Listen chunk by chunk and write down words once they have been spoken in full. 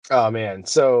Oh man,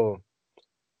 so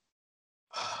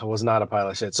I was not a pile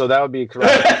of shit. So that would be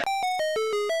correct.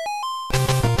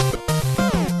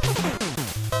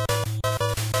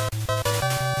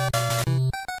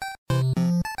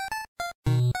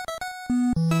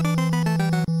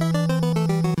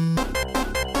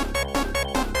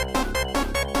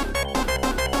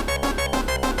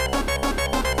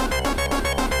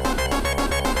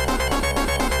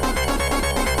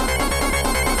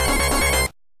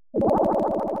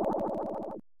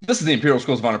 This is the Imperial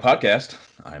Schools of Honor podcast.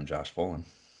 I'm Josh Folan,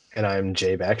 And I'm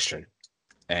Jay Baxter.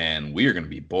 and we are going to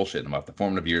be bullshitting about the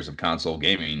formative years of console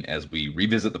gaming as we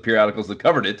revisit the periodicals that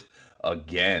covered it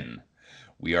again.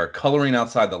 We are coloring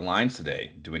outside the lines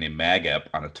today, doing a mag ep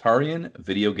on Atarian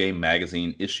Video Game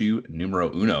Magazine issue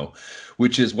numero uno,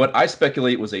 which is what I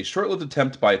speculate was a short-lived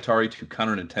attempt by Atari to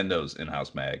counter Nintendo's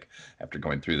in-house mag after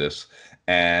going through this.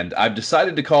 And I've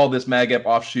decided to call this mag ep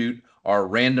offshoot our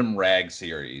random rag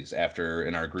series. After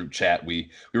in our group chat we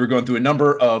were going through a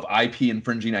number of IP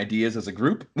infringing ideas as a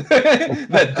group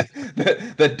that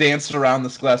danced around the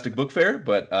Scholastic Book Fair,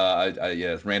 but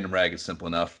yeah, random rag is simple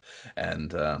enough,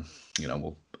 and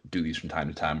we'll do these from time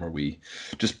to time where we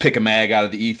just pick a mag out of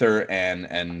the ether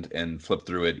and flip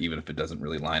through it, even if it doesn't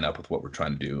really line up with what we're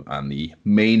trying to do on the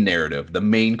main narrative, the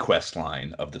main quest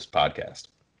line of this podcast.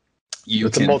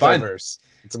 It's a multiverse.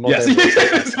 It's a Yes,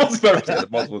 multiverse. it's multiverse. Yeah,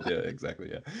 multiple. Yeah,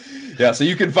 exactly. Yeah. So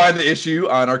you can find the issue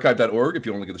on archive.org if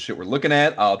you want to look at the shit we're looking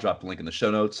at. I'll drop the link in the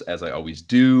show notes as I always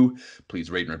do.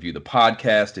 Please rate and review the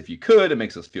podcast if you could. It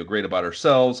makes us feel great about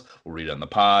ourselves. We'll read it on the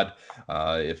pod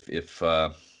if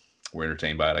we're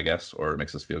entertained by it, I guess, or it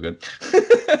makes us feel good.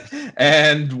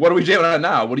 And what are we jamming on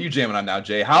now? What are you jamming on now,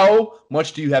 Jay? How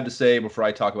much do you have to say before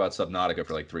I talk about Subnautica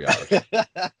for like 3 hours?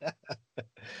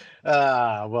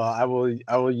 Well, I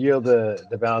will yield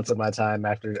the balance of my time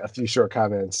after a few short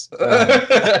comments.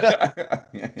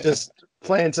 Just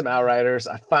playing some Outriders.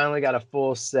 I finally got a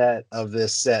full set of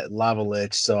this set Lava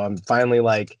Lich, so I'm finally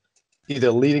like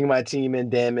either leading my team in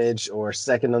damage or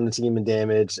second on the team in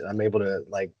damage. I'm able to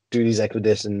like do these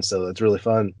expeditions, so it's really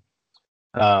fun.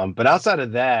 But outside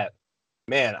of that,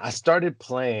 man, I started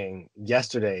playing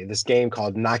yesterday this game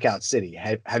called Knockout City.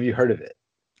 Have you heard of it?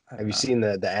 Have you seen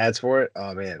the ads for it?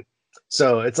 Oh man.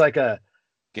 So it's like a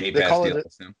Game they Pass call deal.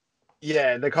 it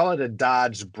yeah, they call it a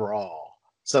dodge brawl.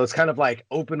 So it's kind of like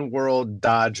open world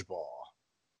dodgeball.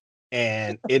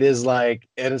 And it's like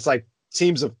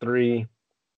teams of 3.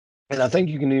 And I think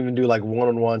you can even do like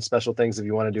one-on-one special things if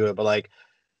you want to do it. But like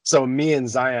so me and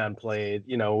Zion played,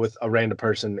 with a random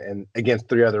person and against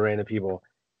 3 other random people.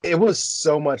 It was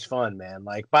so much fun, man.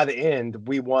 Like by the end,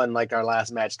 we won like our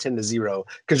last match 10-0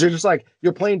 because you're just like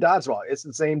you're playing dodgeball. It's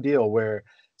the same deal where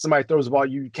somebody throws the ball,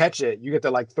 you catch it, you get to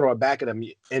like throw it back at them,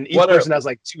 and each person has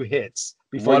like 2 hits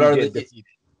before you get defeated.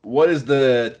 What is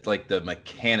the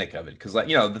mechanic of it? Because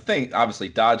the thing, obviously,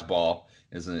 dodgeball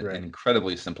is an Right.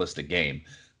 incredibly simplistic game.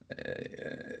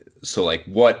 So like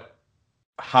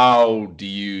how do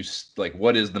you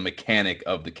what is the mechanic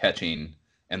of the catching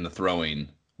and the throwing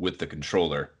with the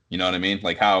controller? You know what I mean?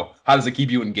 Like how does it keep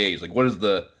you engaged? Like what is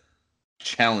the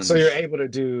challenge? So you're able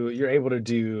to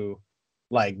do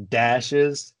like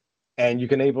dashes, and you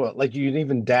can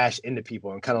even dash into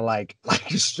people and kind of like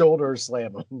shoulder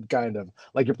slam them, kind of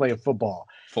like you're playing football.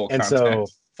 Full And contact, so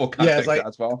full yeah,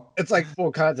 contact dodgeball. it's like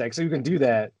full contact, so you can do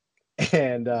that.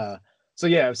 And so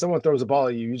yeah, if someone throws a ball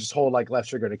at you, you just hold like left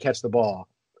trigger to catch the ball,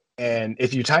 and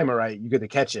if you time it right, you get to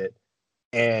catch it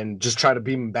and just try to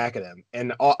beam back at them.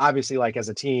 And obviously, like as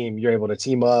a team, you're able to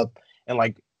team up and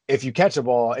like if you catch a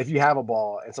ball, if you have a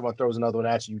ball and someone throws another one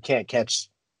at you, you can't catch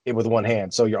it with one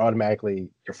hand, so you're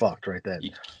fucked right then.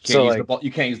 You can't So use like the ball.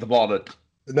 You can't use the ball to.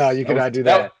 no, you cannot do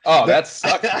that. That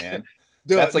sucks, man.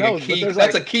 That's like no, a key. there's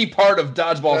That's like a key part of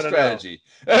dodgeball strategy.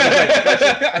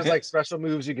 there's like special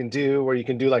moves you can do where you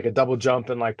can do like a double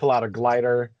jump and like pull out a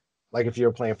glider, like if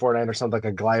you're playing Fortnite or something, like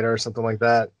a glider or something like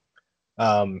that.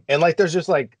 And like there's just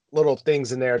like little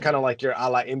things in there, kind of like your a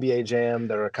la NBA Jam,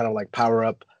 that are kind of like power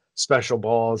up special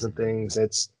balls and things.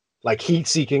 It's like heat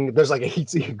seeking. There's like a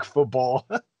heat seeking football,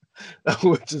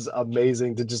 which is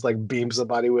amazing to just like beam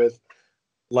somebody with.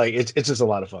 Like it's just a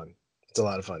lot of fun. It's a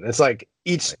lot of fun. It's like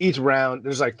each round,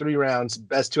 there's like 3 rounds,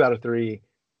 best 2 out of 3.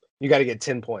 You got to get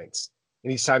 10 points,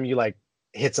 and each time you like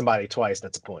hit somebody twice,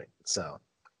 that's a point. So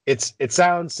it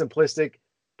sounds simplistic,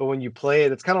 but when you play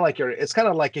it, it's kind of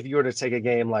like if you were to take a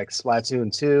game like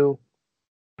Splatoon 2.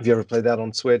 If you ever played that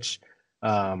on Switch,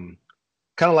 kind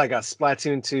of like a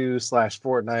Splatoon 2 /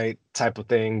 Fortnite type of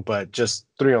thing, but just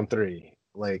 3-on-3,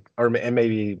 like and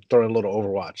maybe throw in a little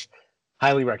Overwatch.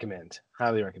 Highly recommend.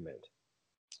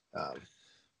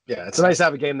 Yeah. Yeah, it's nice to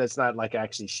have a game that's not like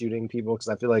actually shooting people, because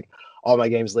I feel like all my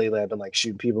games lately I've been like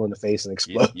shooting people in the face and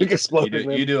exploding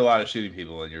them. You do a lot of shooting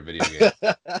people in your video game.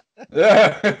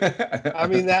 I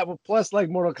mean that plus like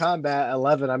Mortal Kombat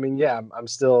 11. I mean, yeah, I'm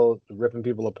still ripping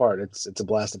people apart. It's a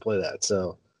blast to play that.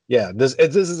 So yeah, this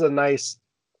is a nice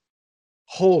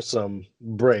wholesome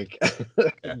break.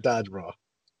 Yeah. Dodge brawl.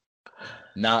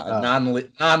 Not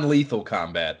non-lethal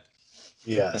combat.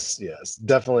 Yes,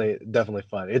 definitely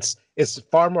fun. It's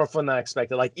far more fun than I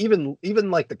expected. Like even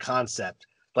like the concept,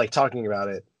 like talking about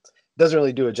it, doesn't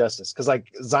really do it justice. Because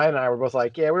like Zion and I were both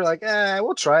like, yeah, we're like,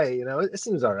 we'll try it. You know, it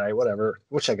seems all right. Whatever,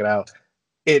 we'll check it out.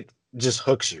 It just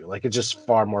hooks you. Like it's just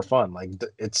far more fun. Like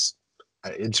it's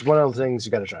one of the things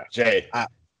you got to try. Jay,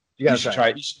 You got to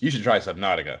try. You should try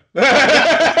Subnautica.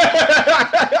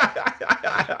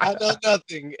 I know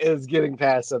nothing is getting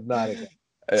past Subnautica.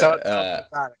 So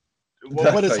Subnautica.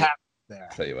 What is happening there?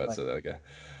 Tell you about like,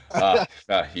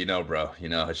 Subnautica. Bro,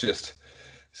 it's just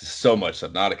so much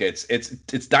Subnautica.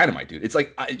 It's dynamite, dude. It's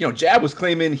like Jab was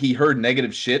claiming he heard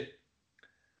negative shit,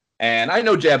 and I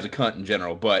know Jab's a cunt in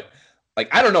general, but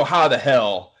like I don't know how the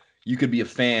hell you could be a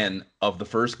fan of the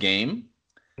first game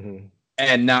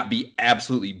and not be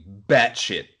absolutely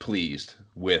batshit pleased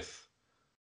with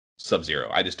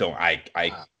Sub-Zero. I just don't.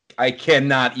 I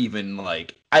cannot even I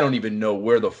don't even know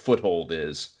where the foothold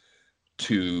is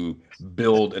to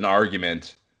build an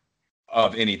argument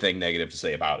of anything negative to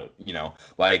say about it.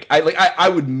 I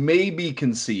would maybe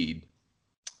concede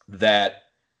that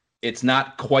it's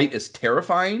not quite as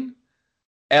terrifying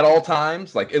at all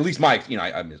times. Like at least I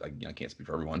can't speak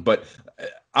for everyone, but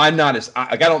I'm not as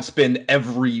I don't spend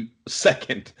every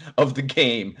second of the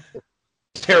game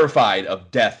terrified of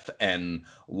death and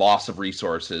loss of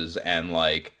resources and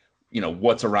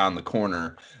what's around the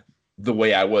corner the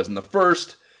way I was in the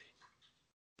first.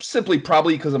 Simply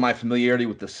probably because of my familiarity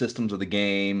with the systems of the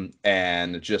game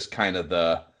and just kind of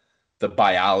the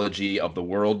biology of the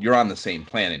world. You're on the same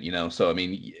planet, so I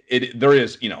mean there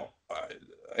is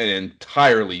an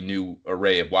entirely new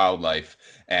array of wildlife,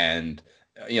 and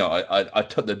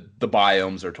the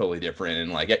biomes are totally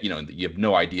different, and you have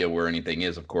no idea where anything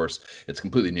is. Of course, it's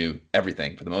completely new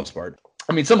everything for the most part.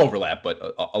 I mean, some overlap,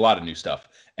 but a lot of new stuff.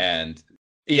 And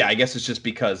yeah, I guess it's just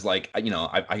because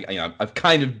I've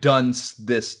kind of done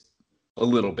this a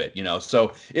little bit,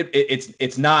 so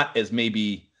it's not as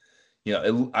maybe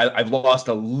I've lost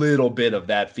a little bit of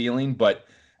that feeling, but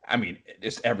I mean,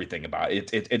 it's everything about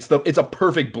it. It's a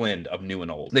perfect blend of new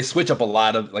and old. They switch up a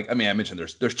lot of I mentioned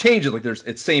there's changes,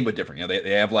 it's same but different.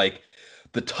 They have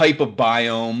the type of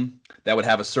biome that would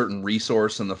have a certain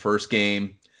resource in the first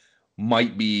game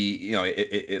might be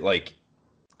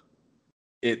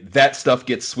that stuff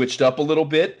gets switched up a little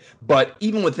bit, but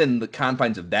even within the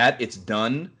confines of that, it's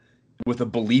done with a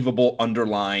believable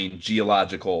underlying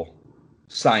geological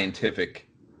scientific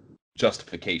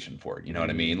justification for it. You know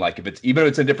what I mean? Like if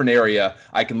it's a different area,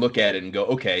 I can look at it and go,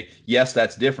 okay, yes,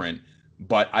 that's different,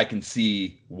 but I can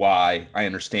see why. I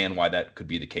understand why that could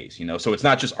be the case. So it's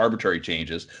not just arbitrary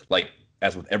changes. Like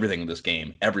as with everything in this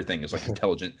game, everything is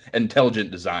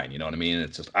intelligent design. You know what I mean?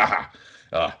 It's just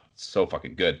so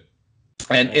fucking good.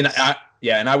 And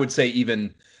I would say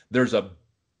even there's a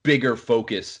bigger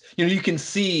focus. You can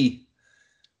see.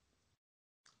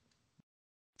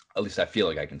 At least I feel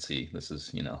like I can see. This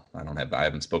is, I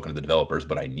haven't spoken to the developers,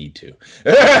 but I need to.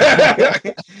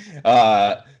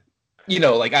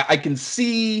 I can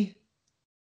see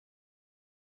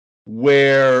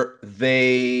where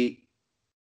they,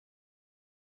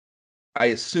 I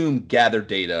assume, gather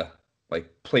data, like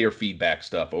player feedback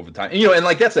stuff over time. And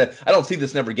I don't see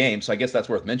this in every game, so I guess that's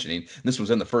worth mentioning. And this was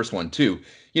in the first one too.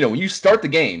 When you start the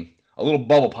game, a little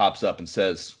bubble pops up and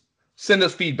says, send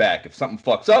us feedback if something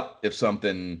fucks up, if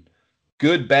something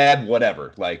good, bad,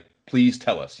 whatever, please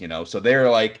tell us. So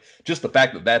they're just the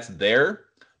fact that that's there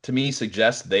to me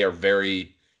suggests they are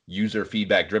very user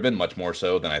feedback driven, much more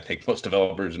so than I think most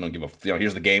developers don't give a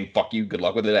here's the game, fuck you, good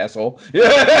luck with it, asshole.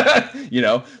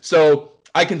 So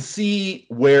I can see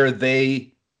where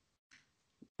they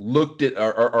looked at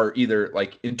or either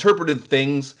interpreted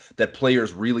things that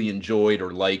players really enjoyed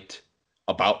or liked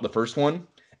about the first one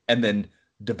and then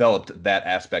developed that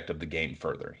aspect of the game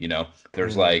further.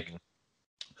 There's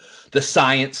the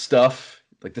science stuff,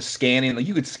 like the scanning.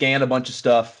 You could scan a bunch of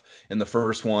stuff in the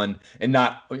first one, and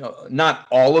not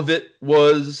all of it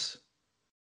was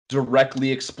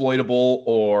directly exploitable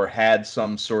or had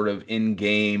some sort of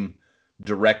in-game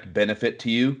direct benefit to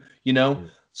you.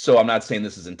 So I'm not saying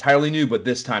this is entirely new, but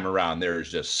this time around there is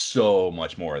just so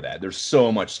much more of that. There's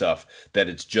so much stuff that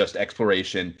it's just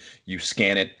exploration. You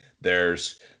scan it.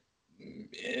 There's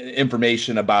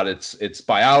information about its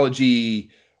biology,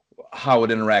 how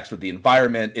it interacts with the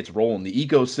environment, its role in the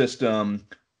ecosystem,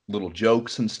 little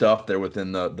jokes and stuff there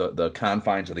within the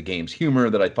confines of the game's humor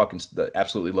that I fucking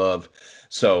absolutely love.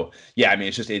 So yeah, I mean,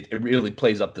 it's just it really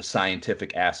plays up the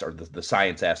scientific or the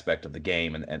science aspect of the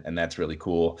game, and that's really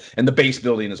cool. And the base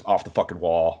building is off the fucking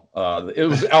wall. It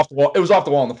was off the wall. It was off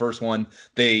the wall in the first one.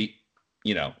 They,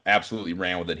 absolutely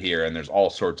ran with it here, and there's all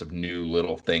sorts of new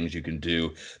little things you can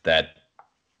do that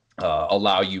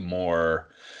allow you more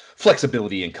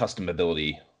flexibility and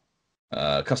customization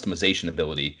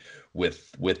ability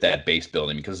with that base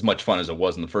building. Because as much fun as it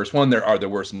was in the first one, there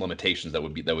were some limitations that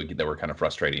were kind of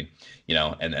frustrating,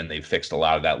 and they fixed a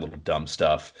lot of that little dumb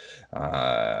stuff.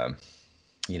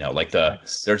 Like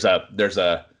Nice. there's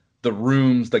the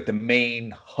rooms, like the main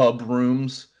hub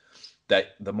rooms,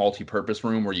 that the multi-purpose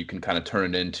room where you can kind of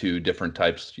turn it into different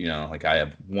types. Like I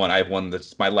have one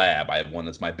that's my lab, I have one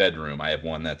that's my bedroom, I have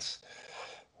one that's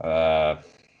uh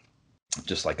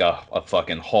just like a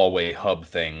fucking hallway hub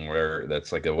thing where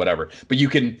that's like a whatever. But you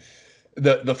can,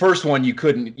 the first one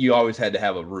you always had to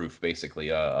have a roof, basically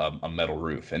a metal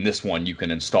roof, and this one you can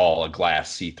install a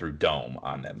glass see-through dome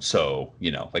on them. So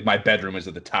like my bedroom is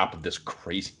at the top of this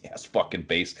crazy ass fucking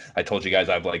base. I told you guys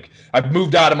I've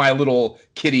moved out of my little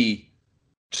kitty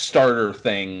starter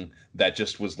thing that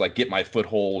just was like get my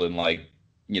foothold and like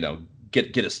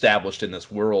get established in this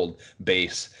world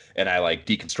base, and I like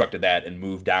deconstructed that and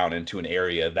moved down into an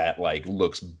area that like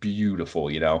looks beautiful,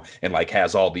 and like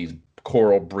has all these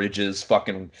coral bridges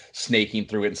fucking snaking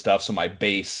through it and stuff. So my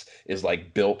base is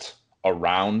like built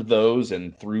around those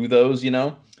and through those,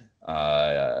 so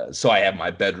I have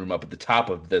my bedroom up at the top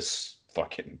of this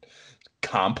fucking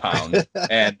compound,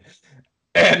 and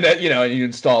that and you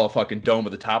install a fucking dome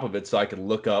at the top of it so I can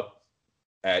look up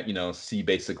at see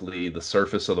basically the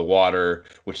surface of the water,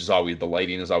 which is always, the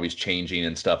lighting is always changing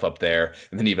and stuff up there.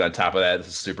 And then even on top of that, this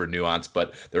is super nuanced,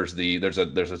 but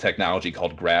there's a technology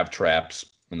called grav traps,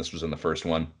 and this was in the first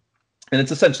one, and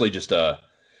it's essentially just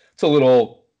it's a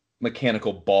little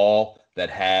mechanical ball that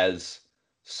has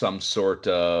some sort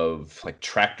of like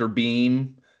tractor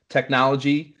beam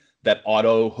technology that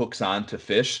auto hooks on to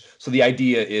fish. So the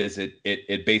idea is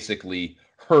it basically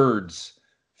herds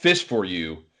fish for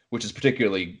you, which is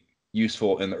particularly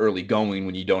useful in the early going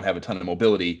when you don't have a ton of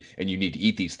mobility and you need to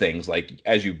eat these things. Like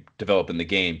as you develop in the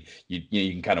game,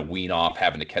 you can kind of wean off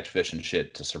having to catch fish and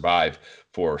shit to survive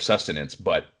for sustenance.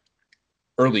 But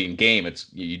early in game,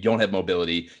 you don't have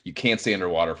mobility, you can't stay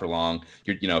underwater for long.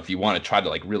 If you want to try to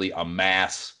like really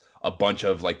amass a bunch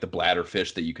of like the bladder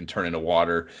fish that you can turn into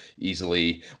water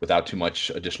easily without too much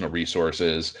additional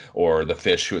resources, or the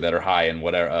fish that are high in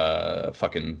whatever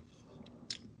fucking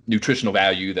nutritional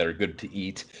value that are good to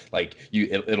eat, like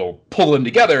it'll pull them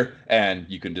together and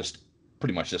you can just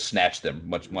pretty much just snatch them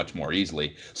much more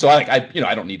easily. So I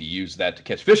don't need to use that to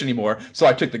catch fish anymore. So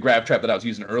I took the grab trap that I was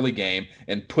using early game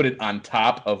and put it on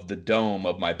top of the dome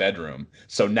of my bedroom.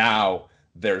 So now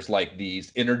there's like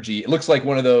these energy, it looks like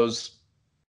one of those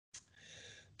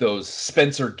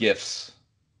Spencer gifts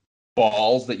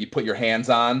balls that you put your hands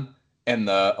on and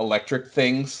the electric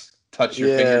things touch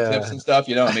your fingertips Yeah. and stuff,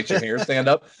 it makes your hair stand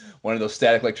up. One of those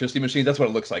static electricity machines. That's what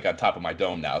it looks like on top of my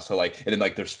dome now. So like, and then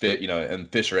like there's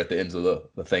and fish are at the ends of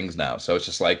the things now. So it's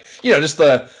just like, just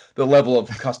the level of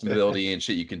customability and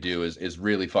shit you can do is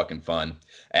really fucking fun.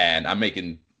 And I'm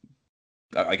making,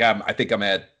 like, I think I'm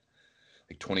at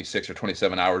like 26 or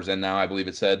 27 hours in now, I believe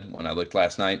it said when I looked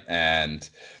last night. And,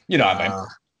 I'm Wow.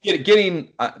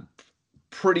 getting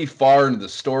pretty far into the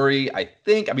story, I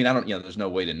think. I mean, I don't, there's no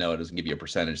way to know. It doesn't give you a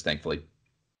percentage, thankfully.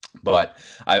 But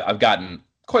I've gotten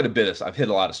quite a bit of, I've hit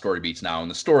a lot of story beats now.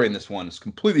 And the story in this one is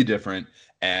completely different.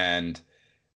 And,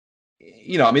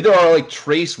 I mean, there are like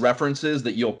trace references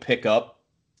that you'll pick up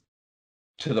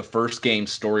to the first game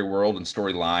story world and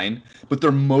storyline, but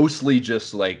they're mostly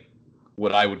just like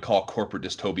what I would call corporate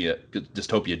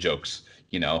dystopia jokes,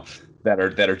 that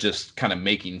are just kind of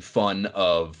making fun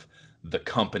of the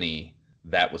company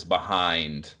that was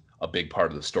behind a big part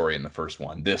of the story in the first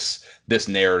one. This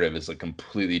narrative is a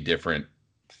completely different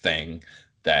thing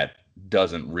that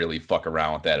doesn't really fuck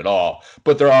around with that at all.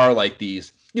 But there are like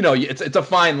these, it's a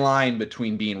fine line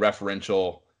between being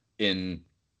referential in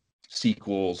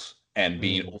sequels and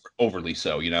being overly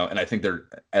so, and I think they're,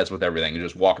 as with everything, they're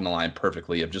just walking the line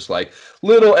perfectly of just like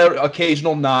little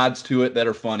occasional nods to it that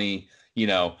are funny,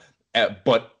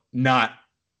 but not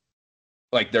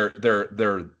like they're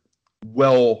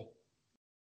well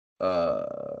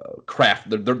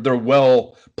they're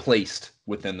well placed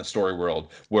within the story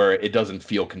world where it doesn't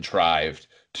feel contrived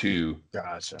to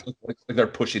Gotcha. like they're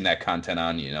pushing that content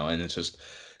on you, and it's just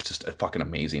fucking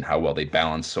amazing how well they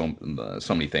balance so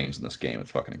many things in this game.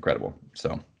 It's fucking incredible.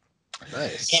 So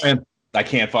Nice. And I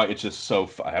can't find. It's just so.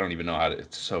 I don't even know how to.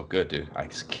 It's so good, dude. I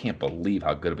just can't believe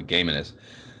how good of a game it is.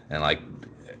 And like,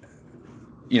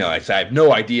 I have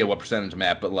no idea what percentage I'm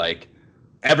at, but like,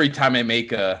 every time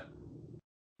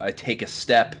I take a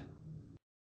step,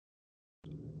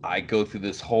 I go through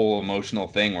this whole emotional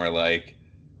thing where like,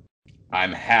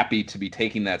 I'm happy to be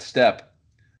taking that step,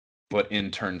 but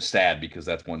in turn sad because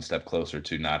that's one step closer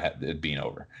to not it being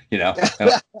over.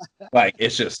 And like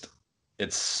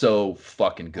it's so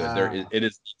fucking good. It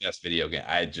is the best video game.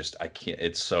 I can't.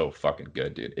 It's so fucking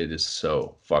good, dude. It is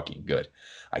so fucking good.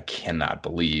 I cannot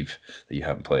believe that you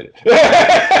haven't played it.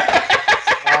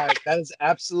 That is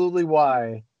absolutely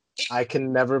why I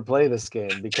can never play this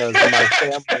game, because my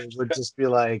family would just be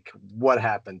like, "What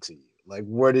happened to you? Like,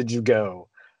 where did you go?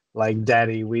 Like,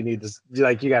 Daddy, we need this.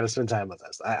 Like, you got to spend time with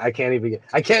us." I can't even.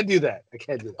 I can't do that. I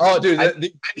can't do that. Oh, dude, I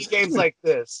need games like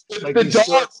this, like the these dog,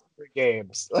 short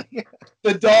games.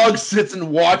 the dog sits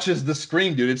and watches the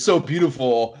screen, dude. It's so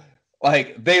beautiful.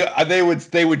 Like they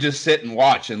would just sit and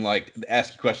watch and like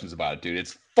ask you questions about it, dude.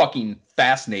 It's fucking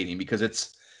fascinating because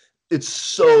it's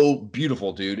so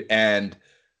beautiful, dude. And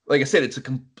like I said,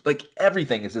 like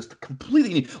everything is just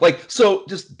completely new. Like, so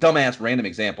just dumbass random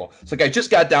example. It's like I just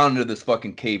got down into this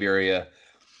fucking cave area,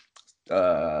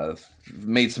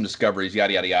 made some discoveries,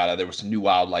 yada yada yada. There was some new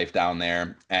wildlife down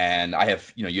there, and I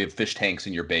have you have fish tanks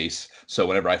in your base. So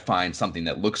whenever I find something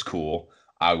that looks cool,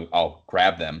 I'll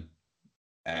grab them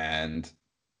and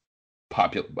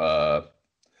populate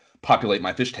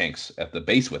my fish tanks at the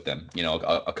base with them.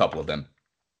 A couple of them.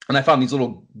 And I found these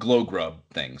little glow grub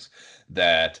things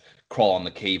that crawl on the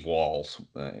cave walls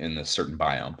in this certain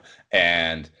biome,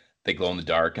 and they glow in the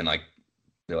dark, and like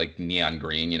they're like neon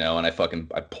green, and I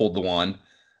pulled the one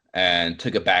and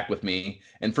took it back with me,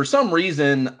 and for some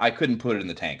reason I couldn't put it in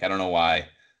the tank. I don't know why.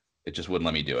 It just wouldn't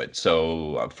let me do it.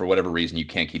 So for whatever reason, you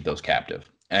can't keep those captive,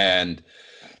 and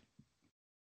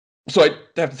so I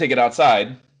have to take it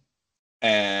outside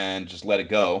and just let it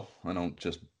go. I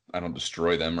don't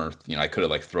destroy them, or I could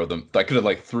have like threw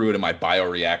it in my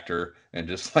bioreactor and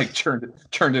just like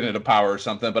turned it into power or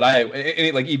something. But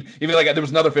like even like there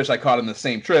was another fish I caught in the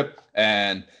same trip,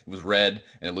 and it was red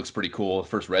and it looks pretty cool. The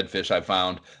first red fish I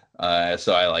found.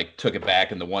 So I like took it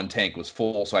back, and the one tank was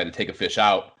full, so I had to take a fish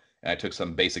out, and I took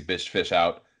some basic fish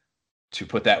out to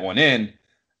put that one in.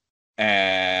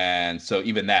 And so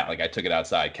even that, like I took it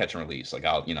outside, catch and release. Like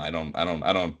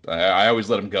I always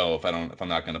let them go if I'm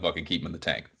not going to fucking keep them in the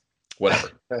tank,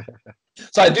 whatever.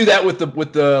 So I do that with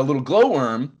the little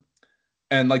glowworm,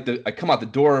 and like I come out the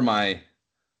door of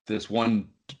this one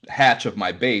hatch of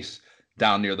my base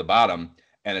down near the bottom,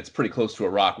 and it's pretty close to a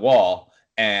rock wall.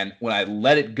 And when I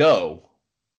let it go,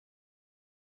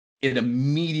 it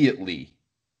immediately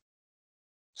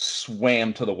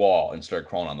swam to the wall and started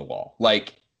crawling on the wall.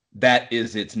 Like that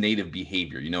is its native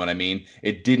behavior. You know what I mean?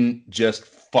 It didn't just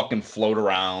fucking float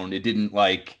around. It didn't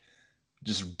like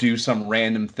just do some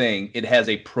random thing. It has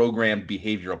a programmed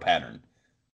behavioral pattern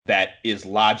that is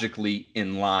logically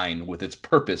in line with its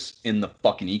purpose in the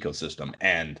fucking ecosystem.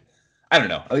 And I don't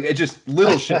know. Like, it just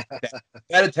little shit.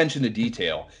 That attention to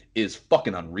detail is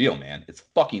fucking unreal, man. It's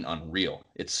fucking unreal.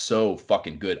 It's so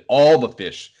fucking good. All the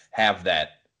fish have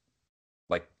that,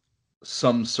 like,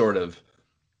 some sort of,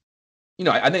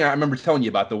 I think I remember telling you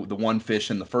about the one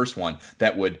fish in the first one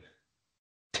that would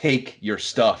take your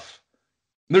stuff.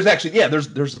 There's actually, yeah,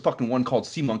 there's a fucking one called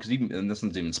sea monkeys, and this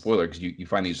one's even spoiler because you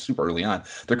find these super early on.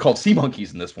 They're called sea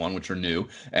monkeys in this one, which are new,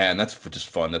 and that's just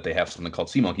fun that they have something called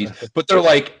sea monkeys. But they're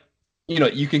like,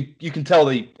 you can tell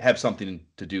they have something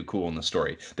to do cool in the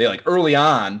story. They like early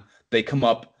on they come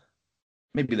up,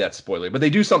 maybe that's spoiler, but they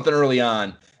do something early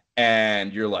on,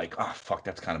 and you're like, oh fuck,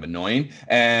 that's kind of annoying.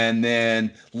 And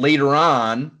then later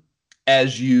on,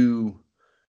 as you,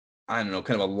 I don't know,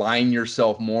 kind of align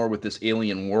yourself more with this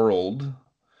alien world,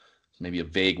 maybe a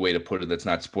vague way to put it that's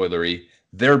not spoilery,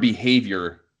 their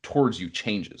behavior towards you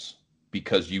changes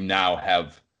because you now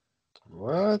have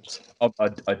What?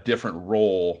 a different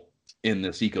role in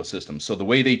this ecosystem. So the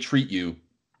way they treat you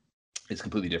is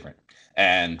completely different.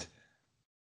 And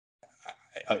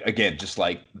again, just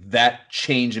like that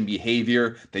change in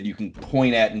behavior that you can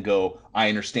point at and go, I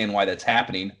understand why that's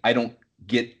happening. I don't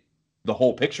get the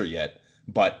whole picture yet,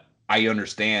 but I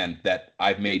understand that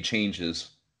I've made changes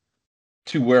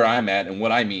to where I'm at and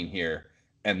what I mean here,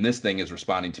 and this thing is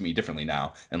responding to me differently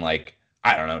now. And like,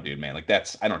 I don't know, dude, man. Like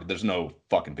there's no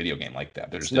fucking video game like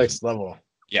that. It's next level.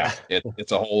 Yeah,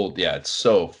 it's a whole, yeah, it's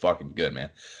so fucking good, man.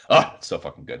 Oh, it's so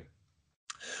fucking good.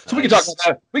 So we can talk about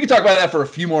that. We can talk about that for a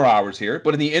few more hours here,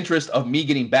 but in the interest of me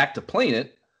getting back to playing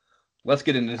it, let's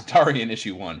get into Atarian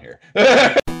issue 1 here.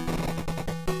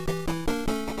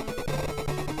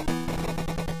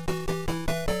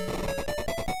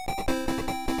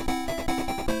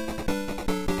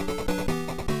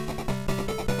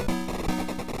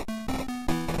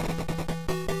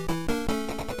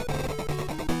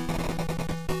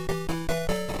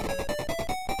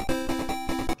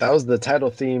 That was the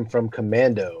title theme from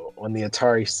Commando on the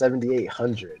Atari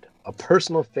 7800, a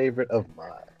personal favorite of mine.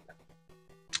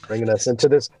 Bringing us into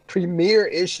this premiere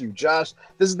issue, Josh.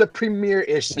 This is the premiere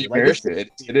issue.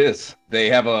 It is. They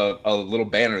have a little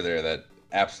banner there that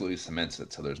absolutely cements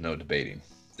it, so there's no debating.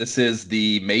 This is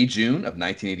the May-June of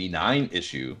 1989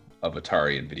 issue of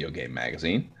Atarian Video Game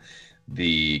Magazine.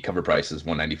 The cover price is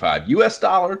 $195 US,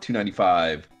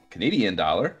 $295 Canadian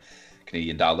dollar.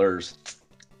 Canadian dollars.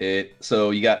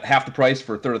 So you got half the price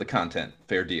for a third of the content.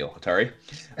 Fair deal, Atari.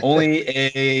 Only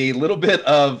a little bit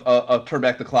of turn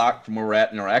back the clock from where we're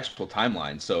at in our actual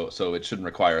timeline. So it shouldn't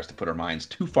require us to put our minds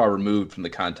too far removed from the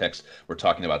context we're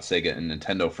talking about Sega and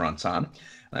Nintendo fronts on.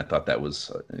 And I thought that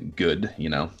was good. You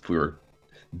know, if we were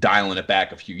dialing it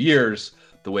back a few years,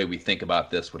 the way we think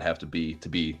about this would have to be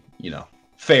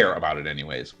fair about it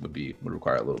anyways, would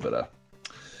require a little bit of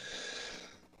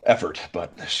effort,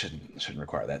 but shouldn't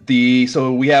require that.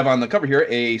 So we have on the cover here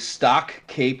a stock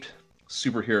caped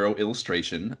superhero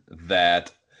illustration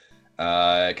that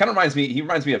kind of reminds me of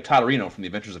Atarian from the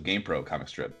Adventures of GamePro comic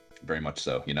strip, very much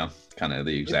so, kind of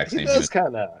the exact same. He does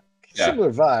kind of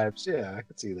similar vibes. Yeah, I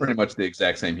could see that. Pretty much the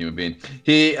exact same human being.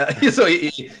 He has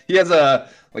a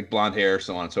blonde hair,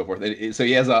 so on and so forth. So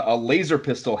he has a laser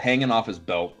pistol hanging off his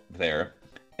belt there,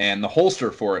 and the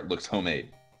holster for it looks homemade.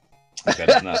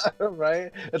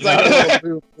 Right? It's like a little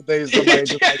move that they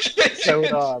just sew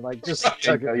it on, just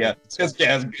chuck it. Yeah,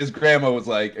 his grandma was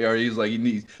like, or he's like,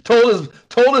 he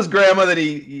told his grandma that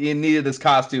he needed this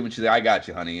costume, and she's like, I got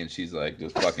you, honey, and she's like,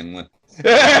 just fucking.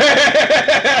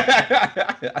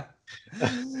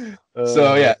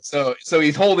 So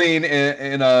he's holding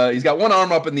and he's got one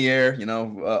arm up in the air,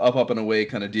 up and away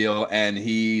kind of deal, and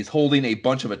he's holding a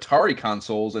bunch of Atari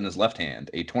consoles in his left hand,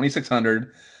 a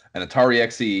 2600, an Atari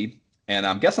XE. And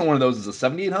I'm guessing one of those is a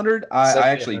 7800.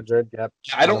 Yep.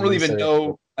 I don't even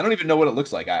know what it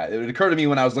looks like. It occurred to me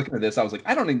when I was looking at this, I was like,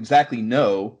 I don't exactly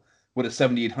know what a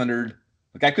 7800.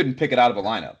 I couldn't pick it out of a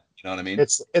lineup. You know what I mean?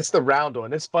 It's the round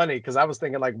one. It's funny because I was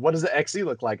thinking what does the XE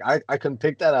look like? I couldn't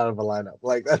pick that out of a lineup.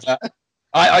 That's.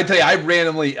 I tell you, I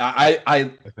randomly,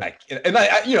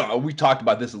 we talked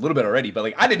about this a little bit already,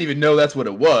 but I didn't even know that's what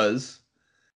it was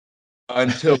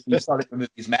until we started with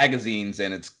these magazines,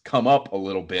 and it's come up a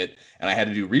little bit, and I had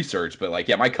to do research. But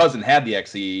my cousin had the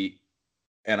XE,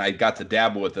 and I got to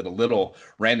dabble with it a little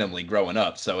randomly growing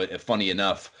up. So funny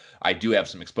enough, I do have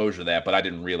some exposure to that, but I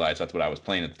didn't realize that's what I was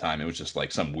playing at the time. It was just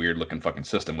some weird looking fucking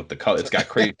system with the color. It's got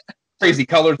crazy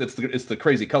colors. It's the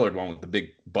crazy colored one with the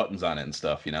big buttons on it and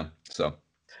stuff, So,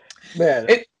 man,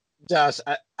 Josh,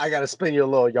 I gotta spin you a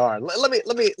little yarn. Let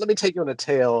me take you on a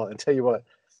tale and tell you what.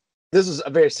 This is a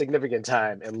very significant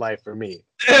time in life for me.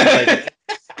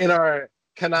 In our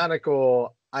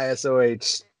canonical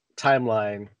ISOH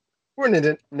timeline, we're in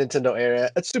the Nintendo era.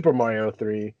 It's Super Mario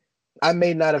 3. I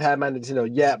may not have had my Nintendo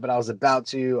yet, but I was about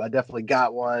to. I definitely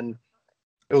got one.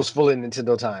 It was fully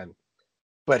Nintendo time.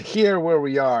 But here where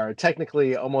we are,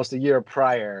 technically almost a year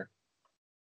prior,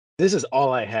 this is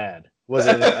all I had was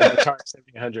an Atari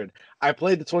 7800. I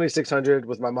played the 2600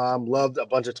 with my mom, loved a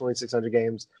bunch of 2600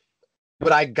 games.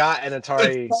 But I got an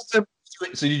Atari. So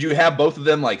did you have both of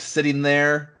them sitting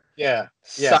there? Yeah.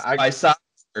 Side by side.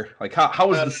 How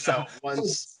was the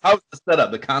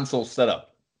setup? The console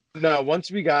setup? No,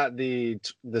 once we got the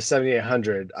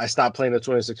 7800, I stopped playing the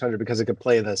 2600 because it could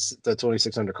play the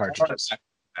 2600 cartridges.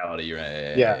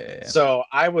 Yeah. So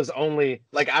I was only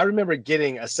I remember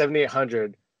getting a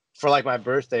 7800 for my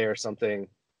birthday or something,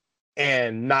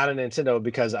 and not a Nintendo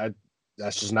because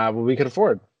that's just not what we could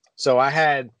afford. So I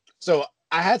had some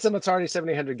Atari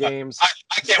 7800 games.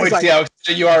 I can't wait to see how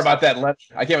excited you are about that letter.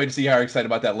 I can't wait to see how excited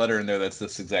about that letter in there. That's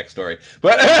this exact story.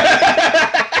 But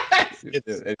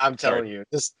I'm telling you,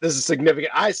 this is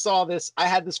significant. I saw this. I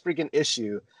had this freaking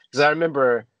issue because I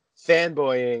remember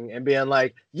fanboying and being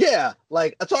yeah,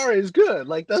 Atari is good.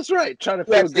 That's right. Trying to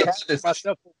feel good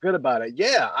myself, feel good about it.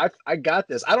 Yeah, I got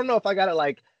this. I don't know if I got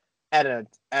it at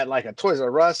a Toys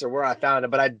R Us or where I found it,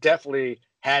 but I definitely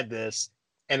had this.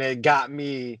 And it got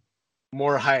me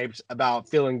more hyped about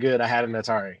feeling good. I had an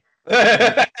Atari.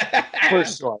 For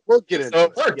sure. We'll get into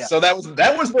it. Worked. Yeah. So that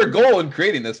was their goal in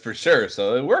creating this for sure.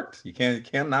 So it worked. You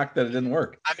can't knock that it didn't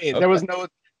work. There was no.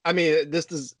 This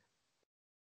is.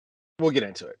 We'll get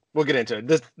into it.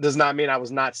 This does not mean I was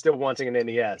not still wanting an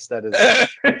NES. That is.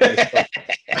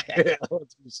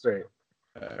 Let's be straight.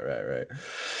 Right.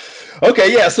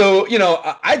 Okay, yeah. So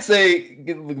I'd say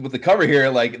with the cover here,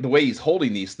 the way he's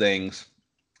holding these things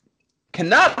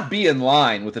cannot be in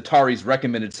line with Atari's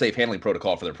recommended safe handling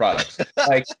protocol for their products.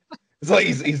 It's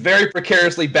he's very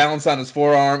precariously balanced on his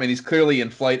forearm, and he's clearly in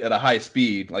flight at a high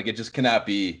speed. It just cannot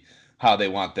be how they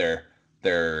want their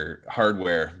their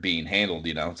hardware being handled.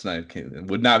 It's not, it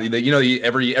would not be,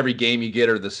 every game you get,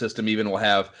 or the system even will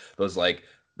have those, like,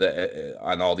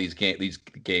 on all these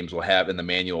games will have in the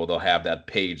manual, they'll have that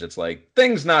page that's like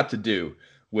things not to do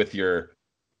with your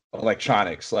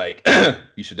electronics. Like,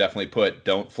 you should definitely put,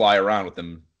 don't fly around with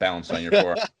them balanced on your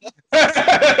forearm.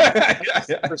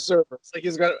 For sure. It's like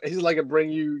he's like to bring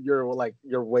you your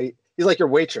weight. He's like your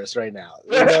waitress right now.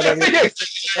 You know what I mean?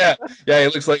 Yeah.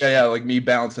 It looks like me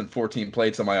balancing 14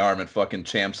 plates on my arm at fucking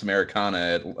Champs Americana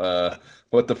at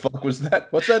what the fuck was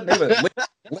that? What's that name of it?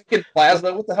 Lincoln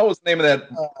Plaza? What the hell was the name of that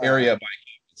area by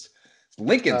campus?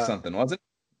 Lincoln something, was it?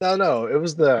 No, it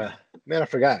was the man. I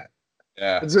forgot.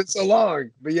 Yeah, it's been so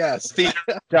long, but yes, the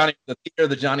theater,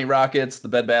 the Johnny Rockets, the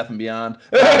Bed Bath and Beyond.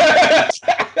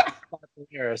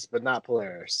 Polaris, but not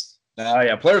Polaris. Oh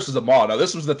yeah, Polaris was a mall. No,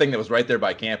 this was the thing that was right there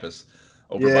by campus,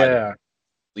 over by the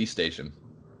police station.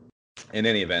 In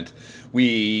any event,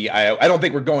 I don't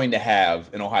think we're going to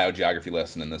have an Ohio geography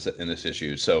lesson in this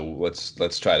issue, so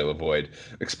let's try to avoid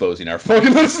exposing our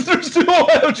fucking listeners to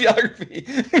Ohio geography.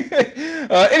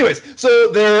 Anyways,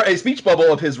 so a speech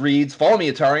bubble of his reads, "Follow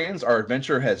me, Atarians. Our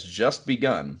adventure has just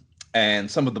begun." And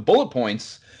some of the bullet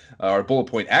points, or bullet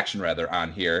point action rather,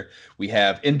 on here, we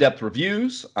have in-depth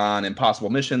reviews on Impossible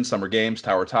Mission, Summer Games,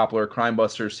 Tower Toppler, Crime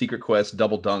Busters, Secret Quest,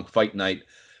 Double Dunk, Fight Night,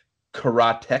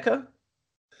 Karateka.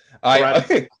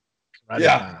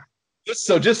 Yeah.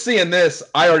 So just seeing this,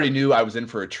 I already knew I was in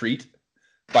for a treat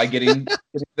by getting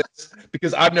this,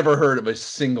 because I've never heard of a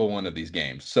single one of these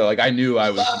games. So I knew I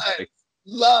was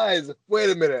lies. Wait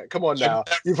a minute. Come on now.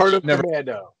 You've heard of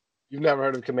Commando. You've never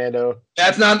heard of Commando?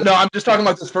 That's not. No, I'm just talking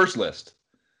about this first list.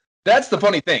 That's the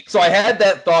funny thing. So I had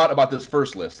that thought about this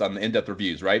first list on the in-depth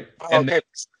reviews, right? Okay,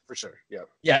 for sure. Yeah.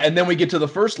 Yeah, and then we get to the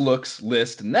first looks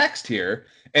list next here,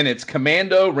 and it's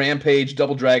Commando, Rampage,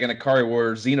 Double Dragon, Akari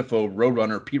War, Xenophobe,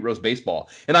 Roadrunner, Pete Rose Baseball.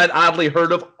 And I'd oddly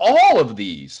heard of all of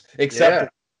these except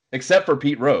for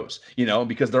Pete Rose,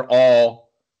 because they're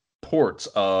all ports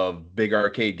of big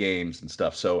arcade games and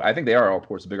stuff. So I think they are all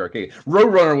ports of big arcade.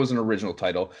 Roadrunner was an original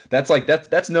title. That's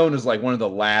known as like one of the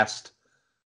last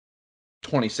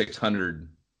 2,600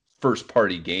 first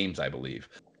party games, I believe.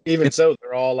 Even so,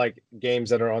 they're all like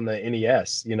games that are on the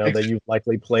NES, that you've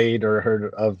likely played or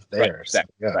heard of there. Right,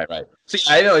 exactly. Right. See,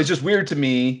 I know it's just weird to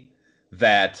me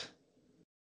that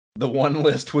the one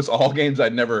list was all games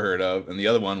I'd never heard of, and the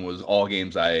other one was all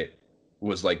games I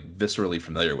was like viscerally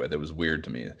familiar with. It was weird to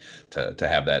me to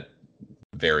have that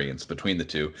variance between the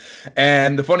two.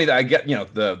 And the funny that I get,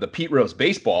 the Pete Rose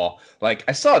Baseball, like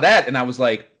I saw that and I was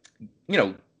like,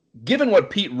 given what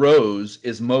Pete Rose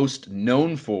is most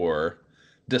known for,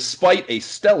 despite a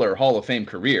stellar Hall of Fame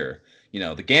career,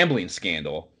 the gambling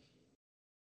scandal,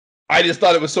 I just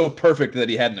thought it was so perfect that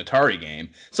he had an Atari game.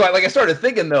 So I started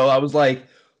thinking, though, I was like,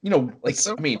 it's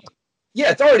already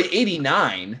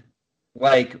 89.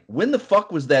 Like, when the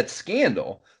fuck was that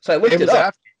scandal? So I looked it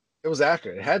up. It was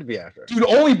after. It had to be after. Dude,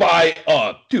 only by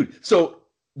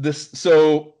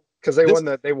because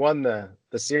they won the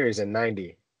series in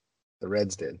 90. The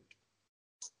Reds did.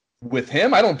 With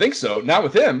him? I don't think so. Not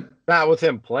with him. Not with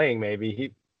him playing,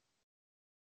 maybe.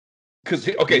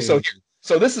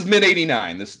 So this is mid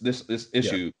 89. This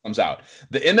issue comes out.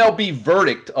 The MLB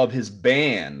verdict of his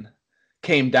ban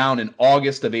came down in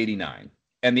August of 89.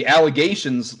 And the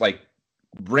allegations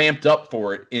ramped up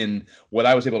for it in what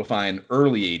I was able to find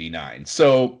early 89.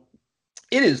 So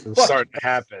it is starting to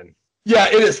happen. Yeah,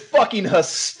 it is fucking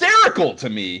hysterical to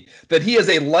me that he has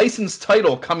a licensed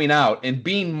title coming out and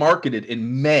being marketed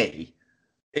in May.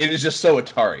 It is just so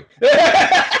Atari.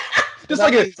 That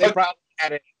means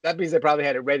they probably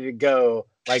had it ready to go.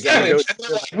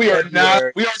 We already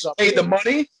paid the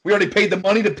money. We already paid the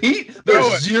money to Pete.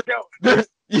 There's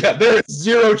there is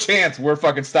zero chance we're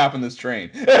fucking stopping this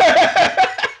train.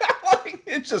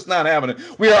 It's just not happening.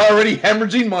 We are already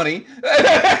hemorrhaging money.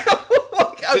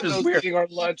 Just eating our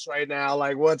lunch right now.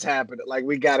 Like, what's happening? Like,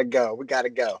 we gotta go.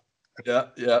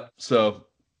 Yeah. So,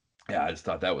 I just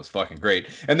thought that was fucking great.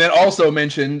 And then also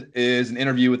mentioned is an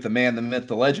interview with the man, the myth,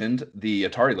 the legend, the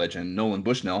Atari legend, Nolan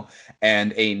Bushnell,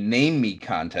 and a Name Me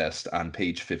contest on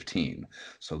page 15.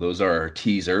 So those are our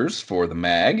teasers for the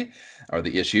mag, or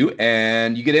the issue.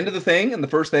 And you get into the thing, and the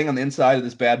first thing on the inside of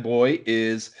this bad boy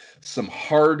is some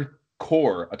hardcore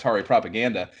Atari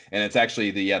propaganda, and it's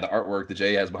actually the artwork that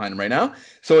Jay has behind him right now.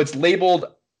 So it's labeled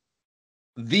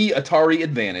The Atari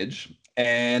Advantage,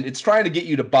 and it's trying to get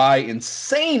you to buy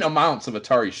insane amounts of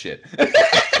Atari shit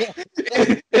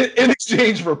in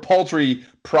exchange for paltry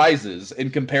prizes in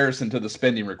comparison to the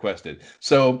spending requested.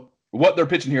 So what they're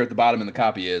pitching here at the bottom in the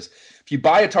copy is, If you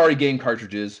buy Atari game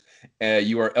cartridges,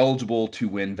 you are eligible to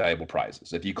win valuable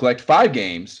prizes. If you collect 5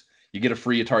 games, you get a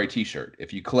free Atari t-shirt.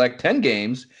 If you collect 10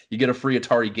 games, you get a free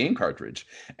Atari game cartridge.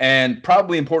 And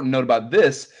probably important note about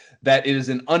this, that it is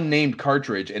an unnamed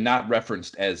cartridge and not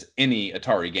referenced as any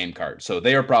Atari game card. So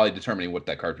they are probably determining what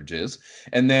that cartridge is.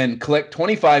 And then collect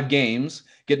 25 games,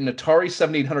 get an Atari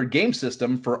 7800 game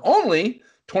system for only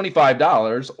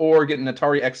 $25, or get an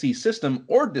Atari XE system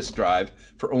or disk drive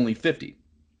for only $50.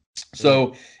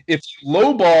 So if you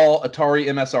lowball Atari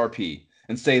MSRP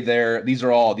and say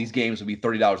these games would be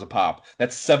 $30 a pop,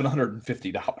 that's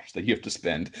 $750 that you have to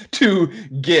spend to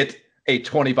get a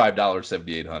 $25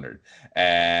 7800.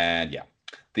 And yeah,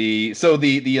 the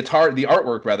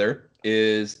artwork rather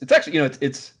is, it's actually,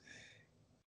 it's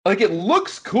like, it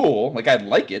looks cool. Like, I'd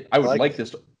like it. I would like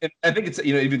this. I think it's, it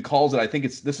even calls it, I think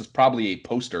this is probably a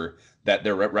poster that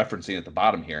they're referencing at the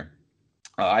bottom here.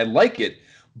 I like it,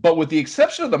 but with the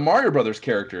exception of the Mario Brothers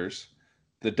characters,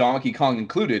 the Donkey Kong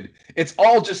included, it's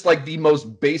all just like the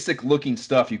most basic looking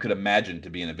stuff you could imagine to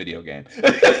be in a video game.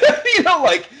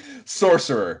 Like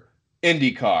sorcerer,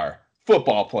 IndyCar,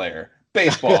 football player,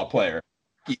 baseball player,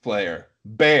 hockey player,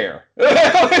 bear.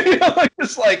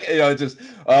 It's like, it's just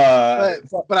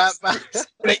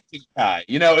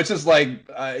it's just like,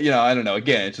 I don't know.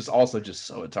 Again, it's just also just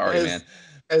so Atari, man.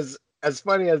 As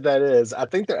funny as that is, I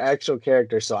think they're actual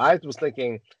characters. So I was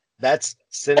thinking that's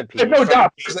Centipede. No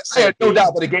doubt. I had no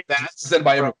doubt that a game that's sent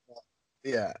by everyone.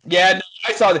 Yeah. Yeah, no,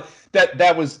 I saw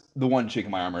that was the one chick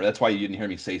in my armor. That's why you didn't hear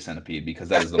me say Centipede, because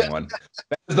that is the one.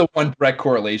 That is the one direct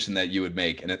correlation that you would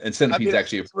make. And Centipede's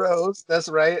actually Rose. That's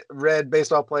right. Red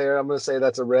baseball player. I'm gonna say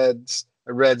that's a Reds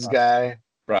guy.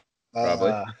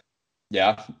 Probably.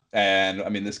 Yeah, and I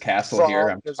mean, this castle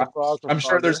here. I'm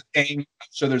sure there's a game. I'm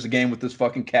sure there's a game with this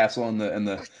fucking castle and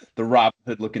the Robin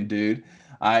Hood looking dude.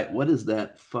 What is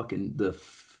that fucking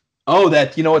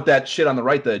that shit on the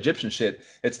right, the Egyptian shit.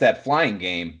 It's that flying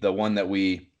game, the one that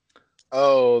we.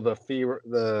 Oh,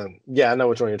 I know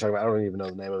which one you're talking about. I don't even know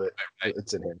the name of it. Right.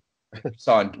 It's in here. we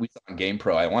saw in Game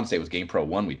Pro. I want to say it was Game Pro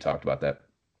 1. We talked about that.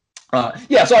 I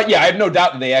have no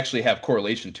doubt that they actually have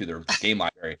correlation to their game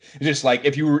library. It's just like,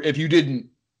 if you were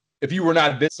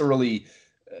not viscerally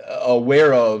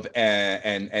aware of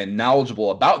and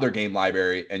knowledgeable about their game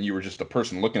library, and you were just a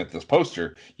person looking at this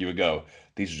poster, you would go,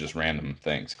 these are just random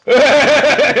things.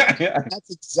 That's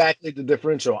exactly the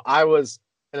differential. I was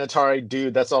an Atari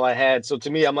dude. That's all I had. So to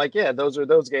me, I'm like, yeah, those are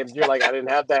those games. And you're like, I didn't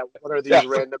have that. What are these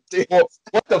random things? Well,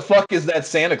 what the fuck is that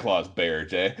Santa Claus bear,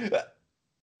 Jay?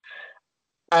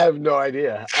 I have no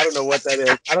idea. I don't know what that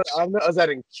is. I don't know. Is that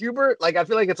in Cubert? Like, I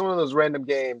feel like it's one of those random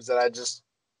games that I just.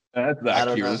 That's not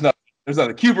Cubert. There's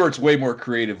not. Cubert's way more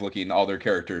creative looking, all their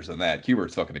characters, than that.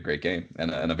 Cubert's fucking a great game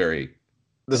and a very.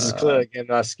 This is clearly a game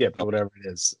that I skipped, whatever it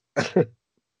is.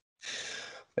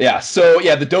 Yeah. So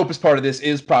yeah, the dopest part of this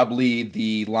is probably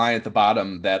the line at the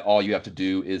bottom that all you have to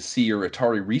do is see your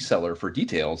Atari reseller for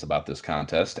details about this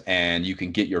contest, and you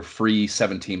can get your free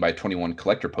 17x21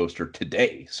 collector poster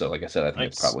today. So like I said, I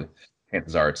think it's probably,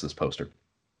 chances are it's this poster.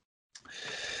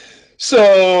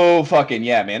 So fucking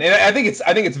yeah, man. And I think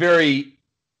it's very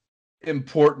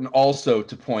important also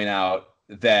to point out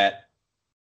that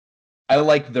I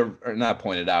like not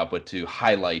point it out, but to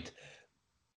highlight.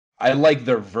 I like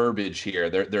their verbiage here.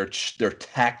 Their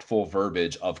tactful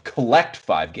verbiage of collect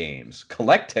 5 games,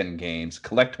 collect 10 games,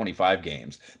 collect 25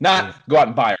 games. Not go out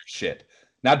and buy our shit.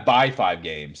 Not buy 5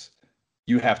 games.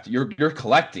 You have to. You're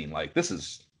collecting. Like, this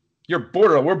is we're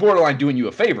borderline doing you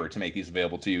a favor to make these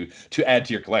available to you to add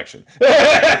to your collection.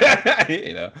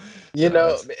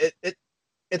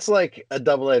 It's like a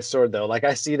double-edged sword though. Like,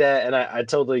 I see that and I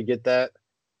totally get that.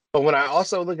 But when I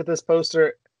also look at this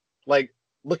poster, like,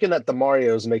 looking at the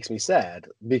Marios makes me sad,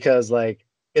 because like,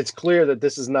 it's clear that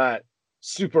this is not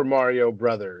Super Mario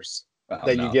Brothers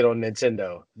you get on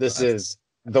Nintendo. This is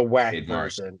the whack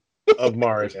version of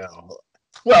Mario.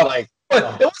 Well, like,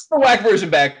 it was the whack version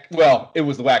back. Well, it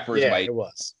was the whack version. Yeah, it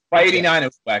was. By '89, it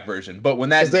was the whack version. But when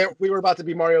we were about to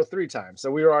be Mario 3 times, so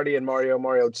we were already in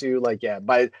Mario 2. Like, yeah,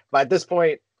 by this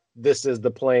point, this is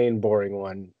the plain boring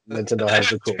one. Nintendo has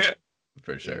the cool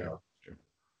for sure.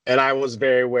 And I was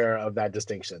very aware of that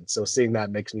distinction. So seeing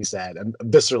that makes me sad, and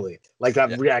viscerally, like,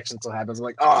 that reaction still happens. I'm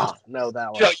like, oh no,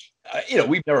 that one.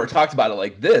 We've never talked about it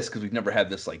like this because we've never had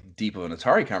this like deep of an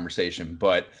Atari conversation.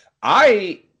 But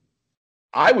I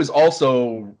was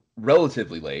also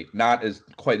relatively late, not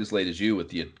quite as late as you with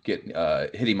the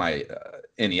hitting my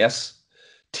NES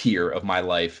tier of my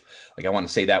life. Like, I want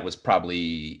to say that was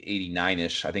probably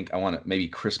 89-ish. I think maybe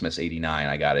Christmas '89.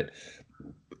 I got it,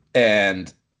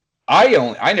 and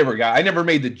I never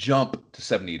made the jump to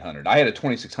 7800. I had a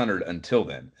 2600 until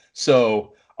then.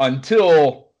 So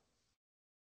until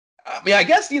I mean, I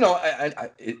guess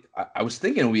I was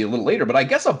thinking it would be a little later, but I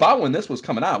guess about when this was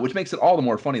coming out, which makes it all the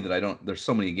more funny that I don't. There's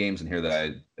so many games in here that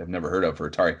I have never heard of for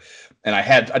Atari, and I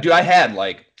had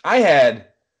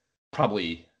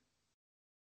probably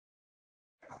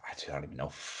I don't even know,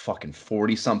 fucking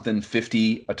 40 something,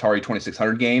 50 Atari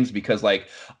 2600 games because like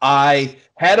I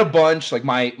had a bunch. Like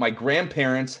my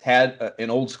grandparents had an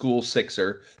old school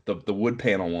Sixer, the wood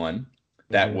panel one.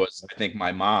 That was, I think,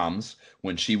 my mom's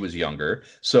when she was younger.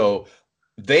 So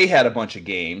they had a bunch of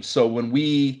games. So when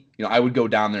I would go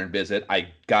down there and visit. I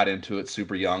got into it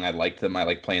super young. I liked them. I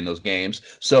liked playing those games.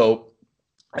 So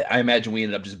I imagine we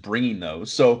ended up just bringing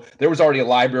those. So there was already a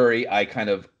library. I kind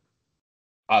of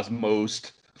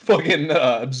osmosed fucking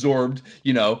absorbed,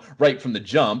 right from the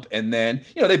jump. And then,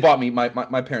 they bought me, my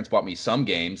parents bought me some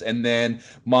games. And then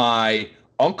my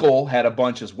uncle had a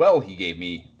bunch as well he gave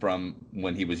me from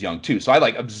when he was young too. So I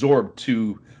like absorbed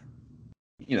two,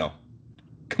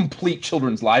 complete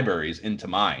children's libraries into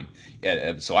mine.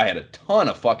 And so I had a ton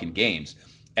of fucking games.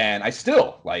 And I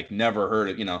still like never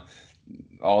heard of,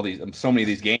 all these, so many of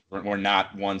these games were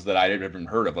not ones that I'd even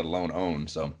heard of, let alone own.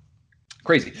 So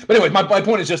crazy. But anyway, my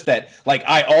point is just that like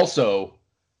I also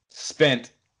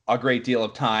spent a great deal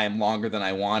of time longer than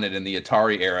I wanted in the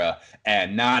Atari era,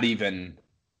 and not even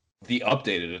the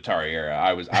updated Atari era.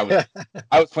 I was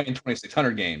playing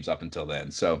 2600 games up until then.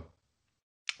 So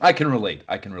I can relate.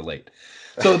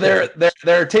 So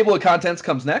their table of contents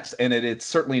comes next, and it's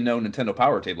certainly no Nintendo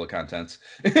Power table of contents.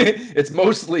 It's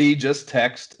mostly just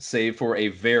text, save for a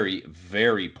very,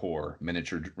 very poor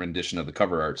miniature rendition of the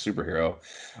cover art superhero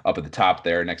up at the top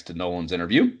there next to Nolan's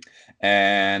interview.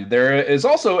 And there's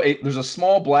a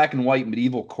small black and white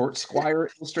medieval court squire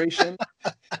illustration.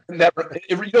 You know what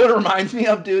it reminds me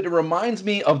of, dude? It reminds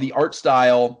me of the art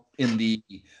style in the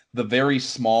very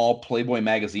small Playboy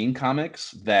magazine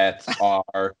comics that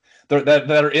are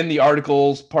in the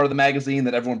articles part of the magazine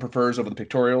that everyone prefers over the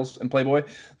pictorials in Playboy.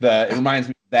 It reminds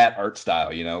me of that art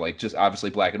style, like just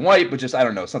obviously black and white, but just I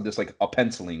don't know, something just like a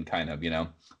penciling kind of,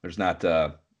 There's not.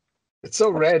 It's so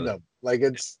random. Like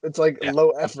it's like low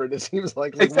effort. It seems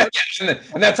like what?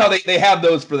 And that's how they have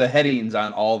those for the headings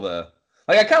on all the.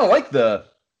 Like I kind of like the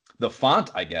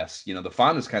font, I guess. The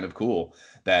font is kind of cool.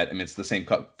 It's the same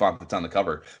font that's on the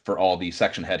cover for all the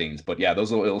section headings. But yeah,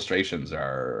 those little illustrations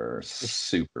are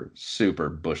super, super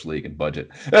bush league and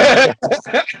budget. But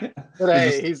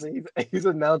hey, he's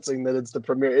announcing that it's the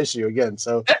premiere issue again,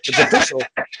 so it's official.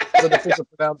 It's an official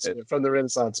pronouncement from the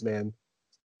Renaissance Man.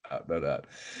 No doubt.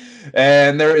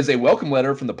 And there is a welcome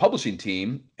letter from the publishing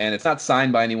team, and it's not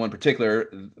signed by anyone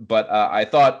particular, but I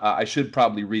thought I should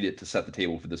probably read it to set the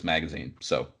table for this magazine.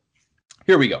 So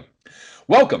here we go.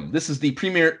 Welcome. This is the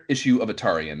premiere issue of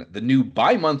Atarian, the new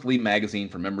bi-monthly magazine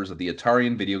for members of the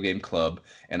Atarian Video Game Club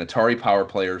and Atari Power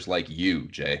players like you,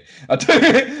 Jay. Atarian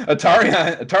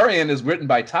is written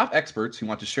by top experts who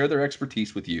want to share their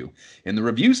expertise with you. In the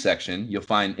review section, you'll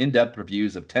find in-depth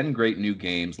reviews of 10 great new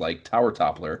games like Tower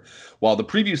Toppler, while the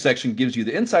preview section gives you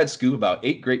the inside scoop about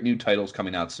 8 great new titles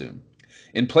coming out soon.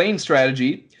 In playing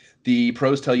strategy, the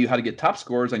pros tell you how to get top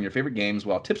scores on your favorite games,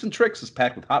 while Tips and Tricks is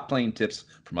packed with hot playing tips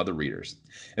from other readers.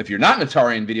 If you're not an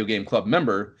Atarian Video Game Club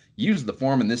member, use the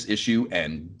form in this issue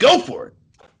and go for it.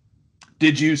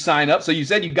 Did you sign up? So you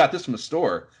said you got this from a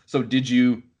store. So did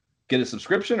you get a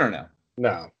subscription or no?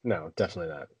 No,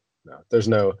 definitely not. No, there's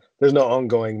no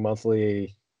ongoing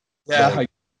monthly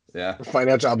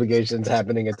financial obligations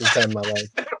happening at this time in my life.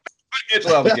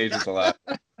 Financial obligations a lot.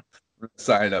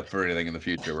 Sign up for anything in the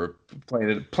future. We're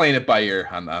playing it by ear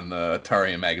on the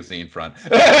Atarian magazine front.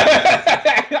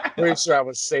 Pretty sure I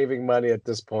was saving money at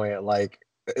this point, like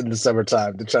in the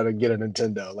summertime, to try to get a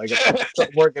Nintendo. Like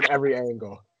working every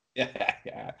angle.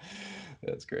 Yeah,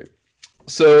 that's great.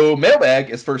 So Mailbag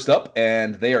is first up,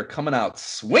 and they are coming out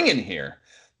swinging here.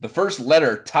 The first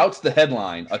letter touts the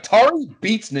headline: Atari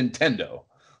beats Nintendo.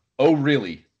 Oh,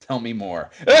 really? Tell me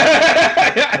more.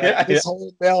 This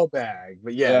whole mailbag,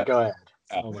 but go ahead.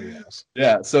 Oh my gosh.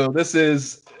 Yeah. So this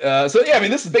is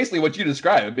this is basically what you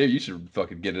described. Maybe you should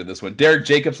fucking get into this one. Derek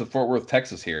Jacobs of Fort Worth,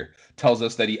 Texas here tells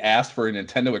us that he asked for a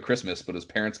Nintendo at Christmas, but his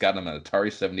parents got him an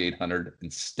Atari 7800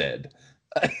 instead.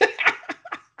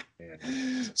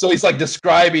 So he's like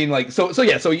describing so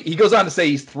he goes on to say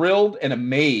he's thrilled and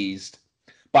amazed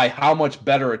by how much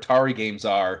better Atari games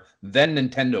are than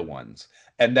Nintendo ones,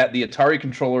 and that the Atari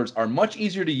controllers are much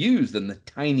easier to use than the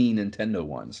tiny Nintendo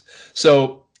ones.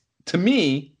 So, to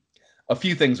me, a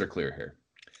few things are clear here.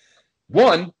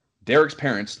 One, Derek's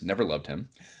parents never loved him.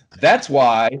 That's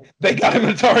why they got him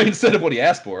an Atari instead of what he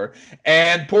asked for.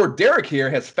 And poor Derek here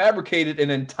has fabricated an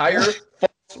entire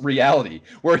false reality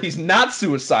where he's not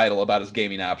suicidal about his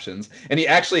gaming options, and he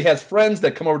actually has friends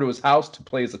that come over to his house to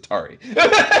play his Atari.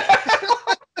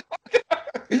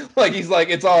 Like he's like,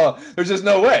 it's all. There's just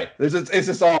no way. It's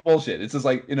just all bullshit. It's just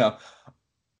like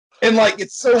and like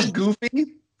it's so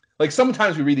goofy. Like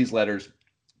sometimes we read these letters,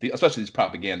 especially these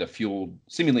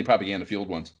seemingly propaganda fueled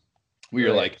ones, where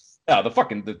you're like, oh,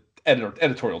 the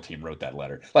editorial team wrote that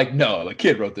letter. Like, no, the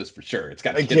kid wrote this for sure. It's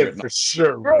got a kid written for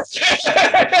sure.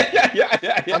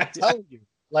 yeah. I'm telling you,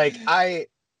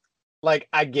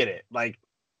 I get it. Like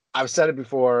I've said it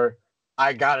before.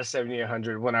 I got a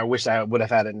 7800 when I wish I would have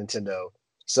had a Nintendo.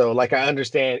 So like I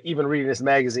understand even reading this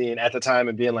magazine at the time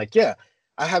and being like, yeah,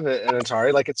 I have an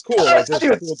Atari. Like it's cool. Like there's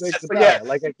cool things about it.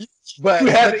 Like, but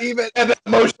even had that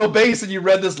emotional base, and you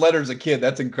read this letter as a kid.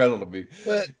 That's incredible to me.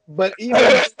 But even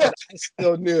then, I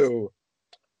still knew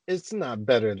it's not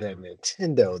better than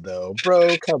Nintendo, though,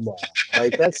 bro. Come on,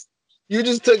 like you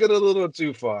just took it a little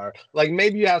too far. Like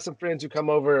maybe you have some friends who come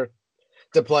over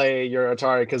to play your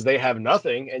Atari because they have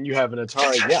nothing and you have an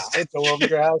Atari. Yeah, I'd go over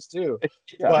your house too.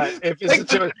 Yeah. But if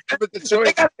it's a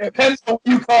choice, depends on what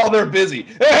you call they're busy.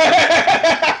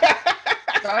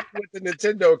 Not with the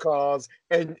Nintendo calls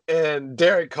and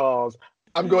Derek calls,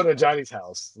 I'm going to Johnny's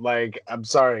house. Like, I'm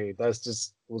sorry, that's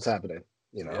just what's happening.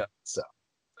 Yeah. So.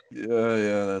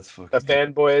 Yeah, that's fucking. The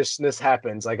fanboyishness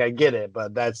happens. Like, I get it,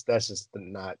 but that's just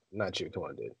not you. Come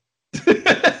on, dude.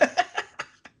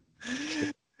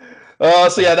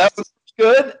 So yeah, that was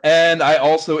good, and I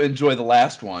also enjoy the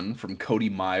last one from Cody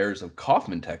Myers of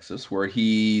Kaufman, Texas, where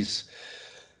he's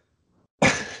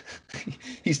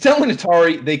telling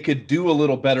Atari they could do a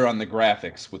little better on the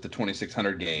graphics with the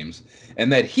 2600 games,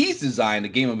 and that he's designed a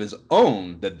game of his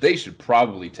own that they should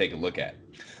probably take a look at.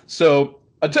 So,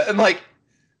 and like,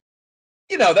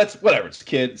 that's whatever. It's a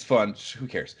kid. It's fun. Who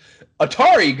cares?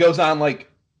 Atari goes on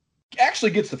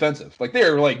actually gets defensive. Like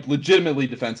they're like legitimately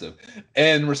defensive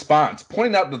in response,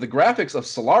 pointing out that the graphics of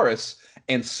Solaris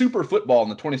and Super Football in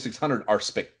the 2600 are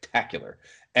spectacular.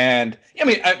 And I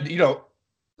mean,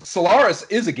 Solaris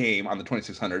is a game on the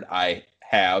 2600 I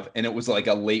have, and it was like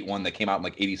a late one that came out in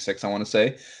like 86, I want to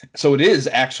say. So it is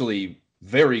actually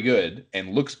very good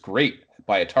and looks great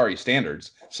by Atari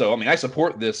standards. So, I mean, I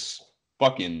support this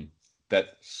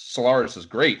that Solaris is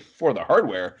great for the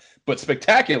hardware, but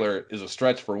spectacular is a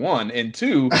stretch for one. And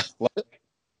two, like,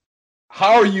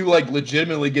 how are you like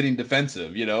legitimately getting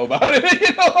defensive, about it?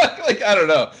 Like I don't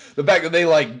know. The fact that they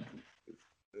like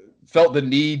felt the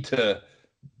need to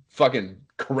fucking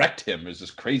correct him is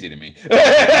just crazy to me.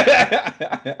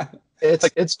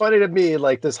 It's funny to me,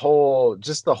 like the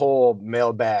whole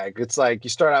mailbag. It's like you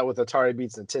start out with Atari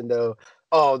beats Nintendo.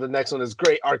 Oh, the next one is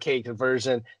great arcade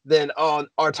conversion. Then,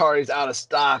 Atari's out of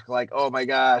stock. Like, oh my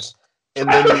gosh. And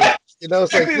then,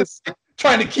 it's like this.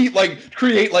 Trying to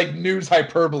create like news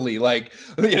hyperbole. Like,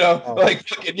 like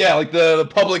the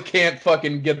public can't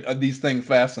fucking get these things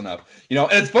fast enough. And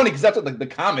it's funny because that's what the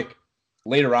comic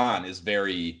later on is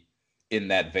very in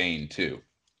that vein too.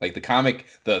 Like the comic,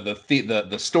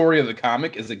 the story of the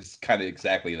comic is kind of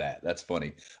exactly that. That's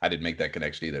funny. I didn't make that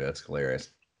connection either. That's hilarious.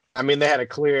 I mean, they had a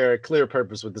clear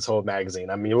purpose with this whole magazine.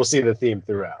 I mean, we'll see the theme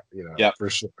throughout, Yep. for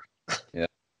sure. Yeah,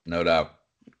 no doubt.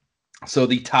 So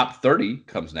the top 30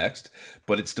 comes next,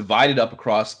 but it's divided up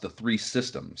across the three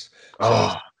systems.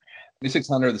 So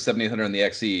 2600, the 7800, and the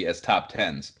XE as top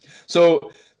 10s.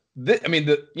 So, it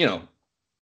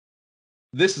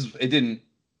didn't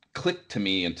click to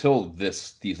me until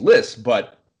these lists,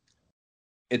 but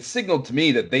it signaled to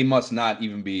me that they must not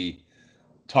even be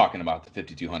talking about the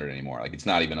 5200 anymore. Like it's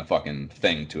not even a fucking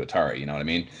thing to Atari, you know what I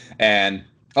mean? And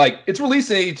like it's released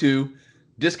in 82,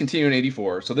 discontinued in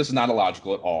 84, so this is not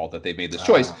illogical at all that they made this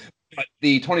choice. But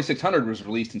the 2600 was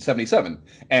released in 77,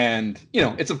 and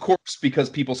it's of course because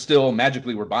people still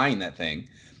magically were buying that thing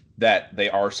that they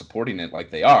are supporting it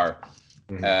like they are.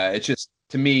 Mm-hmm. It's just,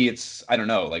 to me, it's, I don't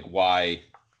know, like why.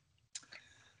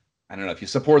 I don't know if you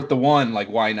support the one, like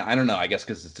why not? I don't know. I guess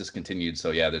because it's discontinued.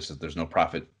 So yeah, there's no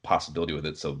profit possibility with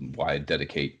it. So why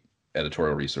dedicate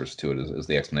editorial resource to it is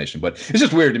the explanation. But it's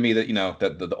just weird to me that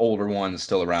that the older one is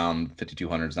still around.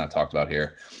 5200 is not talked about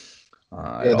here.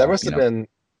 That must have been.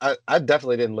 I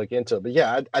definitely didn't look into it, but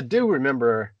yeah, I do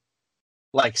remember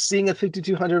like seeing a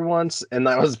 5200 once, and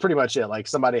that was pretty much it. Like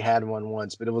somebody had one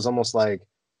once, but it was almost like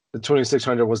the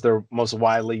 2600 was their most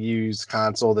widely used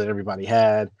console that everybody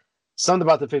had. Something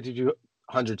about the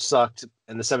 5200 sucked,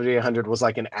 and the 7800 was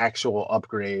like an actual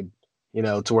upgrade,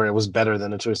 to where it was better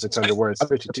than the 2600, where it's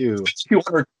 52.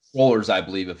 200 controllers, I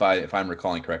believe, if I'm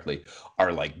recalling correctly,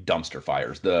 are like dumpster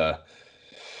fires.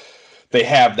 they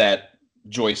have that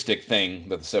joystick thing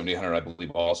that the 7800 I believe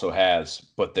also has,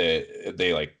 but they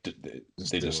like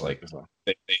they just like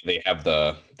they have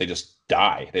they just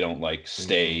die. They don't like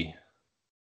stay.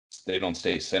 They don't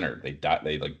stay centered. They die.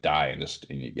 They like die and just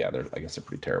yeah. I guess they're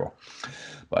pretty terrible.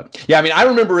 But yeah, I mean, I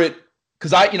remember it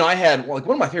because I had like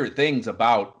one of my favorite things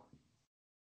about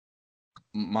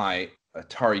my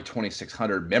Atari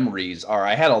 2600 memories are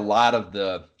I had a lot of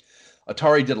the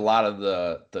Atari did a lot of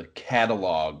the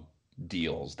catalog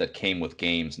deals that came with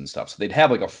games and stuff. So they'd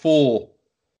have like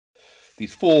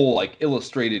these full like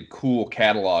illustrated cool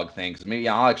catalog things. Maybe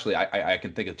I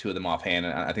can think of two of them offhand,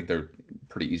 and I think they're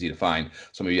pretty easy to find.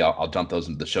 So maybe I'll dump those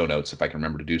into the show notes if I can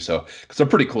remember to do so, because they're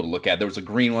pretty cool to look at. There was a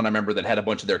green one I remember that had a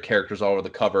bunch of their characters all over the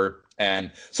cover,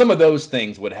 and some of those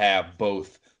things would have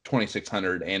both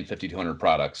 2600 and 5200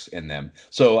 products in them.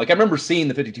 So like I remember seeing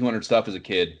the 5200 stuff as a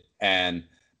kid and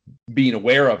being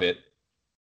aware of it.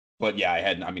 But yeah,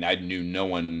 I knew no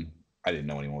one. I didn't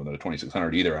know anyone with a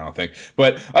 2600 either, I don't think.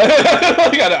 But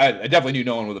I definitely knew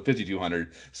no one with a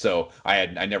 5200. So I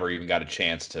never even got a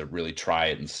chance to really try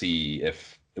it and see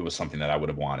if it was something that I would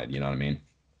have wanted. You know what I mean?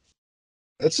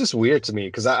 It's just weird to me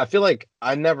because I feel like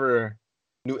I never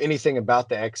knew anything about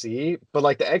the XE, but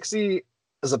like the XE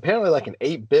is apparently like an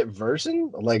 8-bit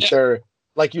version. Like they're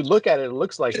like you look at it, it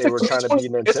looks like they were trying to be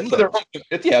Nintendo.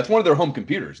 It's one of their home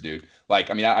computers, dude. Like,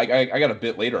 I mean, I got a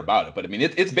bit later about it, but I mean,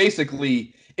 it's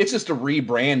basically it's just a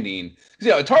rebranding.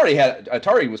 Because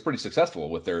Atari was pretty successful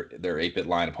with their 8-bit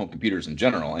line of home computers in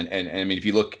general, and I mean, if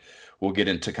you look, we'll get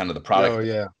into kind of the product. Oh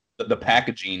yeah. The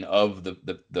packaging of the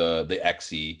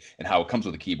XE and how it comes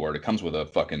with a keyboard. It comes with a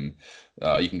fucking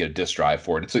you can get a disk drive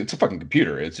for it. It's a fucking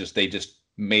computer. It's just they just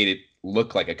made it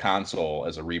look like a console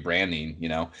as a rebranding,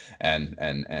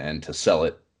 and to sell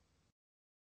it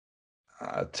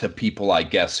to people, I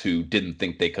guess, who didn't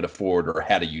think they could afford or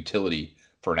had a utility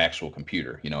for an actual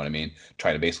computer. You know what I mean?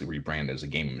 Trying to basically rebrand it as a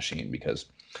gaming machine because,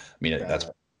 I mean, that's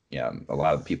a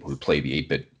lot of the people who play the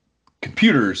 8-bit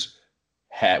computers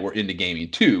were into gaming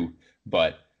too,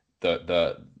 but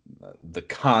the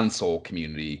console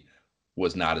community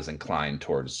was not as inclined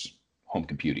towards home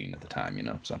computing at the time,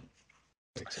 So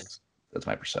makes sense. That's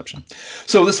my perception.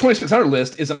 So this 2600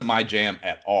 list isn't my jam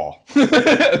at all.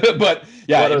 But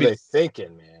yeah, what are they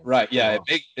thinking, man? Right. Yeah,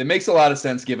 it makes a lot of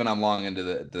sense given I'm long into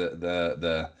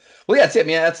the. Well, yeah, that's it,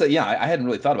 man. I hadn't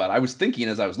really thought about it. I was thinking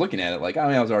as I was looking at it, like, I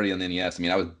mean, I was already on the NES. I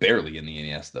mean, I was barely in the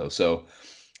NES though. So,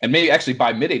 and maybe actually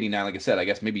by mid '89, like I said, I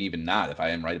guess maybe even not if I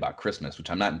am right about Christmas,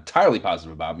 which I'm not entirely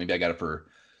positive about. Maybe I got it for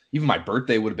even my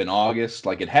birthday would have been August.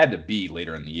 Like it had to be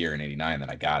later in the year in '89 that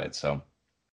I got it. So.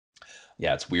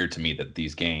 Yeah, it's weird to me that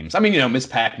these games. I mean, Miss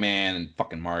Pac-Man and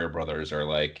fucking Mario Brothers are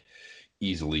like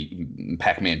easily.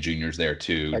 Pac-Man Junior's there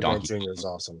too. Pac-Man Junior is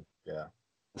awesome. Yeah.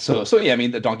 So yeah, I mean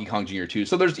the Donkey Kong Jr. too.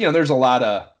 So there's a lot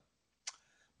of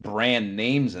brand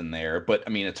names in there, but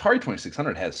I mean Atari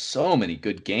 2600 has so many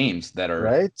good games that are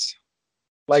right.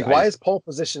 Like, why is Pole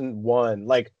Position 1?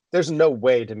 Like, there's no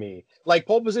way to me. Like,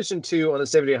 Pole Position 2 on the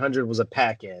 7800 was a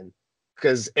pack-in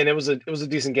and it was a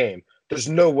decent game. There's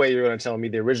no way you're going to tell me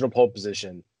the original Pole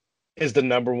Position is the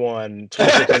number one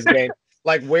 2600 game.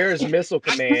 Like, where is Missile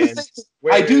Command?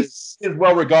 Is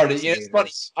well regarded. Yeah, it's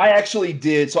funny. I actually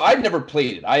did. So I'd never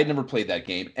played it. I had never played that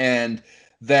game, and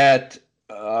that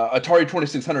Atari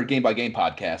 2600 game by game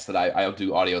podcast that I'll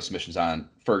do audio submissions on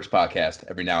Ferg's podcast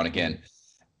every now and again.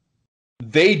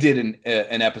 They did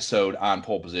an episode on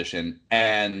Pole Position,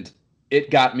 and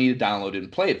it got me to download it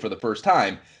and play it for the first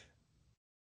time.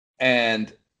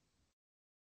 And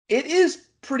it is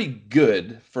pretty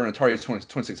good for an Atari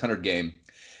 2600 game.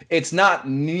 It's not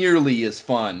nearly as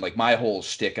fun. Like my whole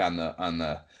shtick on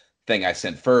the thing I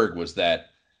sent Ferg was that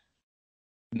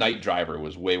Night Driver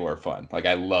was way more fun. Like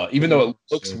I love, even though it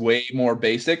looks way more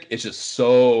basic, it's just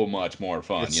so much more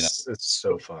fun. It's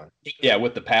so fun. Yeah,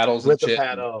 with the paddles. With the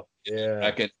paddle. Yeah.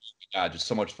 God, just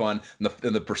so much fun.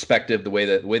 And the perspective, the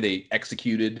way they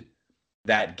executed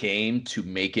that game to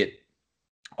make it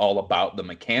all about the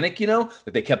mechanic,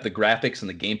 that they kept the graphics and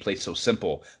the gameplay so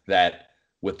simple that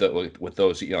with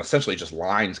those, essentially just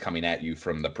lines coming at you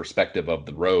from the perspective of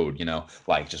the road,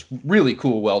 like just really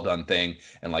cool, well done thing,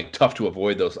 and like tough to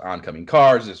avoid those oncoming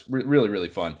cars. It's really, really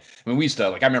fun. I mean, we used to,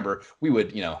 like, I remember we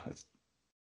would,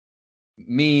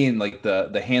 me and like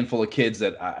the handful of kids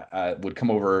that I would come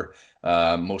over,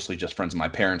 mostly just friends of my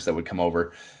parents that would come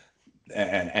over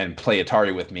and play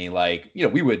Atari with me. Like,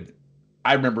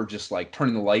 I remember just like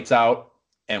turning the lights out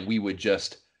and we would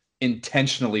just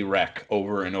intentionally wreck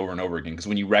over and over and over again. Because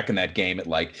when you wreck in that game, it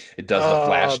does the Oh,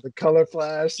 flash. the color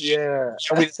flash, yeah.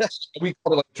 We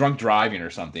called it like drunk driving or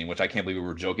something, which I can't believe we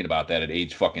were joking about that at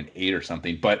age fucking 8 or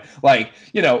something. But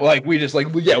we just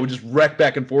we just wreck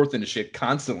back and forth into shit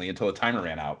constantly until the timer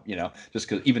ran out. Just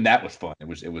because even that was fun. It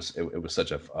was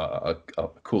such a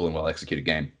cool and well executed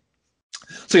game.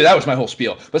 So yeah, that was my whole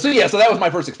spiel. But so that was my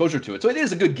first exposure to it. So it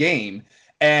is a good game.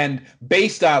 And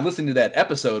based on listening to that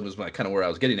episode was kind of where I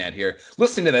was getting at here.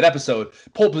 Listening to that episode,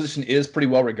 pole position is pretty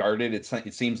well regarded. It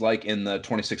seems like in the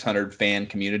 2600 fan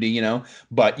community,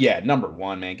 But yeah, number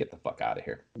one, man, get the fuck out of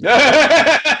here.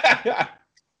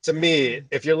 To me,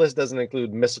 if your list doesn't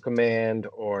include Missile Command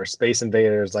or Space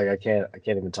Invaders, like I can't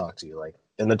even talk to you. Like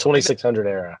in the 2600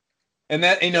 era. And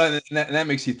that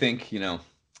makes you think,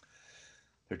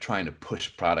 they're trying to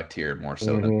push product here more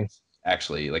so than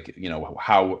actually, what's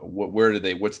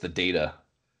the data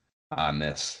on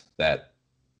this? That's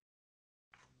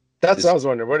what I was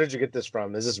wondering. Where did you get this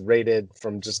from? Is this rated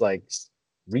from just like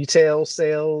retail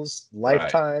sales,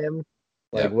 lifetime?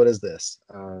 Right. Like, what is this?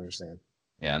 I don't understand.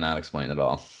 Yeah, not explained at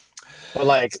all. But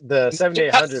like the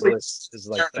 7800 list is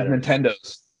like better.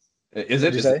 Nintendo's. Is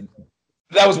it? Say?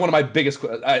 That was one of my biggest.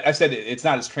 I said it's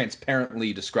not as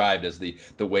transparently described as the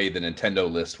way the Nintendo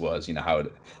list was. How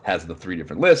it has the 3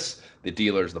 different lists: the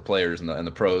dealers, the players, and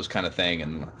the pros kind of thing.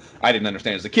 And I didn't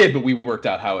understand as a kid, but we worked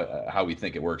out how we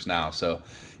think it works now. So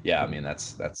yeah, I mean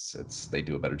that's they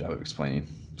do a better job of explaining.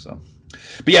 So,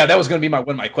 but yeah, that was going to be one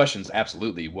of my questions.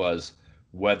 Absolutely, was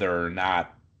whether or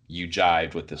not you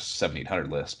jived with this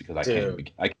 7800 list, because I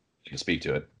can't speak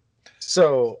to it.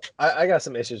 So I got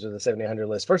some issues with the 7800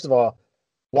 list. First of all,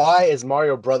 why is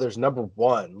Mario Brothers number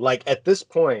 1? Like at this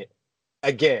point,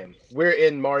 again, we're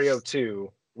in Mario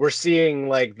 2. We're seeing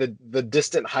like the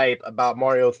distant hype about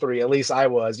Mario 3. At least I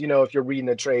was. If you're reading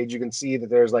the trade, you can see that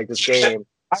there's like this game.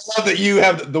 I love that you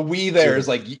have the we there is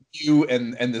like you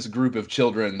and this group of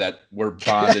children that were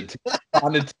bonded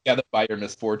together by your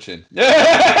misfortune.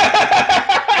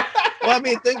 Well, I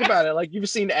mean, think about it. Like, you've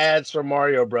seen ads for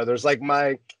Mario Brothers. Like,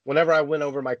 whenever I went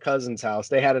over my cousin's house,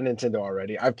 they had a Nintendo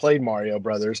already. I played Mario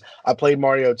Brothers. I played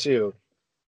Mario 2.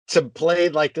 To play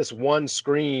like this one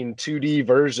screen 2D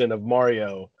version of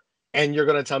Mario, and you're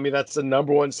gonna tell me that's the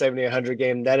number 1 7800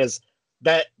 game?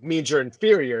 That means you're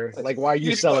inferior. Like, why are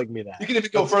you selling me that? You can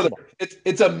even go further.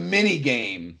 It's a mini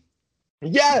game.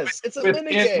 Yes, it's a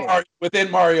mini game within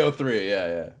Mario 3.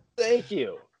 Yeah. Thank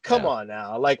you. Come on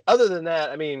now. Like, other than that,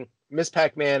 I mean, Miss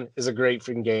Pac-Man is a great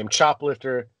freaking game.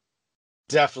 Choplifter,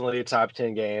 definitely a top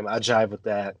 10 game. I jive with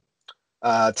that.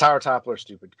 Tower Toppler,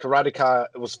 stupid. Karate Ka,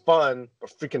 it was fun, but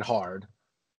freaking hard.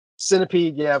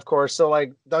 Centipede, yeah, of course. So,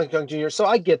 like, Donkey Kong Jr. So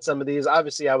I get some of these.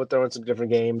 Obviously, I would throw in some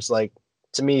different games. Like,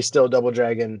 to me, still Double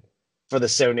Dragon for the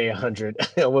 7800.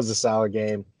 It was a solid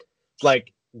game.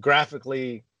 Like,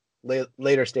 graphically,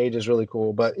 later stage is really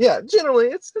cool. But, yeah, generally,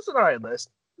 it's an all right list.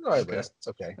 List. It's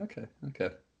okay. Okay.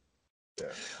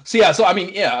 Yeah. So I mean,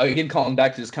 again, calling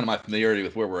back to just kind of my familiarity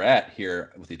with where we're at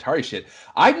here with the Atari shit.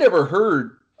 I've never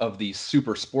heard of these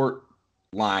Super Sport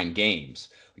line games.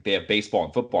 Like, they have baseball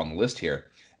and football on the list here,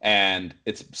 and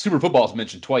it's Super Football is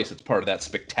mentioned twice. It's part of that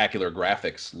spectacular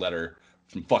graphics letter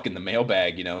from fucking the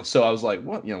mailbag. So I was like,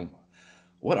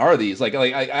 what are these? Like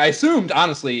I assumed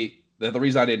honestly that the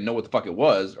reason I didn't know what the fuck it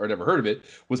was or never heard of it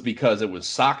was because it was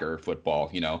soccer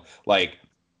football. Like,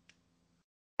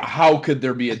 how could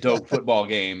there be a dope football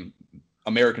game,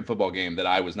 American football game, that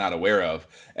I was not aware of?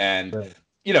 And right.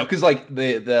 Because like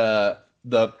there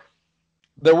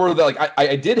were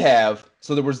I did have,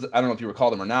 so there was, I don't know if you recall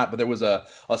them or not, but there was a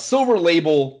Silver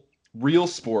Label Real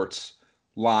Sports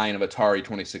line of Atari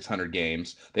 2600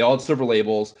 games. They all had silver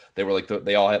labels. They were like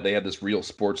they had this Real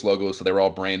Sports logo, so they were all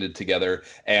branded together.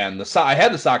 And I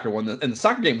had the soccer one, and the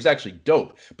soccer game was actually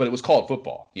dope, but it was called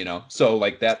football. So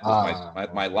like that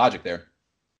was my logic there.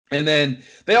 And then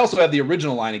they also have the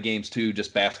original line of games too,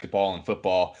 just basketball and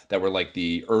football, that were like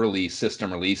the early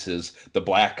system releases, the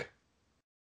black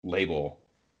label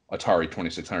Atari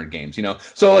 2600 games,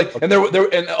 So like, and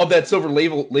there and of that silver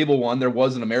label one, there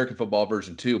was an American football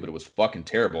version too, but it was fucking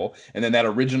terrible. And then that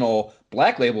original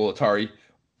black label Atari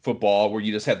football, where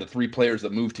you just had the 3 players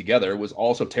that moved together, was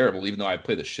also terrible, even though I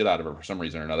played the shit out of it for some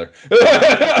reason or another.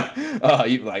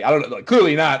 I don't know, like,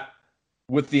 clearly not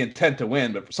with the intent to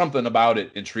win, but something about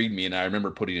it intrigued me, and I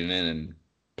remember putting it in and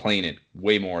playing it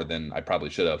way more than I probably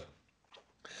should have.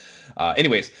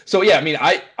 Anyways, so yeah, I mean,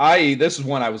 I this is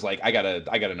one I was like, I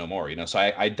gotta know more, So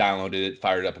I downloaded it,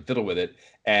 fired it up, and fiddled with it,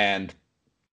 and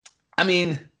I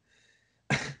mean,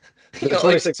 the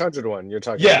 2600 one you're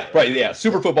talking about. Yeah, right? Yeah,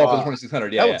 Super Football for the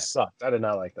 2600. Yeah, that one sucked. I did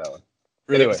not like that one.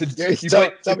 Really? Anyway, So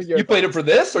tell me your you played it thoughts. for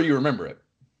this, or you remember it?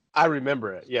 I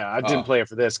remember it. Yeah, I didn't Oh, play it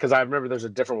for this because I remember there's a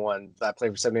different one that I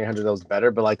played for 7800 that was better,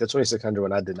 but like the 2600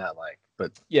 one I did not like.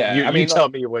 But yeah. you tell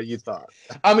me what you thought.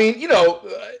 I mean,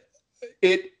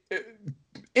 it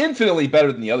infinitely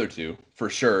better than the other two for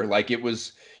sure. Like it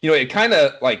was, it kind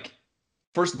of like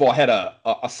first of all had a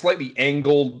slightly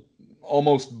angled,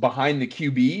 almost behind the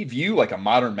QB view, like a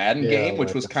modern Madden Yeah, game, which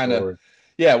like was the kind of forward.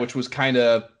 yeah, which was kind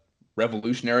of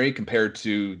revolutionary compared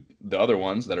to the other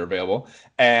ones that are available.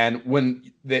 And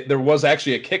when there was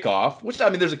actually a kickoff, which I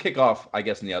mean, there's a kickoff, I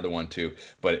guess, in the other one too.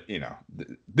 But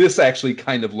this actually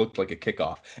kind of looked like a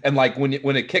kickoff. And like when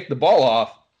it kicked the ball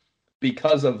off,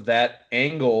 because of that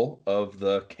angle of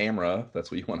the camera, if that's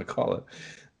what you want to call it,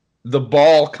 the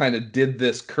ball kind of did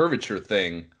this curvature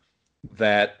thing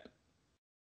that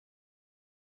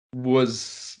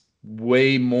was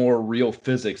way more real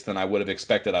physics than I would have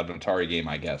expected out of an Atari game,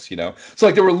 I guess. So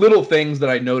like there were little things that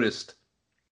I noticed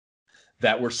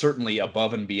that were certainly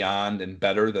above and beyond and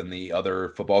better than the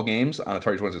other football games on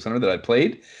Atari 2600 that I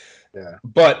played. Yeah,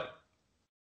 But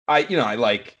I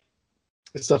like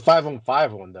it's the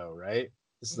 5-on-5 one though, right?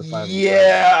 This is the 5-on-5 one.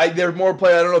 yeah, there were more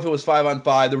players. I don't know if it was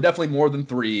 5-on-5. There were definitely more than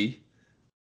three.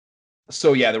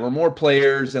 So yeah, there were more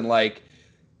players and like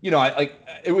I like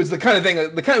it was the kind of thing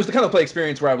it was the kind of play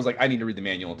experience where I was like, I need to read the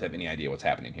manual to have any idea what's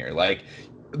happening here. Like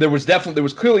there was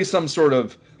clearly some sort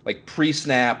of like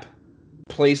pre-snap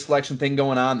play selection thing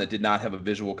going on that did not have a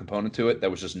visual component to it.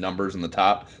 That was just numbers in the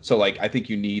top. So like I think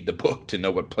you need the book to know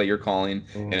what play you're calling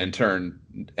and in turn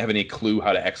have any clue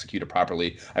how to execute it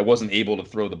properly. I wasn't able to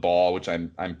throw the ball, which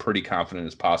I'm pretty confident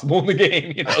is possible in the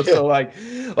game. So like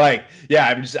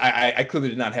yeah, I clearly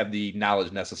did not have the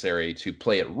knowledge necessary to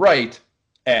play it right,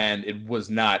 and it was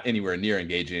not anywhere near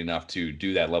engaging enough to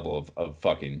do that level of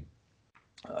fucking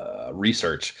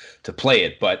research to play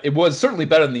it, but it was certainly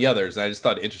better than the others. And I just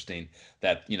thought it interesting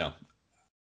that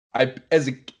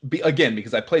again,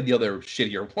 because I played the other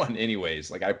shittier one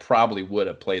anyways. Like I probably would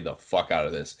have played the fuck out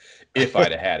of this if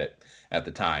I'd have had it at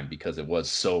the time because it was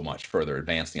so much further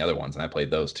advanced than the other ones, and I played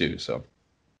those too. So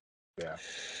Yeah.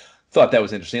 thought that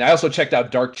was interesting. I also checked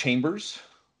out Dark Chambers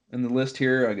in the list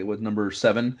here. It was number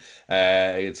 7.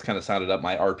 It's kind of sounded up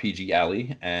my RPG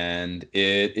alley, and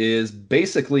it is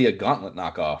basically a Gauntlet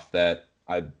knockoff that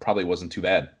I probably wasn't too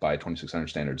bad by 2600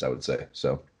 standards, I would say.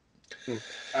 So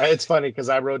It's funny because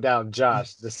I wrote down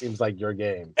Josh. This seems like your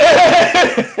game.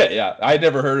 yeah, I'd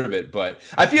never heard of it, but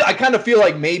I kind of feel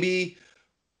like maybe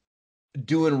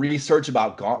doing research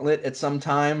about Gauntlet at some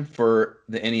time for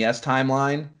the NES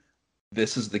timeline.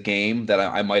 This is the game that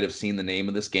I might have seen the name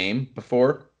of this game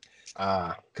before.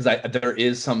 Because there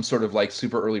is some sort of like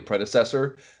super early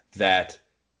predecessor that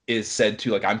is said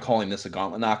to, like, I'm calling this a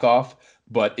Gauntlet knockoff,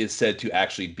 but is said to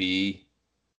actually be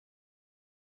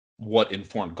what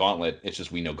informed Gauntlet. It's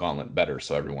just we know Gauntlet better,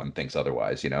 so everyone thinks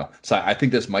otherwise. So I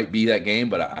think this might be that game,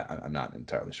 but I'm not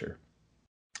entirely sure.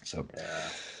 So Yeah.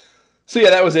 so yeah,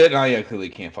 that was it. And I clearly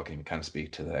can't fucking kind of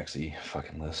speak to the XE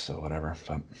fucking list, so whatever.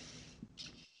 But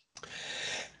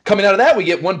coming out of that, we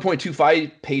get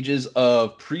 1.25 pages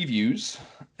of previews,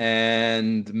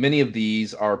 and many of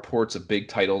these are ports of big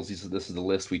titles. This is the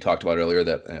list we talked about earlier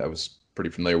that I was pretty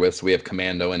familiar with. So we have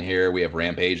Commando in here. We have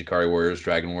Rampage, Ikari Warriors,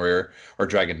 Dragon Warrior, or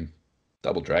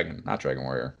Double Dragon, not Dragon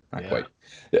Warrior, not quite.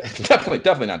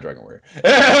 Definitely not Dragon Warrior.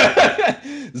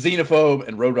 Xenophobe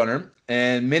and Roadrunner,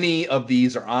 and many of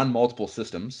these are on multiple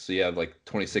systems. So you have like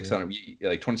 2600,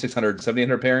 like 2600 and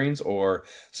 7800 pairings, or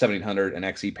 1700 and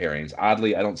XE pairings.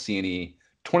 Oddly, I don't see any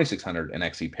 2600 and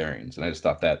XE pairings, and I just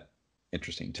thought that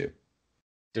interesting too.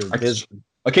 Dude,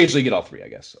 Occasionally get all three, I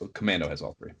guess. Commando has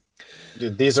all three.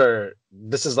 Dude, this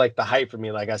is like the hype for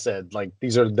me. Like I said, like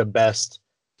these are the best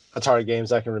Atari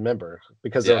games I can remember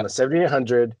because they're on the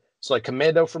 7800. So like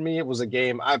Commando for me, it was a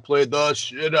game I played the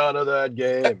shit out of that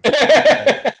game.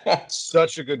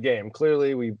 Such a good game. Clearly,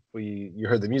 you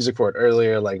heard the music for it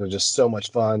earlier. Like it was just so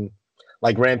much fun.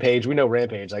 Like Rampage, we know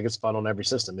Rampage. Like it's fun on every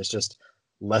system. It's just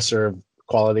lesser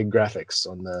quality graphics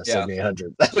on the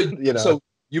 7800. So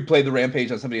you played the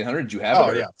Rampage on 7800? Did you have it?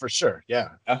 Oh yeah, for sure. Yeah.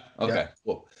 Okay. Yeah.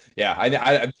 Cool. Yeah.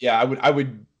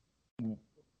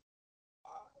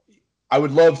 I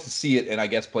would love to see it and I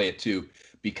guess play it too,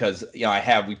 because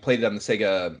we played it on the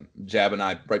Sega. Jab and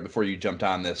I, right before you jumped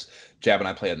on this, Jab and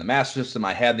I played on the Master System.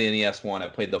 I had the NES one. I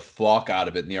played the fuck out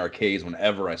of it in the arcades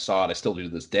whenever I saw it. I still do to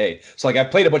this day. So like I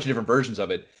played a bunch of different versions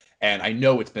of it, and I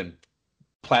know it's been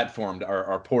platformed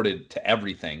or ported to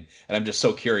everything. And I'm just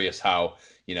so curious how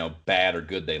bad or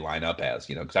good they line up as,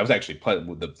 because I was actually playing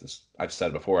with this. I've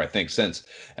said it before, I think, since,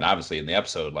 and obviously in the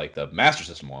episode, like the Master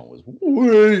System one was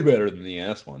way better than the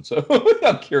NES one. So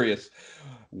I'm curious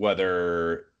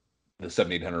whether the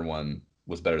 7800 one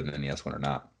was better than the NES one or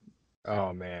not.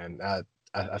 Oh man,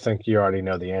 I think you already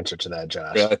know the answer to that,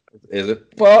 Josh. Really? Is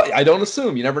it? Well, I don't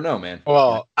assume. You never know, man.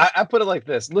 Well, I put it like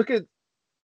this: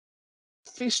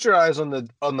 feast your eyes on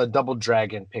the Double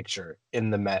Dragon picture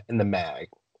in the mag.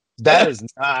 That is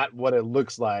not what it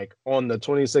looks like on the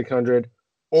 2600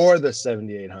 or the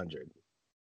 7800.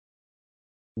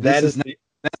 This That is is not,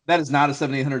 that is not a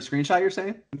 7800 screenshot. You're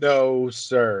saying? No,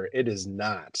 sir, it is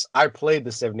not. I played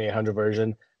the 7800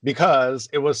 version because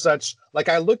it was such like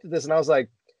I looked at this and I was like,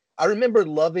 I remember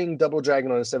loving Double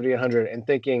Dragon on the 7800 and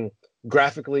thinking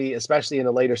graphically, especially in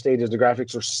the later stages, the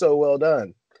graphics were so well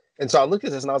done. And so I looked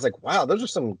at this and I was like, wow, those are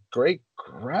some great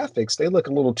graphics. They look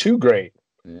a little too great.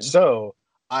 Yeah. So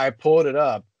I pulled it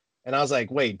up and I was like,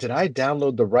 wait, did I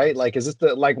download the right? Like, is this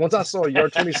once I saw your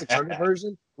 2600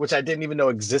 version, which I didn't even know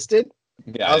existed,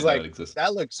 Yeah, I was didn't know like, it existed.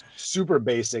 that looks super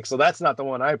basic. So that's not the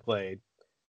one I played.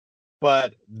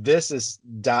 But this is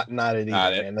not it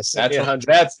either, man. The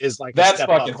 7800 is like a That's step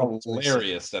fucking up from the 26.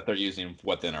 hilarious that they're using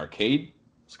arcade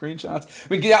screenshots. I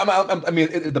mean, yeah, I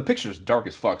mean, the picture's dark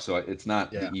as fuck, so it's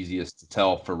not Yeah. the easiest to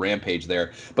tell for Rampage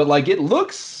there. But like, it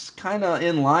looks kind of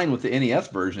in line with the NES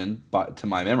version, to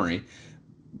my memory.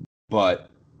 But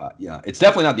yeah, it's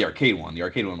definitely not the arcade one. The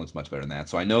arcade one looks much better than that.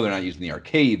 So I know they're not using the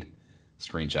arcade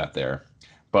screenshot there.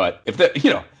 But if they,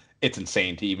 it's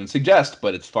insane to even suggest,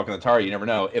 but it's fucking Atari. You never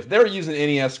know. If they're using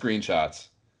NES screenshots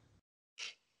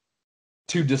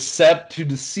to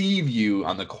deceive you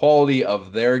on the quality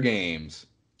of their games,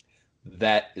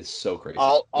 that is so crazy.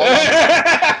 All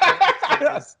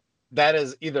I'm is that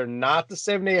is either not the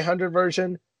 7800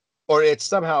 version, or it's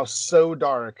somehow so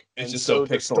dark it's and just so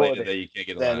so pixelated distorted that you can't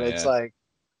get that along. it's Yeah. like,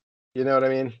 you know what I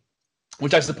mean?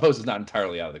 Which I suppose is not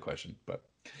entirely out of the question, but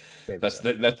Maybe that's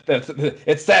so. that's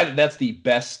it's sad. That's the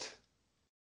best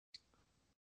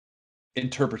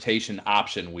interpretation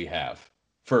option we have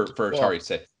for Atari's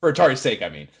sake. For Atari's sake, I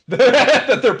mean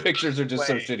that their pictures are just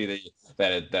so shitty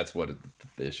that's what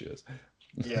the issue is.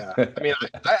 Yeah, I mean,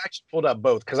 I actually pulled up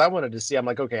both because I wanted to see. I'm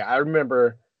like, okay, I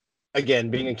remember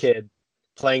again being a kid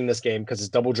playing this game because it's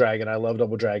Double Dragon. I love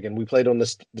Double Dragon. We played on the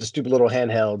stupid little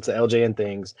handhelds, the LJN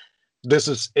things.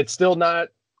 It's still not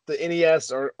the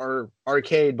NES or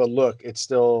arcade, but look, it's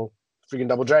still freaking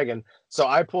Double Dragon. So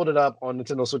I pulled it up on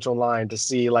Nintendo Switch Online to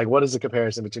see like what is the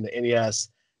comparison between the NES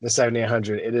and the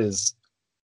 7800. It is,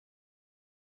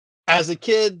 as a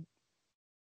kid,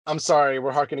 I'm sorry,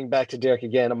 we're harkening back to Derek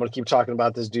again. I'm gonna keep talking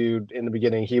about this dude in the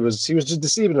beginning. He was just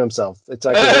deceiving himself. It's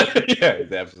like yeah,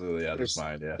 he's absolutely out of his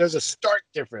mind. Yeah, there's a stark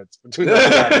difference between those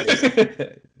two artists.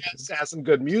 It has some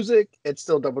good music. It's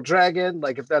still Double Dragon.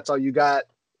 Like if that's all you got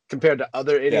compared to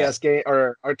other NES game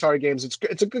or Atari games,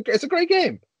 it's a great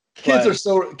game. Kids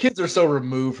are so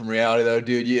removed from reality though,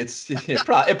 dude. It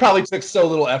probably took so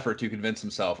little effort to convince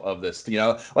himself of this.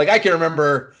 Like I can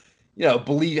remember,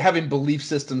 having belief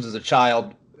systems as a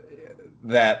child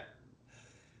that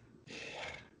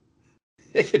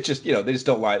it just they just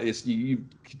don't lie. It's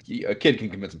a kid can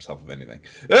convince himself of anything.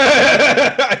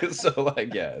 So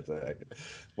like it's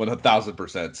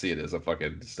 1000% see it as a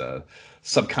fucking just a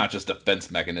subconscious defense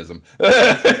mechanism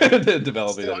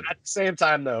developing. Still, at the same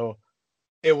time though,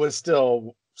 it was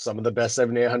still some of the best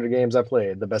 7800 games I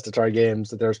played, the best Atari games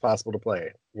that there's possible to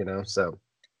play. So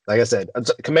like I said,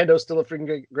 Commando's still a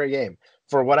freaking great game.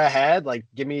 For what I had, like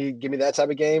give me that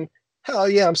type of game. Hell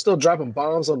yeah, I'm still dropping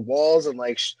bombs on walls and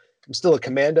like I'm still a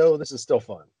commando. This is still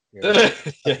fun. Yeah,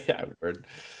 I've heard.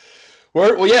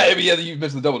 Well, yeah, I mean, yeah, you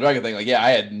mentioned the Double Dragon thing. Like, yeah,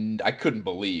 I couldn't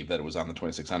believe that it was on the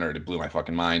 2600. It blew my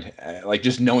fucking mind. Like,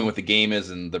 just knowing what the game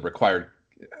is and the required,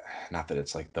 not that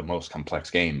it's like the most complex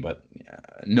game, but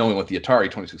knowing what the Atari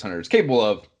 2600 is capable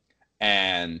of,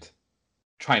 and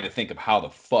trying to think of how the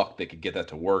fuck they could get that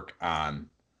to work on,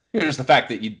 just the fact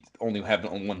that you only have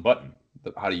one button.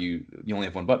 How do you only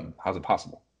have one button? How's it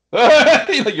possible?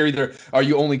 Like are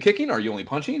you only kicking? Or are you only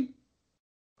punching?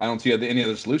 I don't see any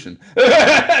other solution.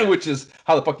 Which is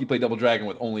how the fuck you play Double Dragon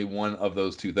with only one of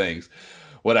those two things.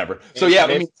 Whatever. So yeah,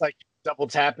 maybe it's like double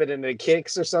tap it and it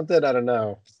kicks or something. I don't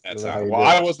know. That's how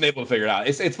I wasn't able to figure it out.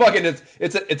 It's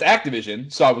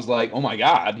Activision, so I was like, oh my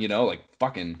god, like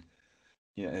fucking.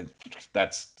 Yeah,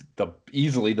 that's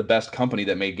easily the best company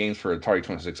that made games for Atari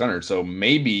 2600. So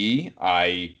maybe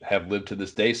I have lived to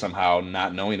this day somehow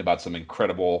not knowing about some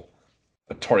incredible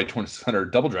Atari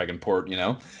 2600 Double Dragon port,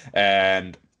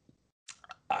 and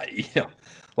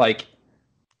like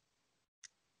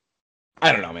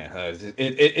I don't know, man.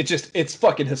 It's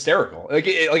fucking hysterical. Like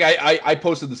I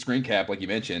posted the screen cap like you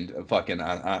mentioned, fucking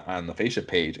on the Facebook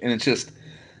page, and it's just.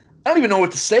 I don't even know what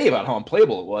to say about how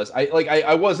unplayable it was.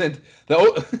 I wasn't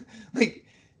like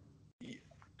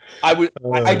I would.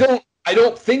 I Uh, don't. I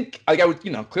don't think like I would.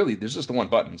 Clearly there's just the one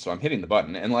button, so I'm hitting the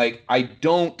button, and like I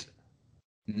don't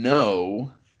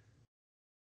know.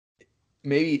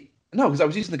 Maybe no, because I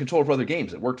was using the controller for other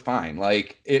games. It worked fine.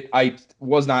 Like it. I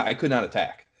was not. I could not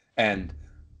attack. And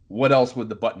what else would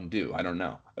the button do? I don't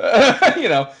know.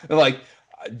 Like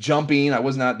jumping. I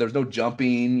was not. There's no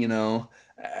jumping.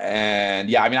 And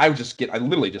yeah, I mean, I would just get. I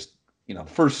literally just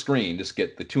first screen, just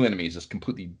get the two enemies just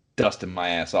completely dusting my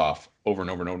ass off over and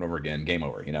over and over and over again. Game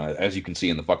over. As you can see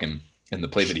in the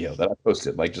play video that I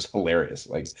posted, like just hilarious,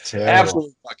 like terrible.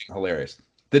 absolutely fucking hilarious.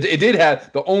 It did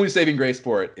have the only saving grace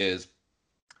for it is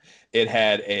it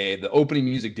had the opening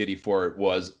music ditty for it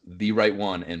was the right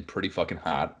one and pretty fucking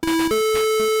hot.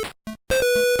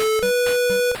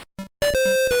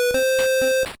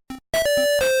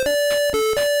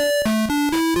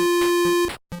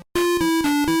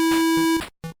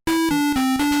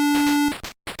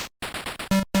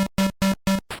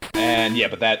 And yeah,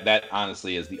 but that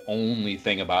honestly is the only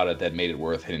thing about it that made it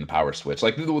worth hitting the power switch.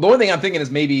 Like the only thing I'm thinking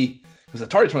is maybe because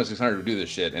Atari 2600 would do this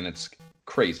shit, and it's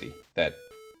crazy that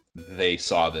they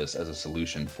saw this as a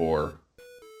solution for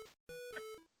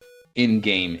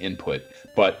in-game input.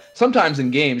 But sometimes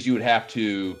in games you would have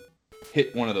to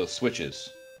hit one of those switches.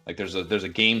 Like there's a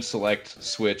game select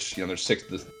switch. There's six.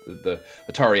 The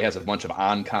Atari has a bunch of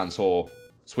on-console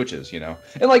switches. And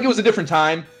like it was a different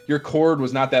time. Your cord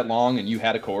was not that long, and you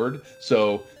had a cord,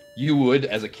 so you would,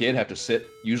 as a kid, have to sit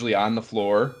usually on the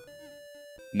floor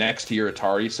next to your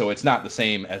Atari. So it's not the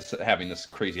same as having this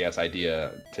crazy ass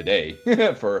idea today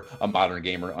for a modern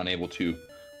gamer unable to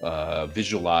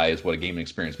visualize what a gaming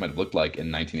experience might have looked like in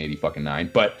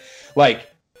 1989. But like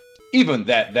even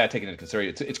that taken into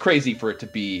consideration, it's crazy for it to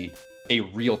be a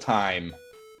real time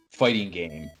fighting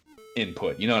game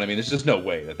input. You know what I mean? There's just no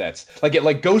way that's like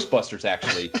Ghostbusters.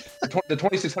 Actually, the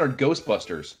 2600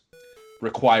 Ghostbusters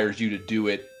requires you to do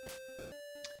it.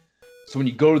 So when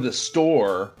you go to the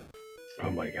store, Oh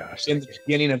my gosh! in the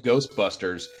beginning of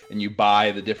Ghostbusters, and you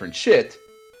buy the different shit,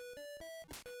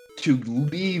 to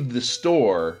leave the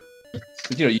store,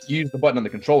 you use the button on the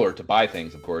controller to buy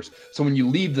things, of course. So when you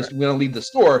leave this, when you leave the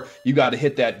store, you got to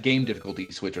hit that game difficulty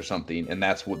switch or something, and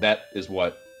that is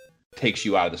what takes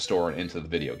you out of the store and into the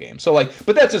video game. So like,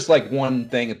 but that's just like one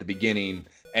thing at the beginning,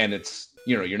 and it's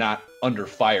you're not under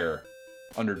fire,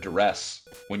 under duress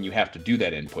when you have to do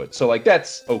that input. So like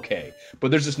that's okay, but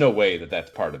there's just no way that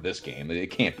that's part of this game. It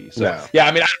can't be. So No. yeah,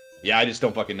 I mean, I just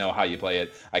don't fucking know how you play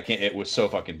it. I can't. It was so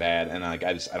fucking bad, and like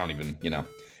I don't even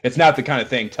It's not the kind of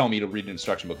thing. Tell me to read an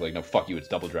instruction book. Like no, fuck you. It's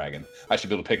Double Dragon. I should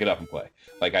be able to pick it up and play.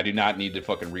 Like I do not need to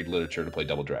fucking read literature to play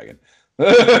Double Dragon.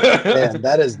 Man,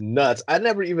 that is nuts. I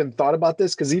never even thought about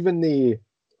this because even the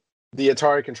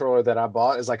Atari controller that I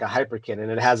bought is like a Hyperkin,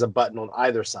 and it has a button on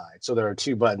either side. So there are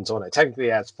two buttons on it. Technically,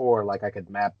 it has four. Like I could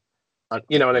map,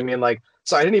 you know what I mean? Like,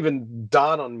 so I didn't even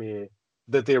dawn on me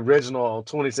that the original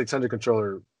 2600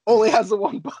 controller only has the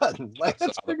one button. Like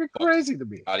that's freaking crazy to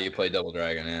me. How do you play Double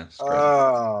Dragon? Yeah.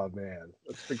 Oh man,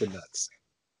 that's freaking nuts.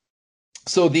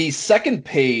 So the second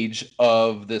page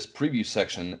of this preview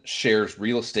section shares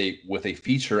real estate with a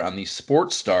feature on the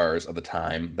sports stars of the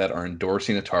time that are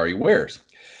endorsing Atari wares.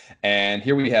 And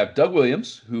here we have Doug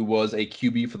Williams, who was a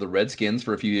QB for the Redskins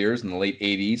for a few years in the late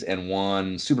 80s and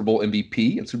won Super Bowl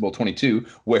MVP in Super Bowl 22,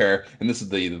 where, and this is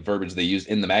the verbiage they used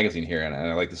in the magazine here, and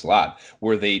I like this a lot,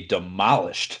 where they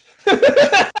demolished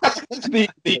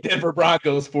the Denver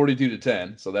Broncos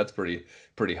 42-10. So that's pretty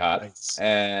hot. Nice.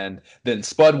 And then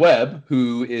Spud Webb,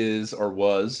 who is or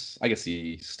was, I guess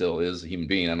he still is a human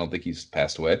being, I don't think he's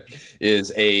passed away,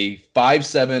 is a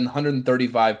 5'7",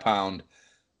 135-pound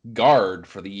guard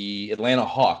for the Atlanta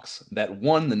Hawks that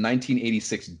won the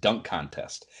 1986 dunk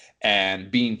contest. And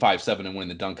being 5'7" and winning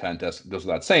the dunk contest, goes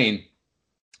without saying,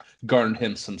 garnered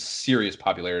him some serious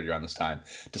popularity around this time,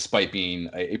 despite being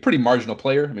a pretty marginal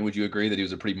player. I mean, would you agree that he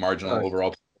was a pretty marginal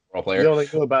overall player? You only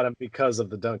knew about him because of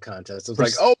the dunk contest. It was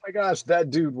like, oh my gosh, that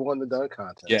dude won the dunk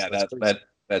contest. Yeah,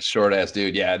 that short ass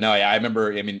dude. Yeah, no, yeah, I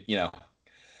remember. I mean,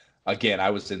 again, I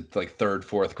was in like third,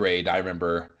 fourth grade. I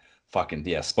remember fucking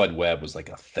Spud Webb was like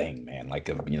a thing, man. Like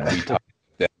we talked.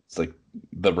 It's like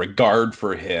the regard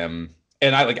for him,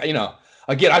 and I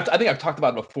again, I think I've talked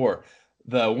about it before.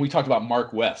 When we talked about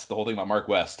Mark West, the whole thing about Mark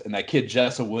West and that kid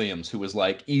Jessa Williams, who was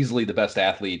like easily the best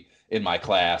athlete in my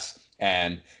class,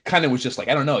 and kind of was just like,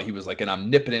 I don't know, he was like an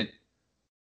omnipotent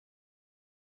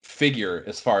figure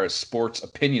as far as sports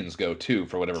opinions go too,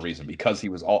 for whatever reason, because he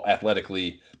was all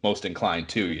athletically most inclined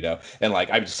too, and like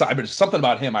I just something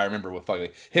about him I remember with fucking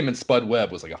him and Spud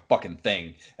Webb was like a fucking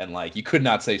thing, and like you could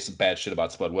not say some bad shit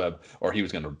about Spud Webb or he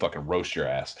was gonna fucking roast your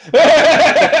ass.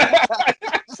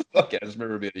 Okay, I just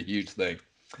remember it being a huge thing.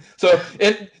 So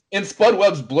in Spud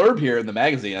Webb's blurb here in the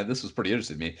magazine, and this was pretty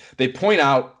interesting to me. They point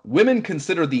out women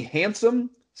consider the handsome,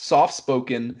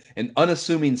 soft-spoken, and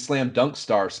unassuming slam dunk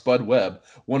star Spud Webb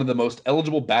one of the most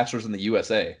eligible bachelors in the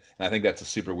USA. And I think that's a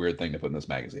super weird thing to put in this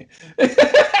magazine.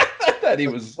 That he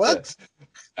was. What?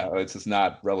 It's just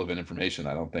not relevant information,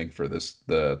 I don't think, for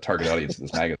the target audience of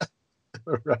this magazine.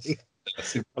 Right.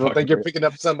 Super I don't think you're weird. picking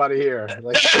up somebody here.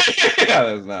 Like,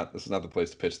 Yeah, this is not the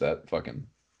place to pitch that fucking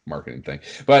marketing thing.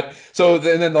 But so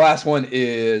then the last one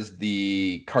is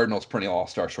the Cardinals perennial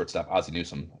all-star shortstop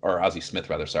Ozzie Smith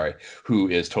rather, sorry, who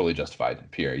is totally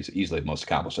justified. Pierre, he's easily the most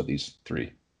accomplished of these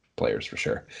three players for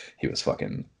sure. He was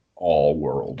fucking all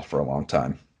world for a long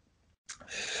time.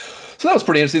 So that was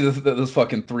pretty interesting. Those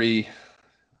fucking three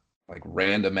like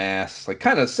random ass, like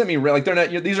kind of semi-real, like they're not.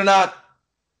 These are not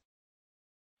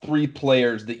three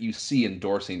players that you see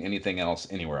endorsing anything else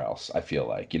anywhere else. I feel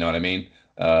like, you know what I mean.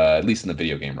 At least in the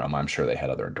video game realm, I'm sure they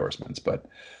had other endorsements, but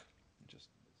just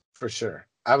for sure.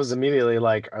 I was immediately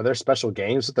like, are there special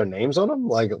games with their names on them?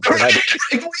 Like,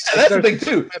 that's the thing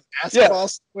too. Basketball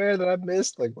somewhere that I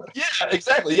missed? Like, what? Yeah,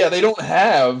 exactly. Yeah, they don't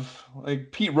have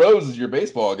like Pete Rose is your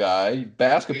baseball guy.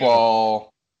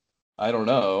 Basketball, I don't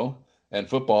know. And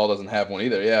football doesn't have one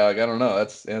either. Yeah, like, I don't know.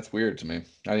 That's weird to me. I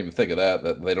didn't even think of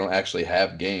that they don't actually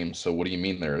have games. So what do you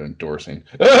mean they're endorsing?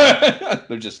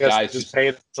 They're just guys just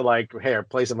pay to like, here,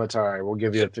 play some Atari. We'll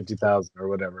give you 50,000 or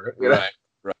whatever. You know?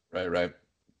 Right.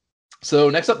 So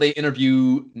next up, they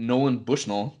interview Nolan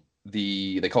Bushnell.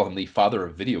 They call him the father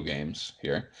of video games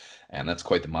here, and that's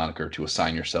quite the moniker to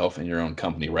assign yourself in your own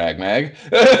company, Ragmag.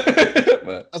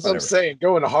 That's what I'm saying.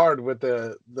 Going hard with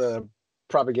the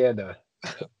propaganda.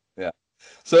 Yeah.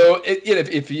 So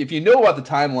if you know about the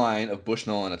timeline of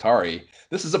Bushnell and Atari,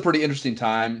 this is a pretty interesting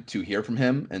time to hear from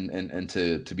him and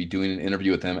to be doing an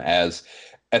interview with him, as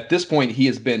at this point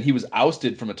he was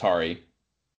ousted from Atari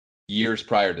years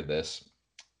prior to this,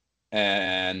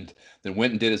 and then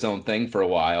went and did his own thing for a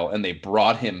while, and they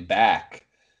brought him back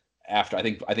after I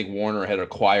think Warner had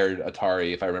acquired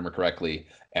Atari, if I remember correctly,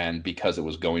 and because it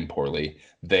was going poorly,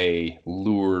 they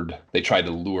tried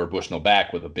to lure Bushnell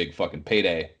back with a big fucking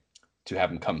payday to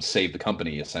have him come save the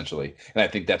company, essentially. And I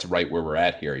think that's right where we're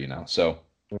at here, you know. So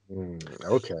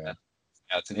okay,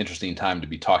 it's an interesting time to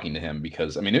be talking to him,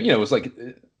 because I mean, you know, it was like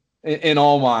in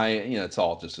all my, you know, it's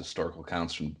all just historical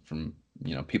accounts from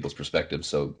you know, people's perspectives,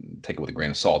 so take it with a grain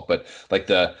of salt. But like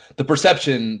the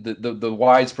perception, the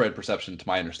widespread perception, to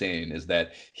my understanding, is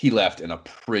that he left in a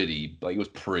pretty, like, it was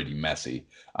pretty messy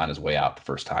on his way out the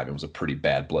first time. It was a pretty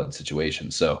bad blood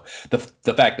situation. So the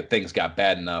fact that things got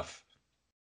bad enough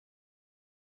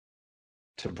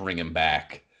to bring him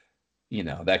back, you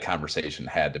know, that conversation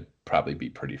had to probably be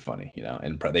pretty funny, you know,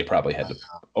 and they probably had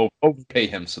to overpay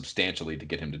him substantially to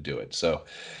get him to do it. So,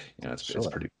 you know, it's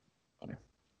pretty funny.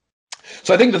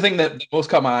 So I think the thing that most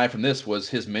caught my eye from this was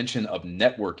his mention of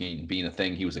networking being a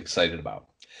thing he was excited about.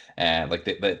 And like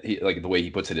like the way he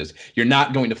puts it is, you're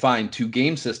not going to find two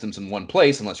game systems in one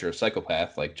place unless you're a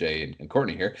psychopath like Jay and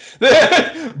Courtney here.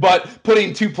 But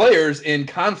putting two players in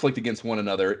conflict against one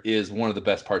another is one of the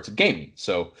best parts of gaming.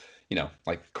 So, you know,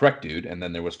 like, correct, dude. And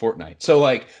then there was Fortnite. So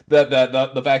like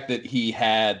the fact that he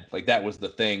had, like, that was the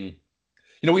thing.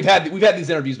 You know, we've had these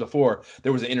interviews before.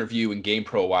 There was an interview in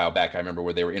GamePro a while back, I remember,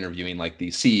 where they were interviewing like the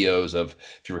CEOs of,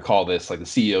 if you recall this, like the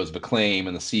CEOs of Acclaim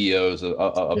and the CEOs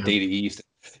of Data East.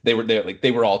 They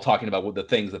were all talking about what the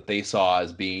things that they saw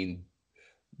as being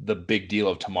the big deal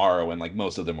of tomorrow, and like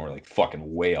most of them were like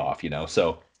fucking way off, you know.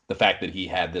 So the fact that he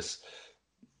had this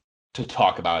to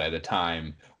talk about at a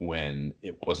time when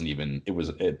it wasn't even,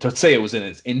 to say it was in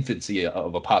its infancy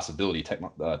of a possibility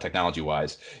technology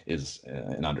wise is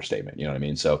an understatement, you know what I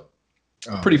mean? So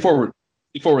pretty forward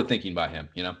thinking by him,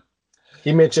 you know.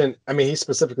 He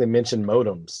specifically mentioned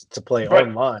modems to play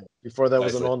online before there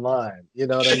was an online, you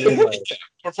know what I mean? Like,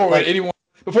 before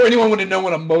anyone would have known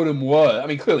what a modem was. I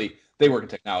mean, clearly they work in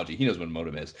technology. He knows what a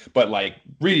modem is. But like,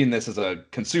 reading this as a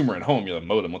consumer at home, you're like,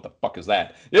 modem, what the fuck is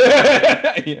that?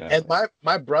 Yeah. And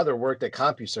my brother worked at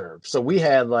CompuServe. So we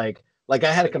had like I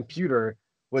had a computer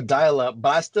with dial up, but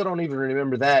I still don't even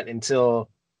remember that until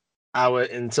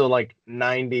like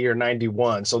 90 or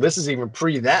 91. So this is even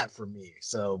pre that for me.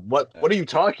 So what are you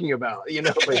talking about? You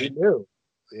know, but he knew.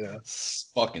 You know,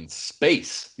 fucking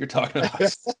space. You're talking about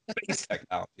space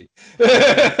technology.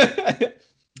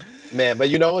 Man, but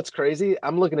you know what's crazy?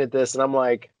 I'm looking at this and I'm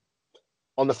like,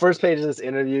 on the first page of this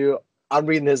interview, I'm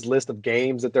reading his list of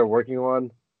games that they're working on.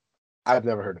 I've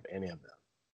never heard of any of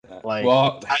them. Like,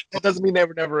 well, it doesn't mean they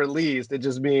were never released. It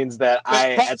just means that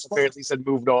I, at the very least, had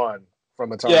moved on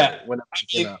from Atari.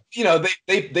 Yeah, you know,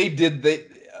 they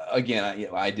did. again,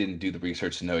 I didn't do the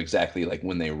research to know exactly like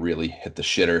when they really hit the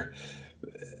shitter.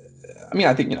 I mean,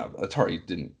 I think Atari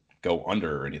didn't go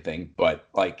under or anything, but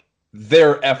like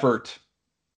their effort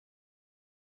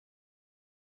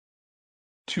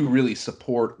to really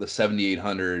support the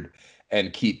 7800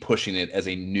 and keep pushing it as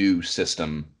a new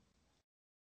system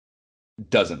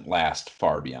doesn't last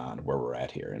far beyond where we're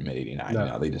at here in mid 89.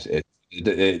 No. They just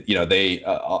they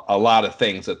a lot of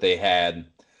things that they had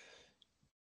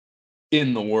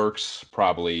in the works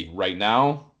probably right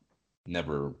now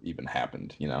never even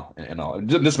happened, and all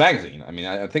this magazine. I mean,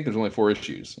 I think there's only 4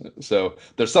 issues, so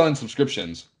they're selling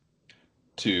subscriptions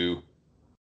to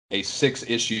a 6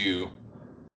 issue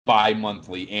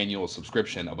bi-monthly annual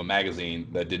subscription of a magazine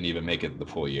that didn't even make it the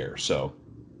full year. So,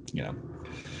 you know,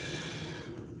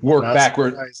 work Not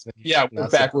backward. surprising. Yeah, work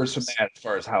Not backwards from surprised. that as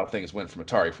far as how things went from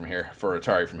Atari from here for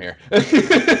Atari from here. you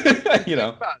Think know,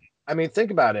 about it. I mean,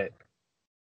 think about it.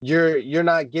 You're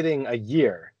not getting a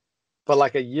year, but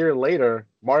like a year later,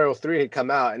 Mario 3 had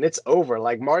come out and it's over.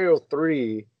 Like Mario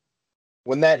 3,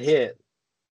 when that hit,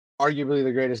 arguably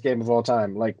the greatest game of all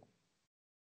time. Like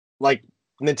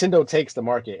Nintendo takes the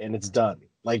market and it's done.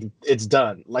 Like it's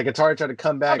done. Like Atari tried to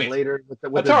come I back mean, later with the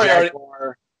Atari already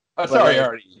Jaguar, but Atari like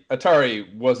already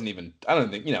Atari wasn't even I don't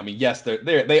think I mean yes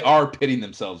they are pitting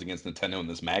themselves against Nintendo in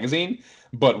this magazine,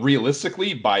 but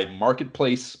realistically by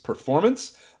marketplace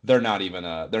performance they're not even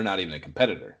a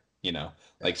competitor,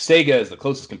 like Sega is the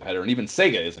closest competitor and even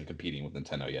Sega isn't competing with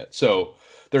Nintendo yet, so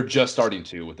they're just starting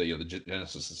to with the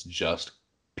Genesis is just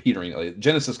petering.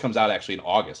 Genesis comes out actually in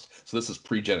August, so this is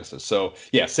pre-Genesis, so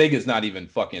yeah, Sega is not even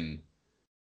fucking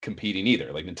competing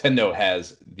either. Like Nintendo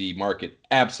has the market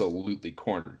absolutely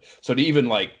cornered. So to even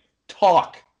like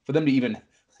talk, for them to even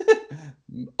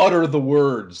utter the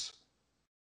words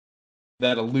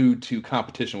that allude to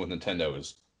competition with Nintendo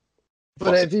is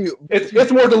but fucking. if you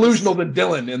It's more take delusional this than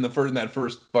Dylan in that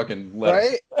first fucking letter.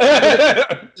 right,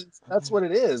 but if you that's what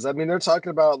it is. I mean, they're talking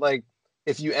about like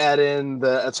if you add in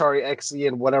the Atari XE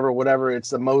and whatever, it's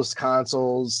the most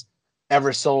consoles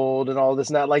ever sold and all this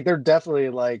and that. Like they're definitely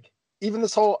like even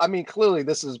this whole. I mean, clearly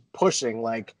this is pushing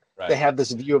like they Right. have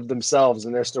this view of themselves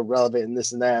and they're still relevant and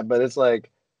this and that. But it's like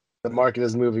the market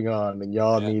is moving on and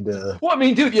y'all Yeah. need to. Well, I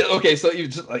mean, dude. Yeah. Okay. So you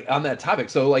just like on that topic.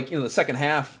 So like the second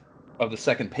half of the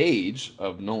second page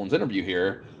of Nolan's interview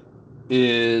here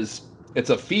is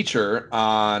it's a feature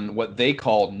on what they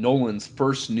call Nolan's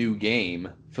first new game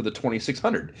for the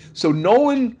 2600. So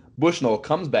Nolan Bushnell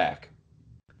comes back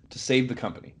to save the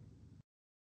company.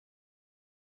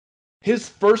 His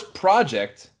first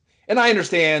project, and I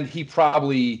understand he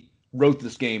probably wrote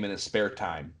this game in his spare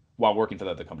time while working for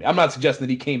the other company. I'm not suggesting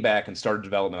that he came back and started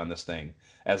development on this thing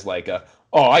as like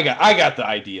oh I got the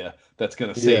idea that's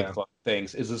gonna Yeah. save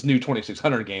things is this new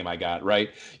 2600 game I got,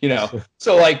 right?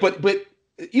 So like but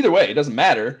either way it doesn't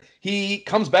matter. He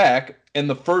comes back and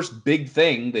the first big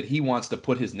thing that he wants to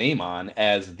put his name on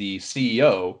as the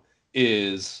CEO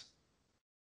is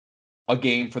a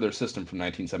game for their system from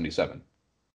 1977,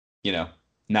 you know,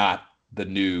 not the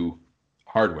new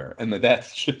hardware. And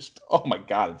that's just, oh my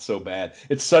God, it's so bad.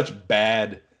 It's such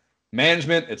bad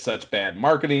management. It's such bad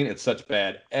marketing. It's such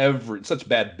bad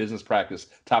business practice,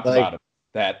 top to Like bottom.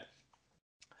 That,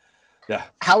 yeah,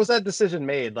 how was that decision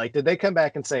made? Like, did they come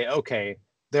back and say, okay,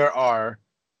 there are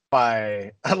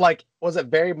by like, was it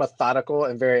very methodical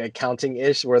and very accounting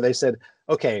ish where they said,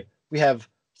 okay, we have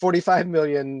 45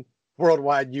 million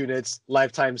worldwide units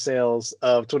lifetime sales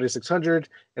of 2600,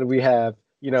 and we have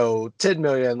 10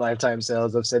 million lifetime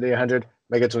sales of 7800,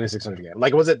 make a 2600 game.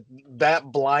 Like, was it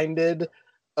that blinded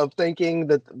of thinking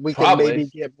that we can probably. maybe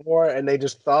get more, and they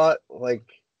just thought like,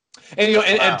 And, wow,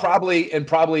 and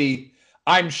probably,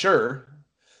 I'm sure,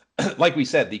 like we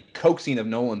said, the coaxing of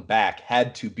Nolan back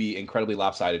had to be incredibly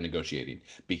lopsided negotiating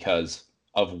because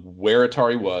of where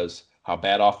Atari was, how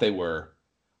bad off they were,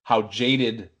 how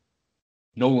jaded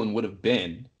Nolan would have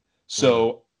been. mm,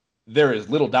 So there is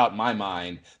little doubt in my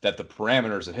mind that the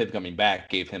parameters of him coming back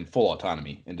gave him full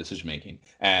autonomy in decision making.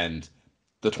 And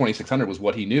the 2600 was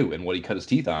what he knew and what he cut his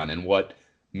teeth on and what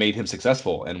made him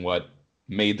successful and what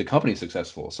made the company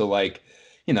successful. So like,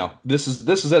 this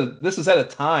is at a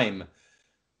time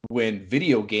when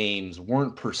video games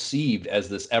weren't perceived as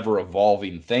this ever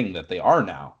evolving thing that they are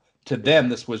now. To yeah. them,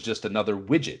 this was just another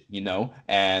widget,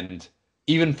 and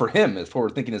even for him, as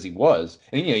forward thinking as he was,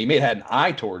 and he may have had an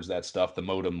eye towards that stuff, the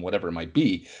modem, whatever it might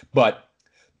be, but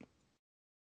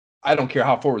I don't care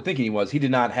how forward thinking he was, he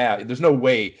did not have, there's no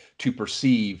way to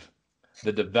perceive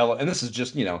the develop, and this is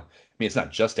just, I mean, it's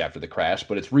not just after the crash,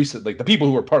 but it's recent, like the people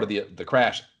who were part of the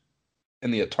crash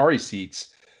in the Atari seats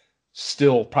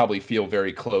still probably feel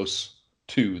very close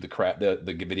to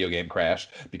the video game crash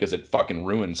because it fucking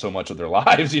ruined so much of their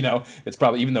lives. It's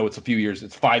probably, even though it's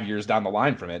 5 years down the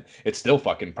line from it, it's still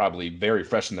fucking probably very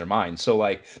fresh in their mind. So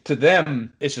like to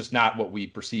them, it's just not what we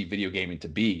perceive video gaming to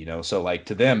be. So like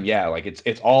to them, yeah, like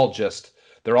it's all just,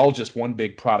 they're all just one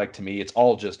big product to me. It's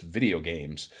all just video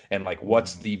games. And like,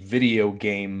 what's the video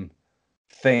game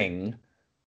thing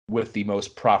with the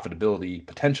most profitability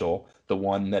potential? The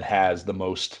one that has the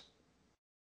most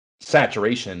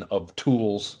saturation of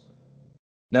tools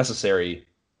necessary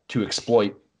to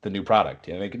exploit the new product.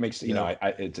 It makes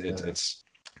it's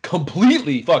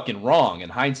completely fucking wrong in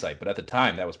hindsight, but at the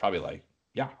time that was probably like,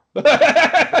 yeah.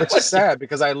 Which is sad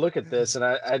because I look at this and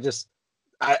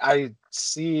I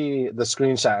see the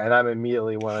screenshot and I'm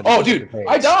immediately want to. Oh, dude,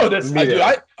 I know this.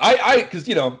 I because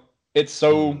it's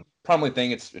so prominently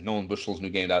thing. It's Nolan Bushnell's new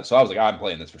game out, so I was like, I'm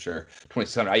playing this for sure.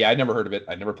 2600. I'd never heard of it.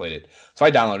 I never played it, so I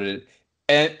downloaded it.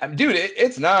 And dude,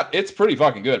 it's pretty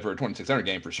fucking good for a 2600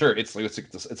 game for sure. It's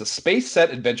a space set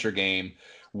adventure game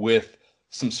with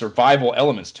some survival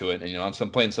elements to it. And I'm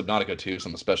playing Subnautica too, so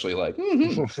I'm especially like,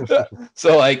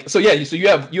 so you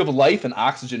have life and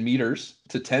oxygen meters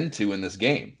to tend to in this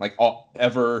game, like all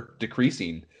ever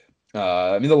decreasing.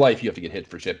 I mean, the life you have to get hit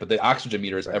for shit, but the oxygen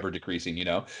meter is ever decreasing.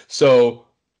 So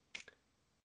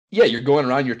yeah, you're going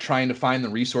around, you're trying to find the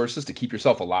resources to keep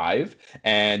yourself alive,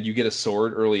 and you get a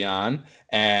sword early on,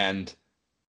 and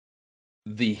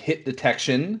the hit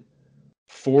detection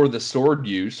for the sword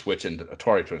use, which in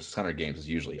Atari 2600 games is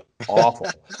usually awful,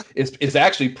 is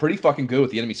actually pretty fucking good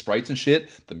with the enemy sprites and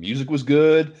shit. The music was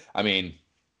good. I mean,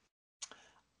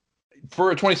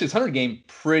 for a 2600 game,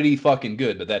 pretty fucking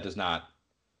good, but that does not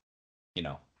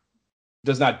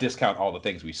discount all the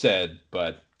things we said,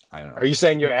 but I don't know. Are you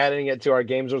saying you're adding it to our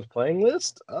games worth playing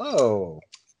list? Oh,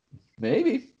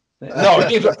 maybe. No, our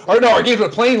games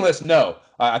worth playing list. No,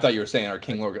 I thought you were saying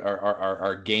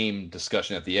our game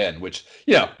discussion at the end, which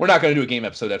we're not going to do a game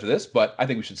episode after this, but I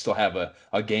think we should still have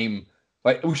a game.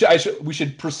 Like we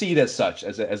should proceed as such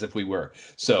as if we were.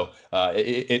 So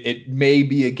it may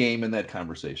be a game in that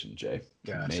conversation, Jay.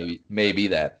 Gotcha. Maybe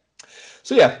that.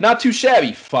 So yeah, not too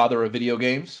shabby, father of video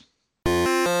games.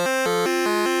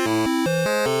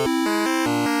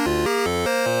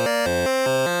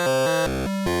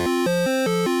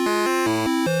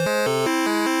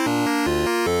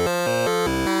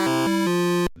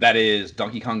 That is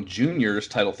Donkey Kong Jr.'s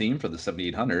title theme for the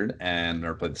 7800, and I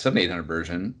never played the 7800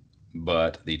 version,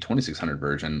 but the 2600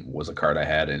 version was a card I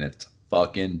had, and it's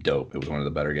fucking dope. It was one of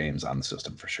the better games on the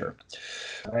system for sure.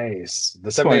 Nice.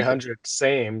 The 7800,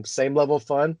 same level of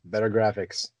fun, better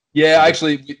graphics. Yeah,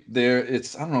 actually, I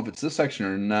don't know if it's this section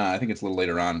or not. I think it's a little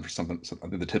later on for something. I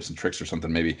think the tips and tricks or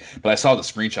something maybe. But I saw the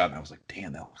screenshot and I was like,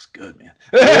 "Damn, that looks good, man."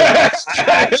 I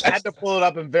had to pull it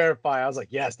up and verify. I was like,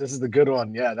 "Yes, this is the good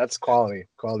one. Yeah, that's quality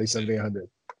 7800."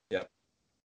 Yep.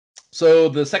 So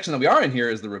the section that we are in here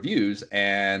is the reviews,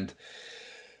 and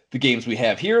the games we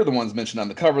have here, the ones mentioned on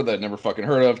the cover that I've never fucking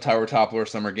heard of: Tower Toppler,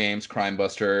 Summer Games, Crime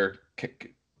Buster,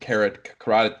 Karate.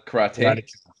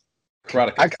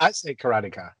 I say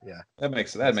Karateka. Yeah, that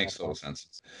makes total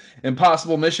sense.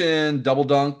 Impossible Mission, Double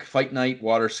Dunk, Fight Night,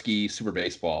 Water Ski, Super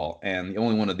Baseball, and the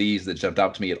only one of these that jumped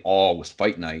out to me at all was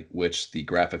Fight Night, which the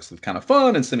graphics looked kind of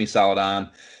fun and semi-solid on,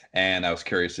 and I was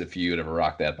curious if you'd ever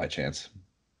rock that by chance.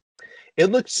 It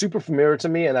looked super familiar to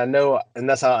me, and I know, and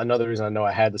that's how another reason I know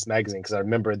I had this magazine, because I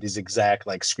remember these exact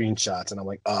like screenshots, and I'm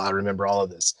like, oh, I remember all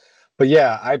of this. But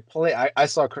yeah, I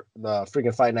saw the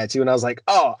freaking Fight Night too, and I was like,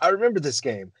 oh, I remember this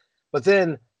game. But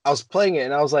then I was playing it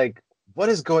and I was like, what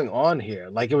is going on here?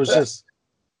 Like, it was just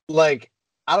like,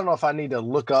 I don't know if I need to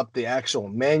look up the actual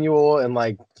manual and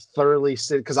like thoroughly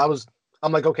sit, because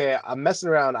I'm like, okay, I'm messing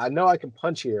around. I know I can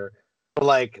punch here, but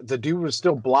like the dude was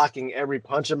still blocking every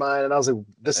punch of mine. And I was like,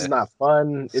 this is not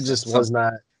fun. It just was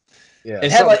not. Yeah.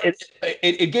 It had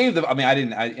it gave them, I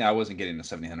mean, I wasn't getting the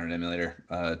 7000 emulator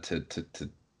to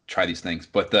try these things,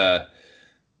 but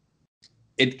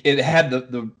it had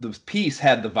the piece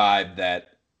had the vibe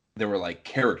that there were like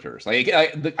characters. Like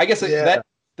I guess that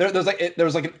there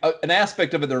was like an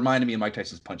aspect of it that reminded me of Mike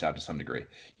Tyson's Punch Out to some degree.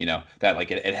 That like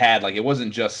it had like, it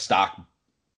wasn't just stock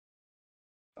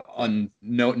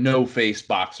no face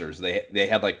boxers. They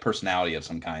had like personality of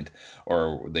some kind,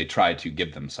 or they tried to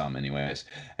give them some anyways,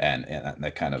 and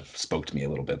that kind of spoke to me a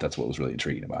little bit. That's what was really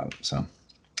intriguing about it. So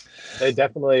they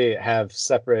definitely have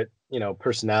separate,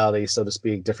 personalities, so to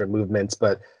speak, different movements.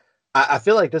 But I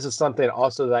feel like this is something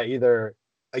also that I either,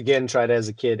 again, tried as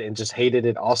a kid and just hated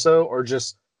it also, or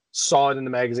just saw it in the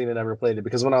magazine and never played it.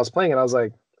 Because when I was playing it, I was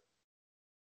like,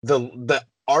 the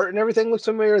art and everything looks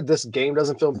familiar. This game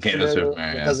doesn't feel familiar.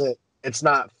 It's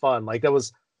not fun. Like, that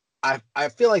was I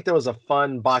feel like there was a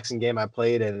fun boxing game I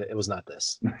played, and it was not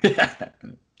this.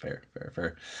 Fair.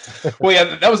 Well,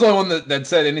 yeah, that was the only one that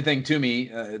said anything to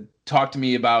me. Talk to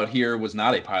me about here was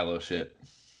not a pile of shit.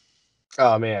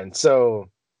 Oh man, so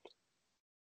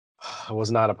it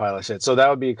was not a pile of shit. So that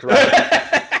would be Karate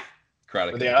Kid.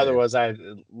 Karate But the Kid. other was I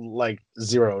like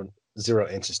zero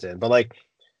interest in. But like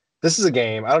this is a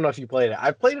game. I don't know if you played it.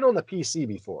 I've played it on the PC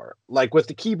before, like with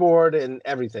the keyboard and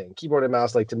everything, keyboard and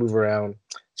mouse, like to move around.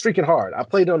 It's freaking hard. I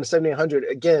played it on the 7800.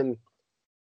 Again,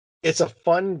 it's a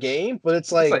fun game, but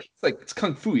it's like, It's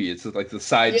kung fu. It's like the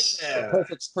side, yeah,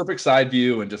 perfect side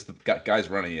view, and just the guys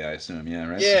running. Yeah, I assume. Yeah,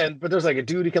 right. yeah. But there's like a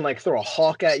dude who can like throw a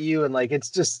hawk at you, and like it's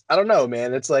just I don't know,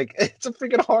 man. It's like it's a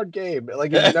freaking hard game.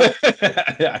 Like if you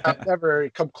know, Yeah. I've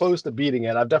never come close to beating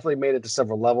it. I've definitely made it to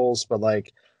several levels, but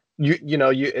like you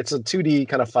it's a 2D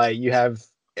kind of fight. You have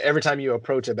every time you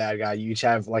approach a bad guy, you each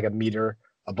have like a meter,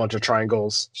 a bunch of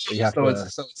triangles that you have to.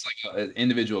 So it's like an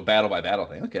individual battle by battle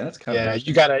thing. Okay, that's kind of Yeah,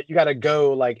 interesting. you gotta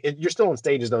go like you're still in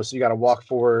stages though, so you gotta walk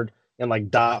forward and like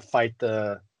dot fight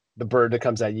the bird that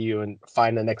comes at you and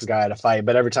find the next guy to fight.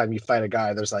 But every time you fight a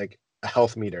guy, there's like a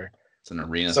health meter. It's an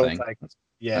arena So it's thing. like That's kind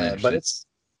of yeah, but interesting. it's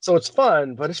so it's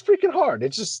fun, but it's freaking hard.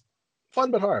 It's just fun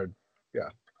but hard. Yeah.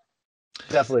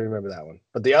 Definitely remember that one.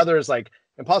 But the other is like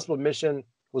Impossible Mission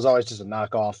was always just a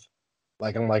knockoff.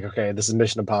 Like I'm like, okay, this is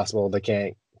Mission Impossible. They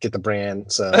can't get the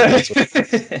brand, so that's what.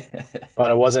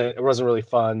 But it wasn't really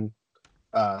fun.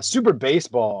 Super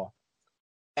Baseball,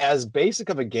 as basic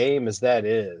of a game as that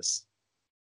is,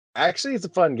 actually it's a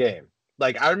fun game.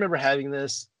 Like I remember having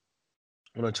this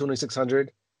on a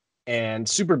 2600 and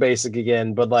super basic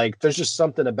again, but like there's just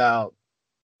something about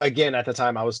again at the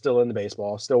time I was still into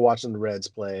baseball, still watching the Reds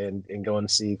play and going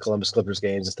to see Columbus Clippers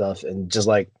games and stuff, and just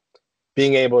like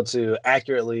being able to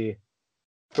accurately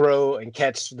throw and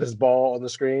catch this ball on the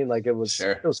screen, like Sure.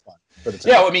 it was fun for the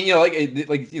Yeah, time. well, I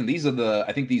mean, these are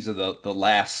I think these are the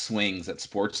last swings at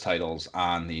sports titles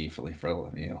on the for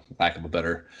lack of a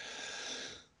better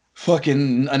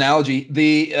fucking analogy.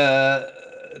 The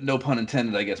no pun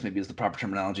intended, I guess maybe is the proper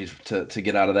terminology to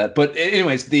get out of that. But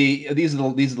anyways, these are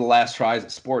the last tries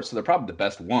at sports, so they're probably the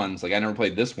best ones. Like I never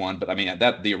played this one, but I mean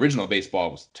that the original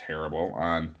baseball was terrible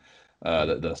on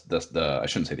the I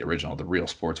shouldn't say the original, the real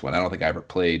sports one. I don't think I ever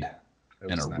played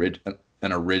It an was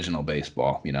not. original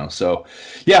baseball, So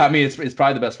yeah, I mean it's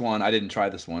probably the best one. I didn't try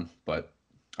this one, but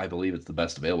I believe it's the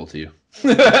best available to you.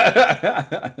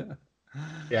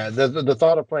 Yeah, the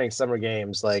thought of playing summer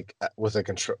games like with a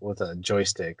control with a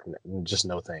joystick, just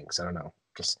no thanks. I don't know.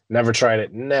 Just never tried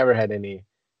it. Never had any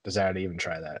desire to even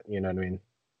try that. You know what I mean?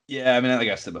 Yeah, I mean, like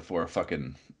I said before,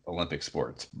 fucking Olympic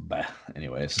sports. Bah.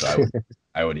 Anyway, so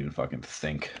I wouldn't even fucking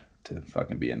think to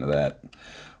fucking be into that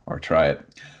or try it.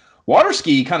 Water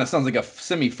ski kind of sounds like a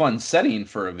semi-fun setting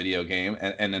for a video game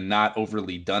and a not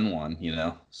overly done one.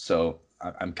 So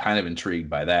I'm kind of intrigued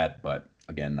by that, but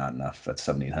again, not enough. That's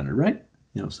 7,800, right?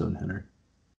 700.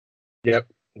 Yep,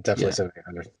 definitely Yeah.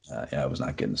 7,800. Yeah, I was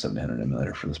not getting the 700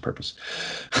 emulator for this purpose.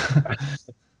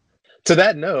 To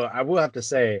that note, I will have to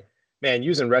say, man,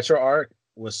 using RetroArch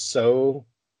was so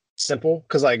simple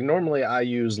because like normally I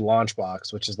use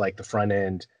Launchbox, which is like the front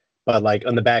end, but like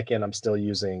on the back end, I'm still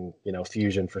using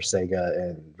Fusion for Sega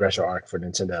and RetroArch for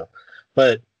Nintendo.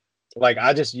 But like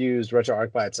I just used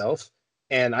RetroArch by itself,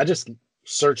 and I just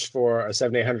searched for a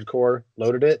 7800 core,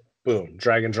 loaded it, boom,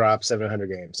 drag and drop 700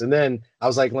 games, and then I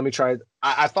was like, let me try.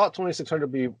 I thought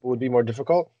 2600 would be more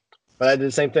difficult, but I did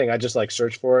the same thing. I just like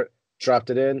searched for it, dropped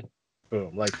it in,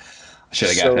 boom, like I should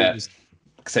have got so that. easy.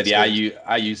 I said, yeah, So easy.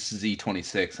 I use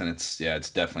Z26, and it's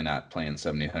definitely not playing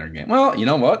 7,800 game. Well, you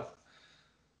know what?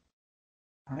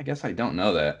 I guess I don't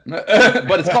know that,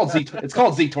 but it's called Z. It's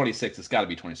called Z26. It's got to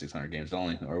be 2,600 games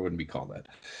only, or it wouldn't be called that.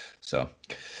 So,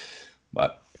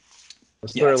 but I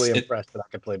was yes, thoroughly it impressed that I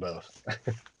could play both.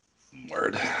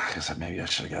 word. I guess maybe I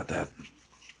should have got that.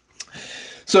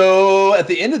 So at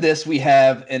the end of this, we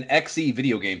have an XE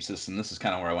video game system. This is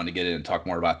kind of where I want to get in and talk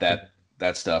more about that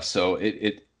stuff. So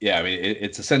yeah, I mean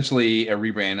it's essentially a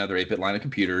rebrand of their 8-bit line of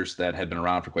computers that had been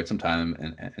around for quite some time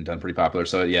and done pretty popular.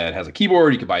 So yeah, it has a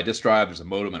keyboard. You can buy a disk drive. There's a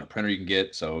modem and a printer you can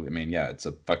get. So I mean, yeah, it's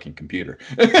a fucking computer.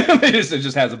 It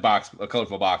just has a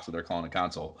colorful box that they're calling a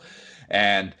console.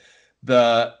 And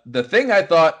the thing I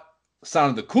thought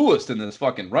sounded the coolest in this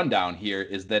fucking rundown here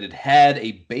is that it had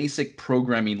a basic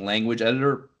programming language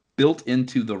editor built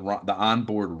into the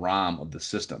onboard ROM of the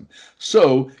system.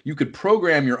 So you could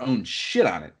program your own shit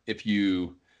on it if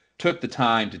you took the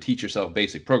time to teach yourself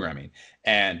basic programming.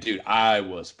 And dude, I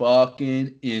was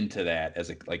fucking into that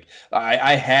as a like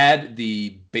I had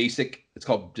the basic, it's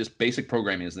called just basic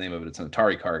programming is the name of it. It's an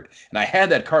Atari cart. And I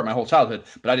had that cart my whole childhood,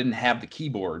 but I didn't have the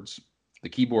keyboard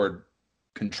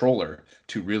controller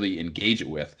to really engage it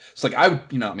with. So like I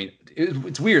would, I mean,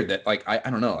 it's weird that like I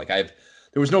don't know, like I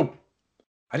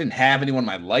didn't have anyone in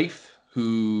my life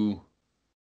who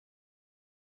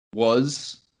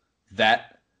was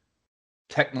that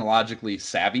technologically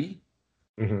savvy,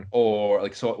 Mm-hmm. or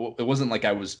like, so it wasn't like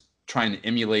I was trying to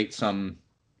emulate some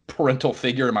parental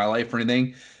figure in my life or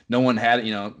anything. No one had,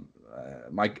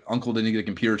 my uncle didn't get a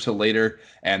computer till later,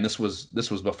 and this was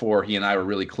before he and I were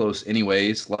really close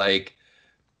anyways. Like,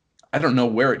 I don't know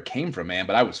where it came from, man,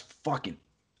 but I was fucking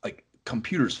like,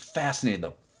 computers fascinated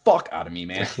the fuck out of me,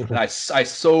 man. And I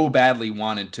so badly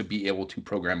wanted to be able to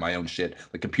program my own shit,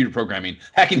 like computer programming,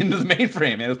 hacking into the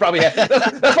mainframe, man. It was probably that's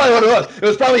probably what it was. It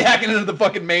was probably hacking into the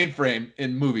fucking mainframe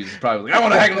in movies. It's probably like, I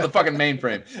want to hack into the fucking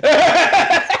mainframe.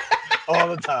 All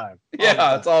the time. Yeah,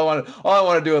 that's all I want. All I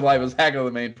want to do in life is hack into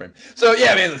the mainframe. So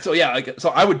yeah, man. So yeah, like, so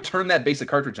I would turn that basic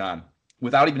cartridge on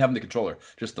without even having the controller,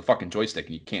 just the fucking joystick,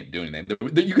 and you can't do anything.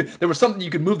 There was something you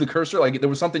could move the cursor, like there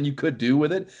was something you could do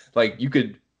with it, like you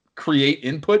could create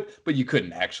input, but you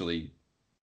couldn't actually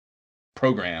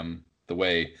program the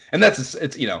way. And it's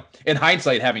in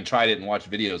hindsight, having tried it and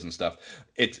watched videos and stuff,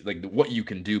 it's like what you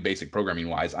can do basic programming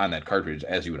wise on that cartridge,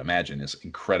 as you would imagine, is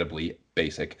incredibly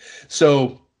basic.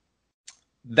 So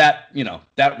that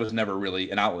was never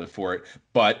really an outlet for it.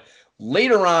 But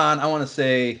later on, I want to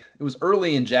say it was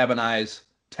early in Jab and I's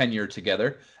tenure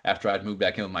together, after I'd moved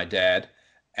back in with my dad,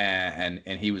 and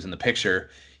he was in the picture.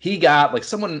 He got like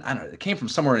someone, I don't know, it came from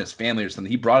somewhere in his family or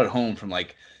something. He brought it home from,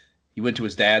 like, he went to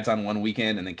his dad's on one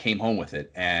weekend and then came home with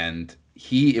it. And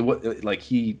he was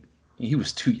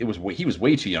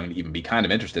way too young to even be kind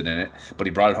of interested in it, but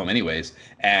he brought it home anyways.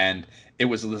 And it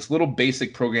was this little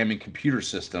basic programming computer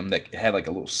system that had like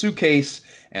a little suitcase,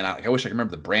 and I wish I could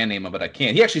remember the brand name of it. I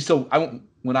can't. He actually still,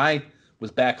 when I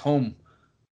was back home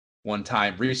one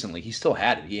time recently, he still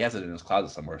had it. He has it in his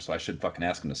closet somewhere, so I should fucking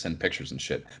ask him to send pictures and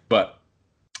shit. But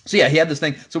so yeah, he had this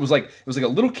thing. So it was like a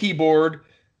little keyboard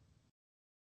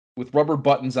with rubber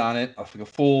buttons on it, like a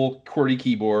full QWERTY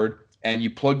keyboard, and you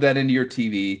plug that into your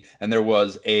TV, and there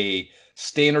was a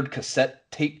standard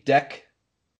cassette tape deck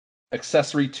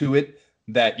accessory to it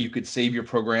that you could save your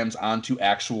programs onto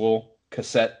actual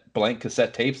blank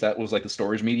cassette tapes. That was like the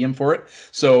storage medium for it.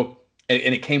 So, and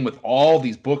it came with all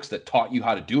these books that taught you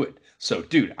how to do it. So,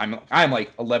 dude, I'm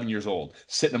like 11 years old,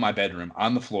 sitting in my bedroom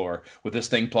on the floor with this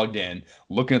thing plugged in,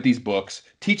 looking at these books,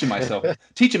 teaching myself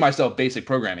basic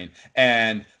programming,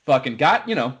 and fucking got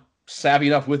savvy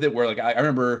enough with it where, like, I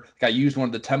remember, like, I used one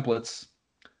of the templates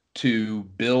to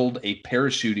build a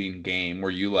parachuting game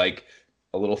where you, like,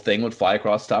 a little thing would fly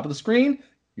across the top of the screen,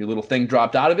 your little thing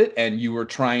dropped out of it, and you were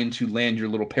trying to land your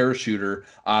little parachuter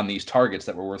on these targets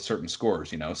that were worth certain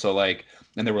scores, so, like,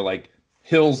 and there were like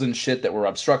hills and shit that were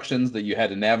obstructions that you had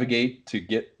to navigate to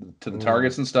get to the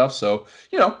targets and stuff. So,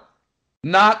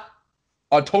 not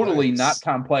a totally not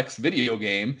complex video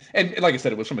game. And like I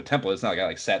said, it was from a template. It's not like I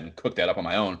like sat and cooked that up on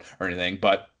my own or anything,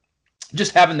 but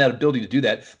just having that ability to do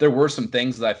that. There were some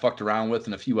things that I fucked around with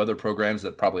and a few other programs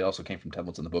that probably also came from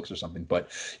templates in the books or something. But,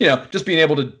 just being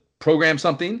able to program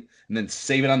something and then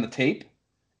save it on the tape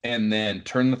and then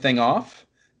turn the thing off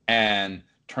and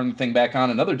turn the thing back on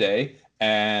another day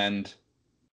and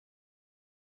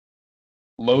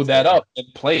load that up and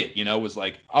play it, was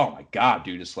like, oh my God,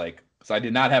 dude. It's like, because I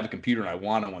did not have a computer and I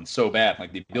wanted one so bad.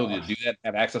 Like, the ability to do that,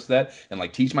 have access to that, and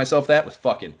like teach myself that was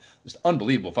fucking just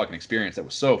unbelievable fucking experience. That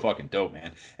was so fucking dope,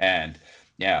 man. And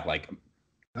yeah, like,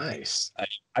 nice.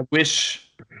 I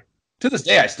wish, to this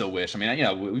day, I still wish. I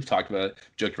mean, we've talked about it,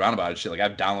 joked around about it, shit. Like,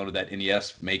 I've downloaded that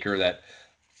NES Maker, that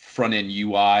front end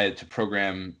UI to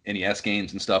program NES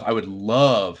games and stuff. I would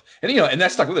love, and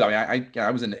that stuck with it. I mean,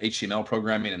 I was into HTML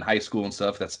programming in high school and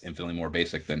stuff. That's infinitely more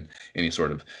basic than any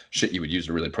sort of shit you would use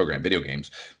to really program video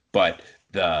games. But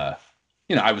I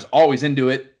was always into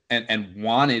it and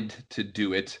wanted to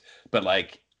do it. But,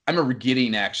 like, I remember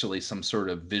getting actually some sort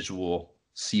of visual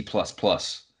C++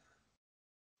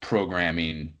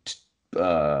 programming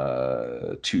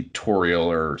tutorial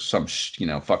or some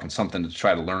fucking something to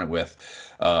try to learn it with,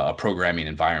 a programming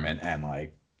environment, and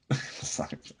like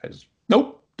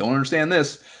nope, don't understand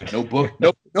this. No book,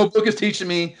 no book is teaching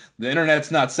me. The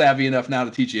internet's not savvy enough now to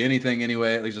teach you anything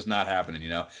anyway. It's just not happening,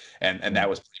 and that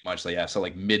was pretty much like, yeah, so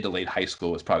like mid to late high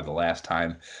school was probably the last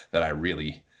time that I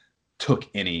really took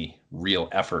any real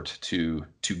effort to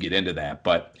get into that.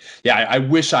 But yeah, I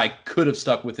wish I could have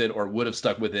stuck with it, or would have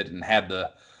stuck with it, and had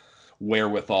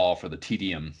wherewithal for the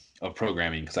tedium of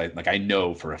programming, because I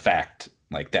know for a fact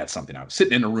like that's something I was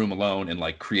sitting in a room alone and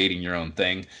like creating your own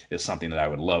thing is something that I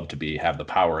would love to have the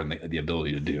power and the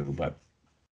ability to do. But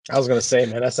I was gonna say,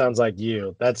 man, that sounds like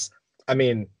you. I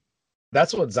mean,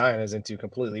 that's what Zion is into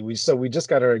completely. We just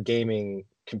got her a gaming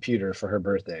computer for her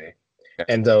birthday,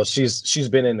 and though she's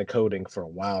been into coding for a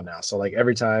while now. So like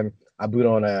every time I boot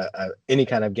on a any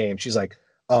kind of game, she's like,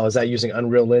 "Oh, is that using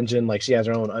Unreal Engine?" Like she has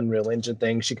her own Unreal Engine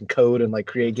thing. She can code and like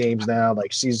create games now.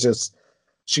 Like she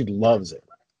loves it,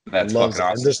 that's loves fucking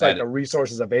it, and awesome. just like the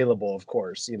resources available, of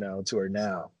course, to her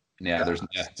now. Yeah, God,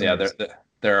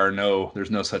 there's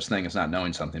no such thing as not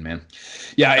knowing something, man.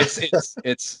 Yeah,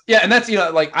 it's yeah, and that's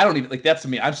like I don't even like that's to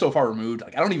me. I'm so far removed.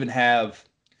 Like I don't even have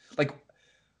like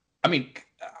I mean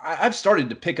I've started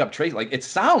to pick up traits. Like it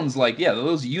sounds like yeah,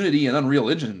 those Unity and Unreal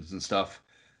Engines and stuff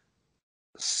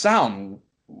sound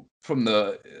from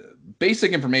the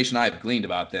basic information I've gleaned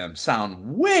about them sound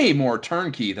way more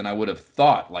turnkey than I would have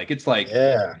thought. Like it's like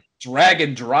yeah, drag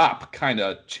and drop kind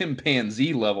of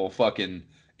chimpanzee level fucking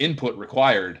input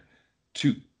required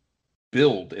to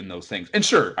build in those things. And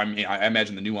sure, I mean, I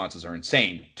imagine the nuances are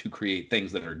insane to create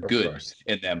things that are of good course,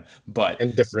 in them, but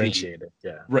and differentiate it.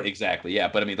 Yeah, right, exactly, yeah.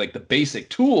 But I mean, like the basic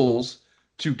tools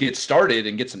to get started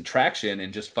and get some traction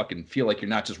and just fucking feel like you're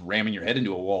not just ramming your head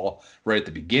into a wall right at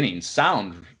the beginning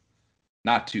sound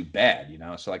not too bad.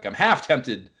 So like I'm half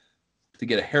tempted to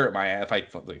get a hair at my ass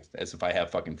as if I have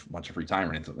fucking a bunch of free time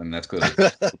or anything. And that's clearly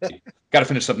got to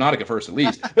finish Subnautica first at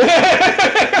least.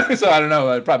 So I don't know.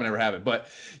 I probably never have it, but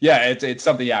yeah, it's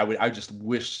something. Yeah, I just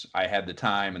wish I had the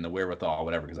time and the wherewithal,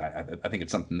 whatever, because I think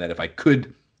it's something that if I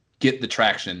could get the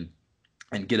traction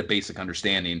and get a basic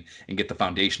understanding and get the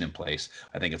foundation in place,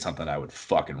 I think it's something I would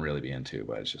fucking really be into.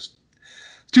 But it's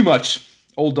too much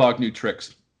old dog, new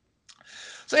tricks.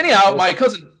 So anyhow, my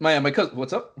cousin,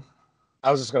 what's up?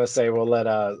 I was just gonna say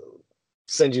we'll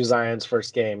send you Zion's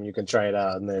first game. You can try it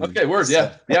out, and then Okay, word,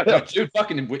 yeah, yeah, no, dude,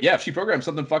 fucking, yeah. If she programs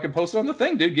something, fucking post it on the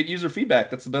thing, dude. Get user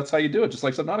feedback. That's how you do it. Just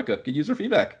like Subnautica, get user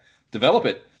feedback, develop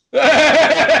it.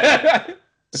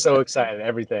 so excited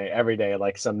every day,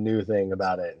 like some new thing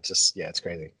about it. Just yeah, it's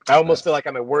crazy. I almost feel like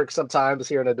I'm at work sometimes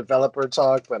hearing a developer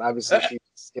talk, but obviously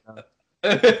she's. Yeah,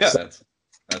 So,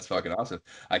 that's fucking awesome.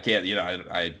 I can't,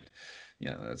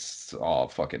 that's all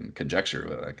fucking conjecture.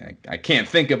 But I can't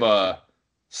think of a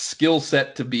skill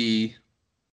set to be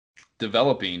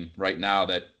developing right now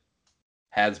that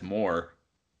has more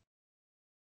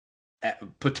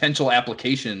potential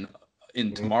application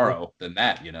in tomorrow than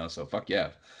that. So fuck yeah,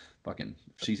 fucking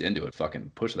if she's into it,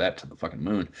 fucking push that to the fucking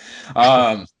moon.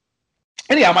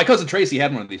 Anyhow, my cousin Tracy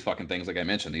had one of these fucking things, like I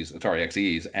mentioned, these Atari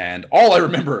XEs, and all I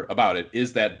remember about it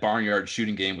is that barnyard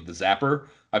shooting game with the zapper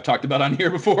I've talked about on here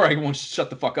before. I won't shut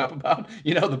the fuck up about,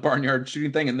 the barnyard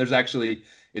shooting thing. And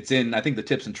it's in, I think the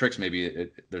tips and tricks, maybe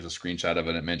there's a screenshot of it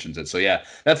and it mentions it. So yeah,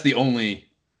 that's the only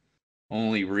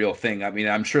real thing. I mean,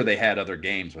 I'm sure they had other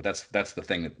games, but that's the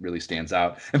thing that really stands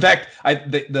out. In fact,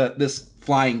 this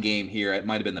flying game here, it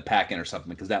might have been the pack-in or something,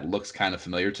 because that looks kind of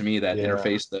familiar to me. That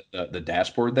interface, the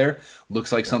dashboard there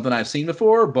looks like something I've seen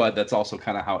before, but that's also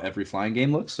kind of how every flying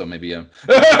game looks. So maybe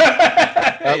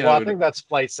I think that's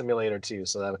Flight Simulator too,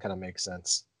 so that kind of makes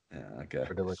sense. Yeah, okay.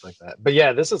 For it to look like that. But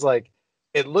yeah, this is like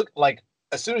it looked like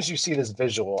as soon as you see this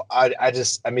visual, I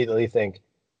just immediately think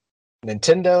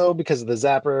Nintendo because of the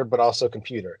zapper, but also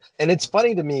computer. And it's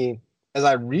funny to me as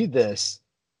I read this,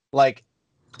 like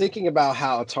thinking about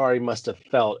how Atari must have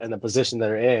felt in the position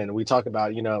they're in. We talk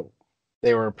about,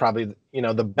 they were probably,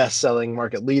 the best-selling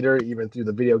market leader even through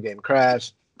the video game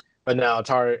crash. But now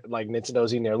Atari, like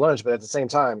Nintendo's eating their lunch. But at the same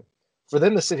time, for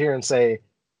them to sit here and say,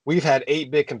 we've had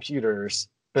 8-bit computers,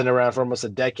 been around for almost a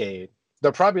decade,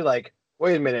 they're probably like,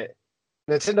 wait a minute,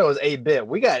 Nintendo is 8-bit.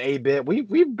 We got 8-bit. We've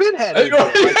been had 8-bit.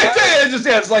 Like,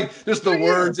 it's like just the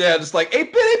words, just like 8-bit,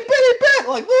 8-bit, 8-bit.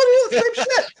 Like, what is the same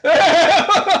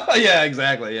shit? Yeah,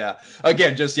 exactly. Yeah.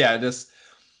 Again, just they're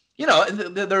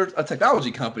a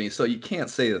technology company, so you can't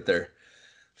say that they're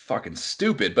fucking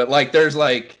stupid, but like there's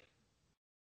like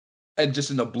just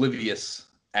an oblivious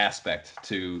aspect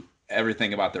to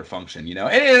everything about their function,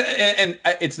 and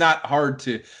it's not hard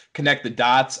to connect the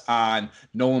dots on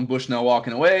Nolan Bushnell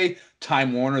walking away,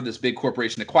 Time Warner, this big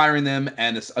corporation acquiring them,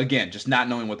 and this again just not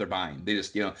knowing what they're buying. They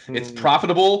just it's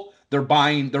profitable. They're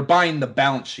buying the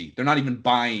balance sheet. They're not even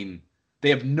buying. They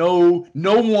have no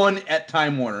one at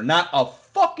Time Warner, not a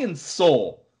fucking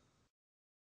soul,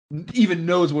 even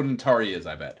knows what an Atari is.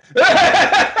 I bet.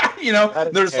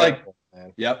 There's terrible, like,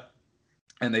 man. Yep.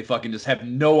 And they fucking just have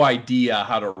no idea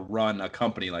how to run a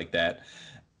company like that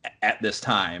at this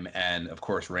time, and of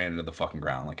course ran into the fucking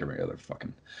ground like every other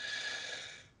fucking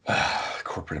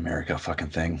Corporate America fucking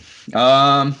thing.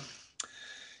 Yeah,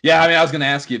 I mean, I was gonna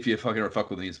ask you if you fucking fuck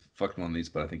with one of these,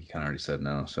 but I think you kind of already said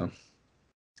no. So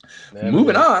Never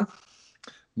moving did. on.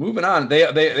 Moving on.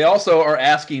 They also are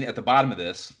asking at the bottom of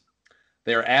this.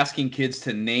 They are asking kids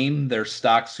to name their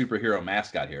stock superhero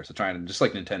mascot here. So trying to, just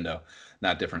like Nintendo,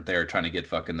 not different there, trying to get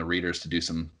fucking the readers to do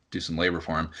some labor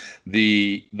for them.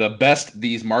 The best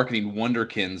these marketing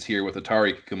wonderkins here with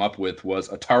Atari could come up with was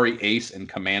Atari Ace and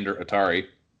Commander Atari.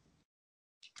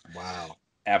 Wow.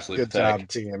 Absolutely Good job, pathetic.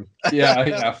 team.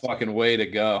 Yeah, fucking way to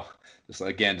go. Just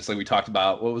like we talked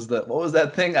about, what was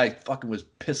that thing I fucking was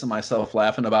pissing myself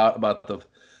laughing about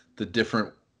the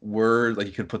different word, like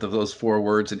you could put those 4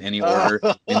 words in any order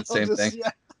in the same thing. Yeah.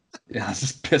 Yeah, it's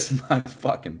just pissing my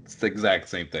fucking. It's the exact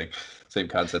same thing, same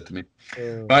concept to me.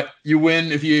 Uh, But you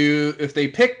win if they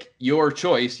pick your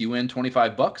choice, you win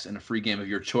 $25 and a free game of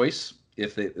your choice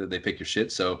if they pick your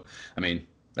shit. So I mean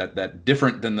that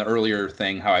different than the earlier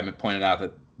thing, how I pointed out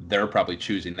that they're probably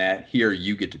choosing that. Here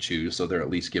you get to choose, so they're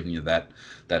at least giving you that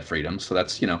freedom. So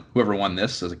that's whoever won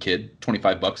this as a kid,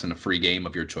 $25 and a free game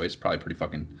of your choice, probably pretty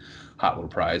fucking hot little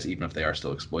prize, even if they are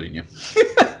still exploiting you.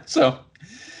 So.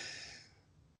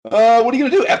 What are you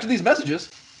going to do after these messages?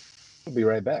 we'll be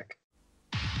right back.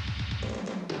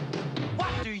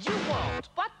 What do you want?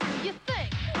 What do you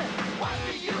think? What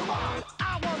do you want?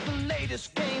 I want the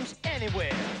latest games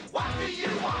anywhere. What do you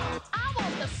want? I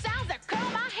want the sounds that curl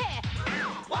my hair.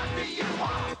 What do you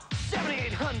want?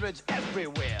 7800s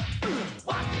everywhere.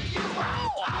 What do you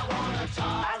want? I want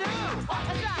Atari. I do. What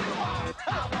do you want? I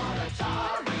want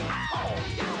Atari. What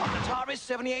do you want? Atari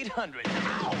 7800.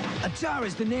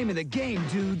 Atari's the name of the game,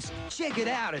 dudes. Check it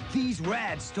out at these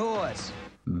rad stores.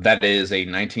 That is a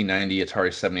 1990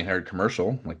 Atari 7800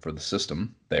 commercial, like for the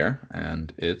system there,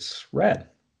 and it's rad.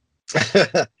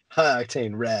 High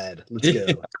octane rad. Let's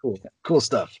go. Cool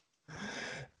stuff.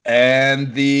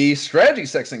 And the strategy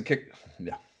section kicks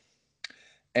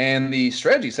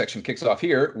off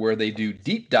here, where they do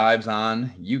deep dives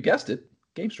on, you guessed it,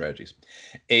 game strategies.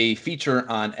 A feature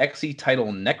on XE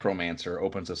title Necromancer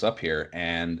opens us up here,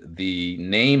 and the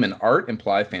name and art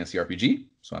imply fantasy RPG,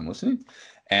 so I'm listening.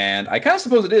 And I kind of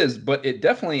suppose it is, but it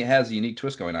definitely has a unique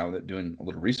twist going on with it, doing a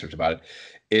little research about it.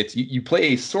 It's you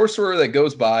play a sorcerer that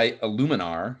goes by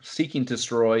Illuminar, seeking to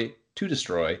destroy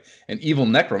an evil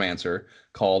necromancer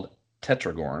called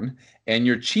Tetragorn, and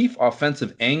your chief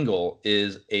offensive angle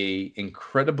is a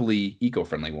incredibly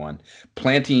eco-friendly one,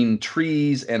 planting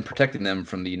trees and protecting them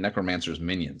from the necromancer's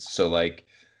minions. So like,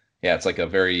 yeah, it's like a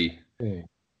very,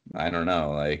 I don't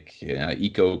know, like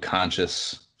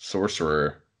eco-conscious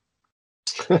sorcerer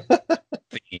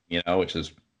theme, which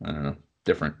is, I don't know,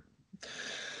 different.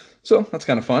 So that's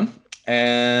kind of fun.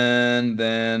 And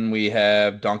then we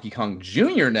have Donkey Kong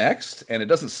Jr. next, and it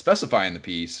doesn't specify in the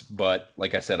piece, but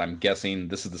like I said, I'm guessing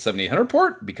this is the 7800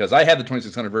 port because I had the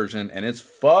 2600 version, and it's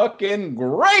fucking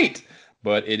great,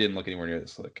 but it didn't look anywhere near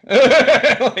this slick.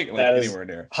 like anywhere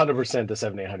near. 100% the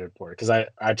 7800 port, because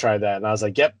I tried that, and I was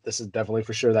like, yep, this is definitely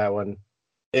for sure that one.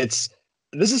 This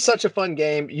is such a fun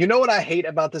game. You know what I hate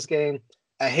about this game?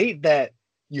 I hate that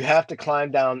you have to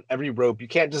climb down every rope. You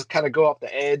can't just kind of go off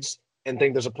the edge and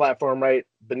think there's a platform right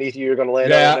beneath you. You're going to land.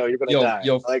 Yeah, no, you're going to die.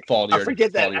 You'll fall to I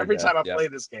forget that every time I play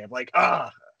this game. Like,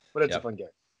 but it's a fun game.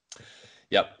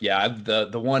 Yep. Yeah.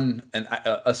 The one, and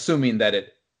assuming that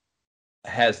it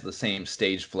has the same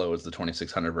stage flow as the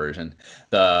 2600 version,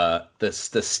 the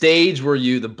stage where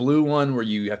the blue one where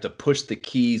you have to push the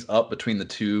keys up between the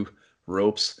 2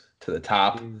 ropes to the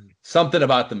top. Something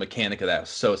about the mechanic of that was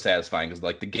so satisfying, because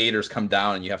like the gators come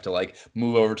down and you have to like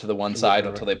move over to the one side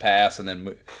until they pass, and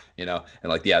then and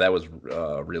like, yeah, that was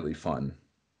a really fun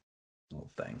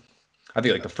little thing. I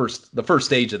think like the first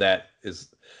stage of that is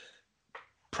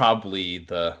probably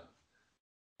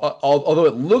although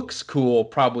it looks cool,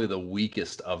 probably the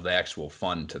weakest of the actual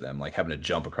fun to them, like having to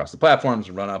jump across the platforms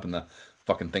and run up, and the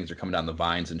fucking things are coming down the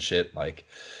vines and shit. Like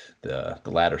the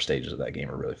latter stages of that game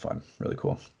are really fun, really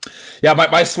cool. Yeah,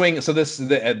 my swing. So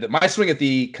my swing at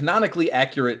the canonically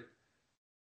accurate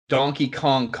Donkey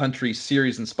Kong Country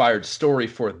series inspired story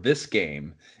for this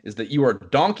game is that you are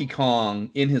Donkey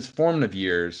Kong in his formative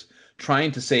years,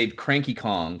 trying to save Cranky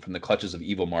Kong from the clutches of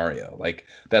evil Mario. Like,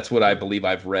 that's what I believe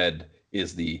I've read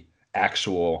is the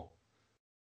actual,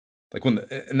 like,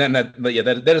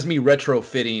 that is me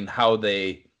retrofitting how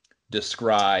they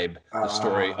describe the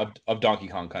story of Donkey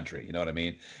Kong Country. You know what I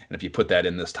mean? And if you put that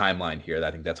in this timeline here, I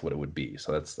think that's what it would be.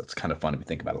 So that's kind of fun if you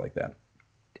think about it like that.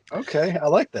 Okay, I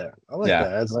like that.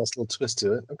 That. Adds a nice little twist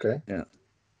to it. Okay. Yeah.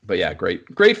 But yeah,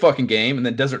 great fucking game. And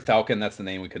then Desert Falcon, that's the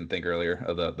name we couldn't think earlier,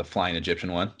 of the flying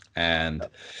Egyptian one. And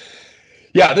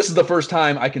yeah, this is the first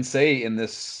time I can say in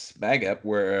this this mag app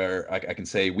where I can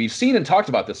say we've seen and talked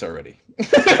about this already,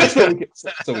 so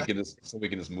we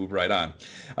can just move right on.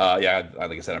 Yeah,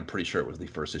 like I said, I'm pretty sure it was the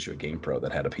first issue of Game Pro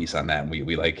that had a piece on that, and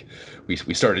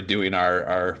we started doing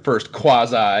our first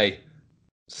quasi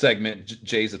segment,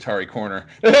 Jay's Atari Corner.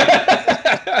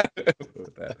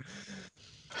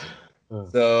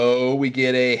 So we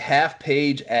get a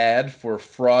half-page ad for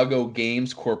Froggo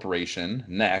Games Corporation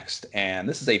next, and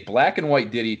this is a black and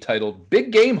white ditty titled "Big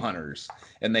Game Hunters,"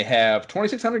 and they have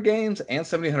 2,600 games and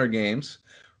 1,700 games,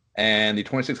 and the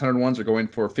 2,600 ones are going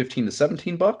for $15 to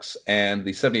 $17, and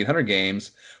the 1,700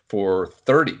 games for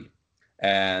 $30.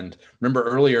 And remember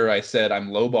earlier I said I'm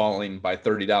lowballing by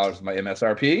 $30 my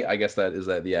MSRP. I guess that is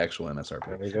the actual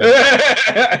MSRP.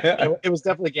 It was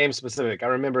definitely game specific. I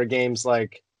remember games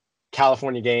like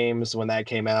California Games when that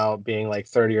came out being like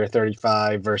 30 or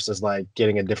 35 versus like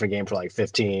getting a different game for like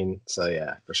 15. So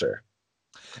yeah, for sure.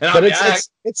 But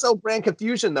it's so brand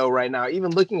confusion though right now.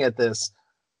 Even looking at this,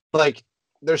 like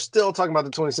they're still talking about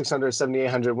the 2,600,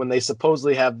 7,800 when they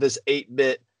supposedly have this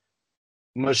 8-bit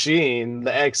machine,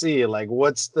 the XE. Like,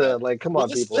 what's the like? Come on,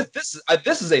 people.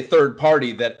 This is a third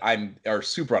party that are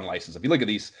super unlicensed. If you look at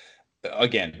these,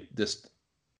 again,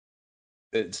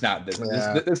 it's not this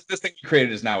thing we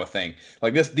created is now a thing.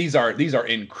 Like these are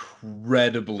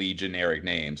incredibly generic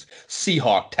names: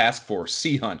 Seahawk, Task Force,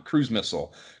 Sea Hunt, Cruise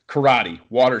Missile, Karate,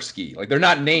 Water Ski. Like they're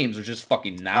not names; they're just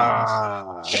fucking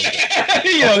nouns. Okay.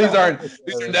 These are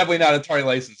definitely not Atari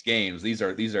licensed games. These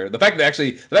are the fact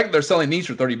that they're selling these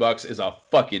for $30 is a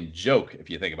fucking joke if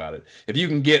you think about it. If you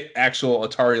can get actual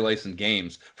Atari licensed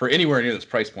games for anywhere near this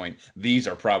price point, these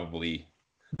are probably.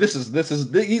 These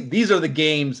are the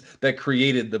games that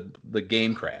created the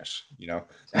game crash. These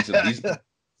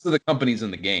are the companies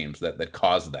in the games that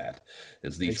caused that.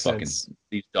 Is these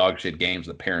these dog shit games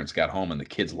the parents got home and the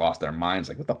kids lost their minds.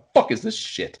 Like, what the fuck is this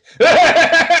shit?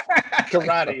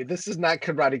 Karate. This is not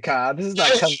Karate Ka. This is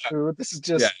not Kung Fu. This is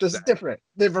just this is different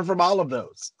from all of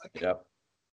those. Yep.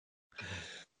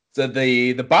 So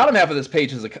the bottom half of this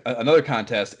page is another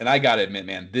contest, and I gotta admit,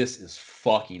 man, this is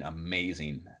fucking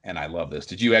amazing, and I love this.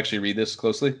 Did you actually read this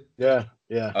closely? Yeah.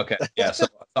 Okay, yeah. So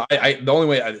the only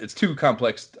way it's too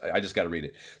complex, I just got to read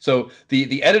it. So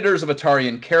the editors of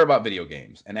Atarian care about video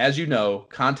games, and as you know,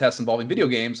 contests involving video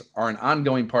games are an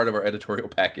ongoing part of our editorial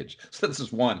package. So this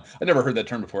is one. I never heard that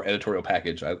term before, editorial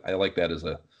package. I like that as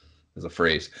a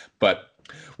phrase, but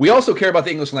we also care about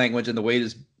the English language and the way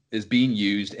it is being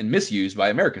used and misused by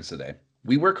Americans today.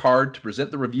 We work hard to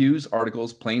present the reviews,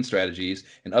 articles, playing strategies,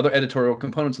 and other editorial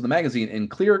components of the magazine in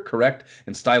clear, correct,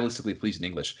 and stylistically pleasing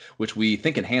English, which we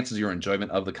think enhances your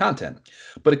enjoyment of the content.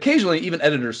 But occasionally, even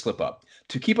editors slip up.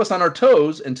 To keep us on our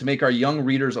toes and to make our young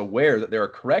readers aware that there are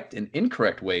correct and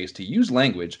incorrect ways to use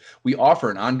language, we offer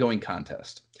an ongoing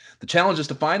contest. The challenge is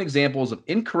to find examples of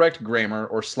incorrect grammar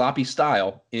or sloppy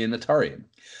style in Atarian.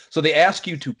 So they ask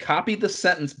you to copy the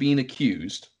sentence being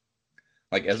accused.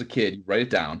 Like as a kid, you write it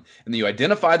down, and then you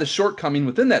identify the shortcoming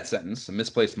within that sentence, a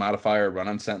misplaced modifier,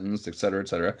 run-on sentence, et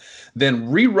cetera, then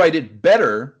rewrite it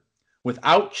better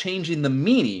without changing the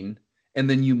meaning, and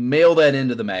then you mail that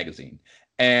into the magazine.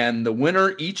 And the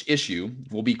winner each issue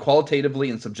will be qualitatively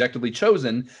and subjectively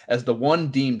chosen as the one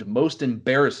deemed most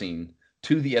embarrassing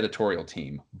to the editorial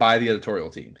team, by the editorial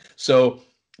team. So...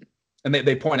 And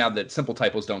they point out that simple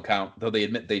typos don't count, though they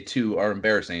admit they too are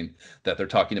embarrassing, that they're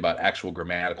talking about actual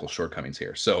grammatical shortcomings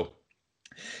here. So,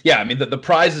 yeah, I mean, the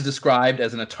prize is described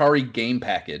as an Atari game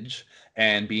package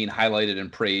and being highlighted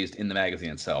and praised in the magazine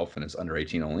itself, and it's under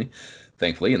 18 only,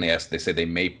 thankfully. And they say they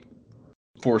may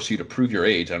force you to prove your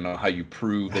age. I don't know how you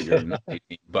prove that you're not 18,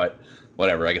 but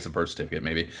whatever. I guess a birth certificate,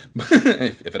 maybe,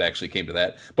 if it actually came to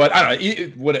that. But I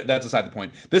don't know. That's aside the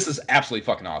point. This is absolutely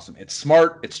fucking awesome. It's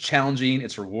smart. It's challenging.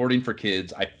 It's rewarding for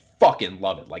kids. I fucking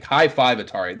love it. Like, high five,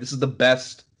 Atari. This is the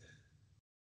best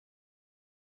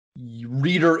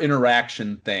reader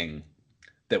interaction thing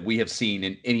that we have seen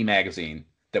in any magazine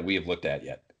that we have looked at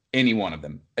yet. Any one of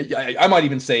them. I might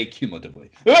even say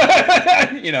cumulatively. Wow.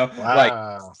 Like,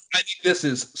 I think this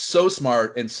is so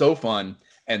smart and so fun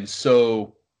and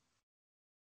so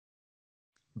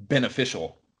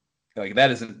beneficial. Like,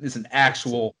 that is an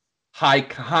actual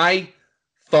high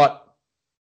thought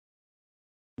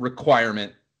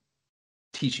requirement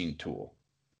teaching tool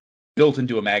built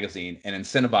into a magazine and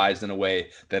incentivized in a way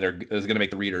that is going to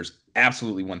make the readers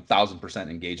absolutely 1000%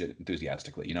 engage it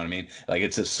enthusiastically. You know what I mean? Like,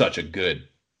 it's just such a good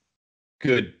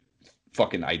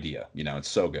fucking idea. It's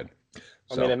so good.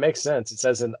 I mean, it makes sense. It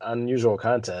says an unusual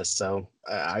contest, so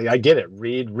I get it.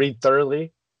 Read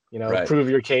thoroughly. Right. Prove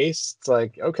your case. It's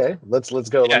like, okay, let's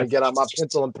go. Let me get out my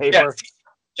pencil and paper.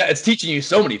 Yeah, it's teaching you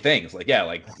so many things. Like,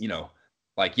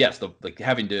 like, yes, the like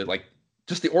having to like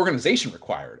just the organization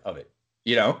required of it.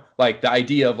 You know, like the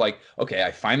idea of like, okay, I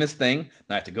find this thing, and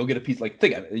I have to go get a piece. Like,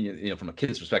 think of it, you know, from a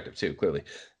kid's perspective too. Clearly,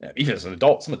 even as an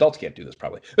adult, some adults can't do this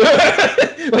probably.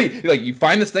 like you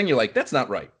find this thing, you're like, that's not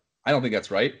right. I don't think that's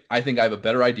right. I think I have a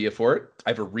better idea for it. I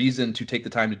have a reason to take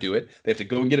the time to do it. They have to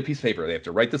go and get a piece of paper. They have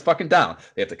to write this fucking down.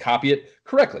 They have to copy it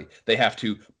correctly. They have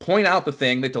to point out the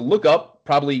thing. They have to look up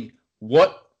probably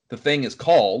what the thing is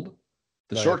called.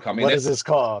 The shortcoming. What is this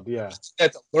called? Yeah. You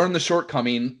have to learn the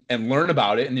shortcoming and learn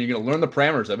about it, and then you're going to learn the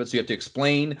parameters of it. So you have to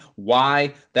explain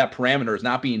why that parameter is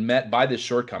not being met by this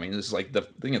shortcoming. This is like the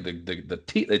thing of the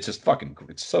teeth. It's just fucking.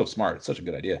 It's so smart. It's such a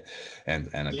good idea, and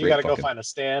a You great. got to go find a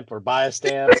stamp or buy a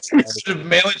stamp.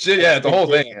 Mail it shit. Yeah, the whole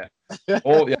thing. Yeah.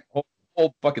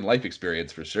 Whole fucking life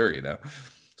experience for sure. You know.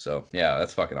 So yeah,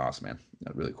 that's fucking awesome, man.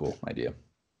 A really cool idea.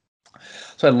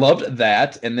 So I loved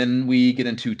that. And then we get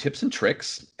into tips and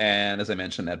tricks. And as I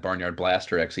mentioned, that Barnyard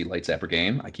Blaster, actually Light Zapper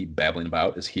game I keep babbling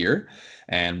about, is here.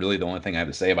 And really the only thing I have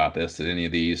to say about this, did any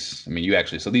of these, I mean, you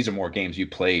actually, so these are more games you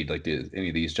played. Like, did any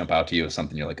of these jump out to you as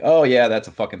something you're like, oh yeah, that's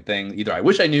a fucking thing. Either I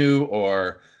wish I knew,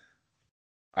 or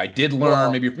I did learn,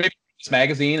 Well, maybe this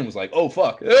magazine and was like, oh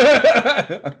fuck.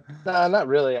 Nah, not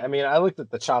really. I mean, I looked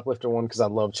at the Choplifter one because I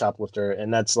love Choplifter,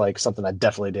 and that's like something I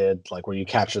definitely did, like where you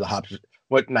capture the hostage.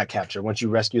 What, not capture, once you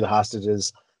rescue the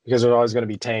hostages, because there's always going to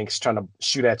be tanks trying to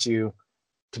shoot at you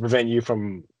to prevent you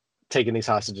from taking these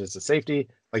hostages to safety.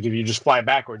 Like if you just fly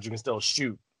backwards, you can still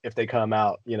shoot if they come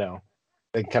out, you know,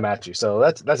 they can come at you. So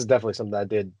that's definitely something I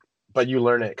did, but you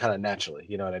learn it kind of naturally,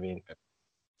 you know what I mean?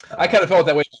 I kind of felt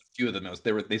that way about a few of them.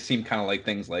 They seem kind of like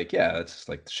things like, yeah, that's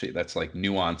like shit, that's like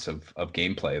nuance of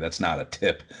gameplay. That's not a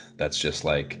tip. That's just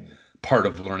like part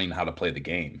of learning how to play the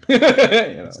game. You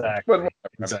know? Exactly.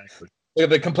 Exactly.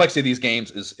 The complexity of these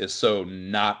games is so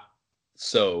not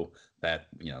so that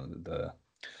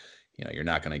you're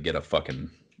not going to get a fucking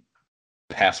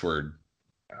password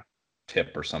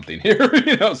tip or something here,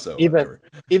 you know. So even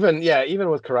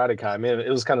with Karateka, I mean, it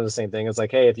was kind of the same thing. It's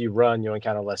like, hey, if you run, you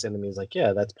encounter less enemies. Like,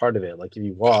 yeah, that's part of it. Like if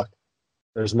you walk,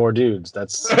 there's more dudes.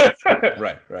 That's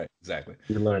right, exactly.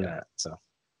 You learn that. So.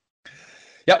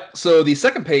 Yep. So the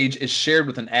second page is shared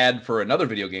with an ad for another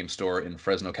video game store in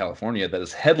Fresno, California that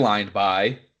is headlined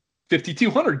by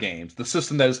 5200 Games, the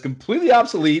system that is completely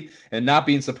obsolete and not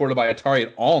being supported by Atari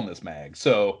at all in this mag.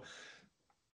 So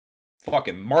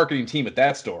fucking marketing team at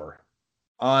that store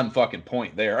on fucking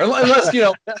point there. Unless, you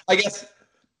know, I guess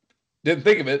didn't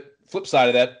think of it. Flip side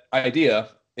of that idea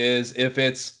is if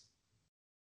it's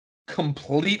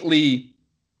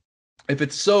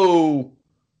so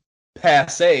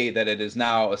passe that it is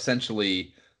now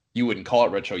essentially, you wouldn't call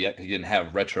it retro yet because you didn't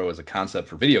have retro as a concept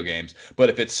for video games, but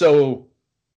if it's so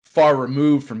far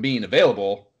removed from being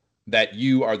available that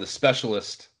you are the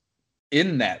specialist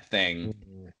in that thing,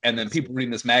 and then people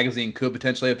reading this magazine could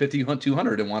potentially have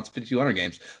 5200 and wants 5200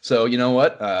 games. So you know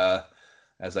what,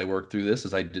 as I work through this,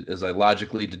 as I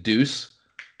logically deduce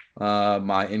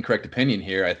my incorrect opinion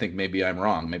here, I think maybe I'm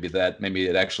wrong. Maybe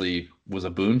it actually was a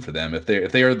boon for them if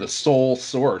they are the sole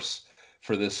source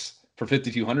for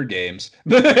 5200 games.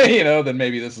 You know, then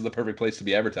maybe this is the perfect place to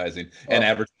be advertising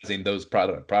those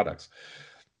products.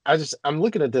 I'm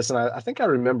looking at this and I think I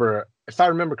remember, if I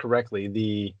remember correctly,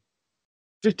 the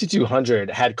 5200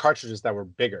 had cartridges that were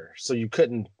bigger, so you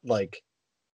couldn't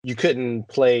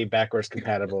play backwards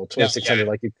compatible 2600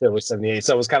 like you could with 78.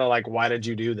 So it was kind of like, why did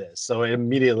you do this? So it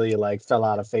immediately like fell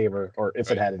out of favor, or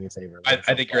if it had any favor. I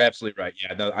think you're absolutely right.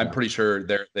 Yeah, no, I'm pretty sure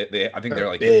they're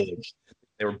like big.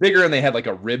 They were bigger and they had like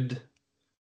a ribbed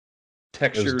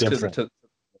texture to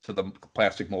the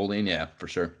plastic molding. Yeah, for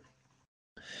sure.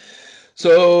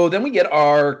 So then we get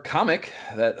our comic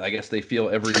that I guess they feel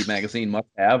every magazine must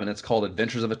have, and it's called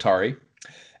Adventures of Atari.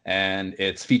 And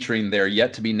it's featuring their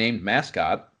yet-to-be-named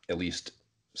mascot, at least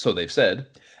so they've said.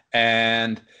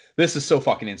 And this is so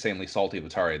fucking insanely salty of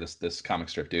Atari, this comic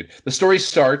strip, dude. The story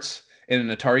starts in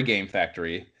an Atari game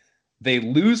factory. They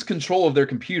lose control of their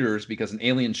computers because an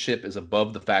alien ship is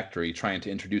above the factory trying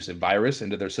to introduce a virus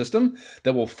into their system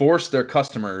that will force their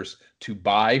customers to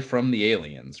buy from the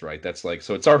aliens, right? That's like,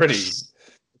 so it's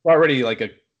already like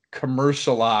a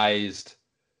commercialized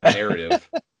narrative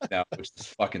now, which is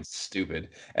fucking stupid.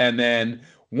 And then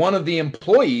one of the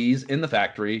employees in the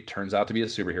factory turns out to be a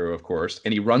superhero, of course,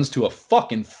 and he runs to a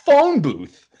fucking phone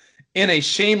booth in a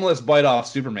shameless bite off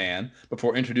Superman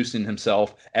before introducing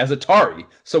himself as Atari.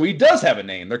 So he does have a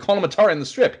name. They're calling him Atari in the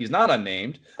strip. He's not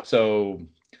unnamed. So,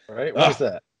 right? What is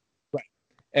that? Right.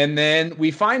 And then we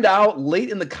find out late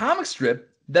in the comic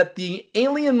strip that the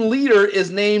alien leader is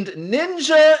named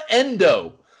Ninja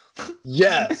Endo.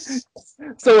 Yes.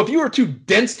 So if you were too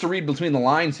dense to read between the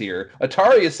lines here,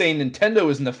 Atari is saying Nintendo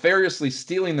is nefariously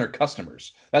stealing their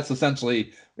customers. That's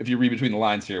essentially, if you read between the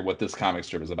lines here, what this comic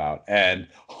strip is about. And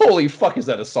holy fuck, is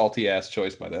that a salty ass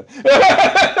choice by them?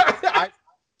 I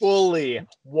fully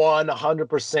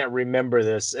 100% remember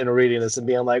this and reading this and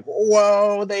being like,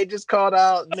 whoa, they just called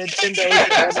out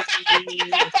Nintendo's the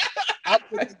enemy. I'm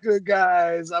with the good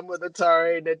guys. I'm with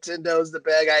Atari. Nintendo's the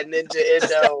bad guy. Ninja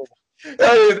Indo.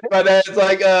 But it's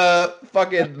like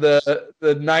fucking the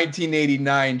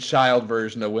 1989 child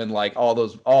version of when like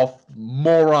all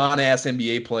moron ass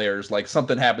NBA players, like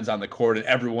something happens on the court and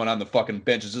everyone on the fucking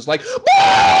bench is just like,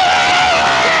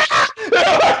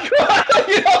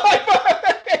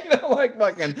 like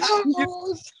fucking.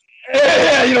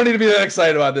 Yeah, you don't need to be that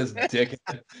excited about this, dick.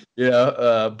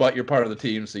 But you're part of the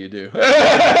team, so you do.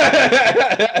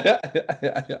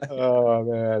 Oh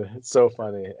man, it's so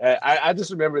funny. I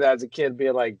just remember that as a kid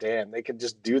being like, damn, they could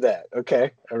just do that.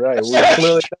 Okay, all right.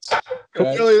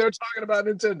 Clearly they're talking about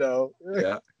Nintendo.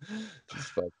 Yeah, it's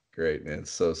fucking great, man.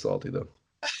 It's so salty though.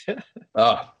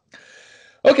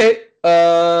 Okay.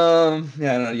 Yeah, I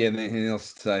don't know. Yeah, anything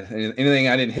else? Anything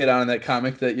I didn't hit on in that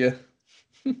comic that you?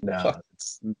 No,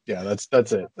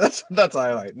 that's it. That's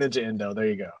highlight. Ninja Indo. There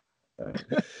you go.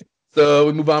 So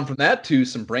we move on from that to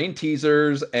some brain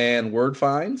teasers and word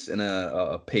finds and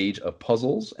a page of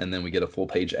puzzles, and then we get a full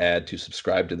page ad to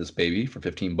subscribe to this baby for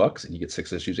 $15, and you get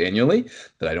 6 issues annually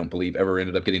that I don't believe ever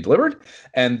ended up getting delivered,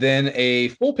 and then a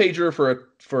full pager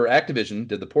for Activision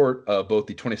did the port of both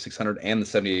the 2600 and the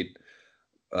 78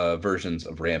 versions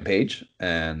of Rampage,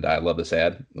 and I love this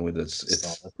ad.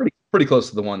 It's pretty close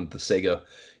to the one the Sega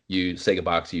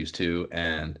box used too,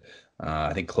 and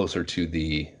I think closer to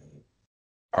the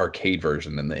arcade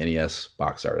version than the NES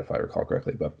box art, if I recall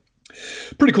correctly. But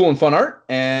pretty cool and fun art,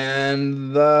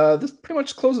 and this pretty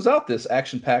much closes out this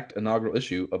action-packed inaugural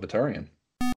issue of Atarian.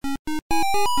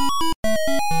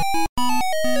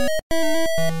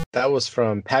 That was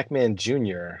from Pac-Man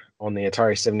Jr. on the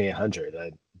Atari 7800.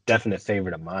 A definite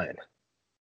favorite of mine.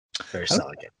 Very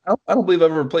solid game. I don't believe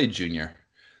I've ever played Junior.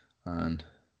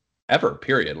 Ever,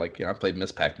 period. Like, I played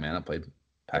Miss Pac-Man. I played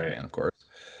Pac-Man, right, of course.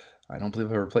 I don't believe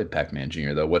I've ever played Pac-Man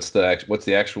Junior though. What's the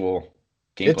actual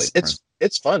gameplay?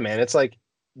 It's fun, man. It's like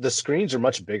the screens are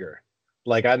much bigger.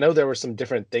 Like I know there were some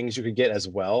different things you could get as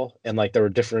well, and like there were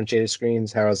differentiated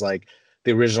screens. How I was like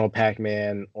the original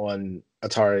Pac-Man on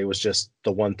Atari was just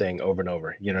the one thing over and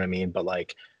over. You know what I mean? But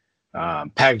like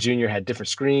Pac Junior had different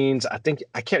screens.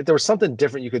 There was something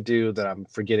different you could do that I'm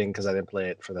forgetting because I didn't play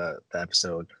it for the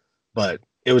episode. But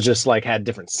it was just like had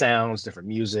different sounds, different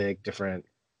music, different.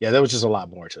 Yeah, there was just a lot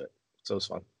more to it. So it was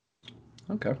fun.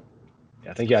 Okay.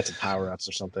 Yeah, I think you had some power-ups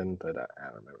or something, but I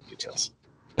don't remember details.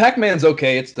 Pac-Man's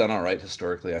okay. It's done all right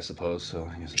historically, I suppose. So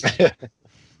I guess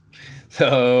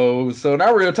so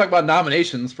now we're going to talk about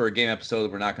nominations for a game episode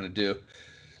that we're not going to do.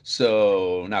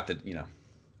 So not that,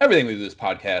 everything we do this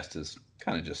podcast is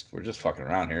kind of we're just fucking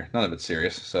around here. None of it's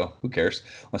serious. So who cares?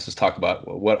 Let's just talk about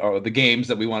what are the games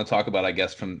that we want to talk about, I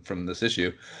guess, from this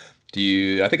issue.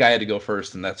 I think I had to go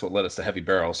first, and that's what led us to Heavy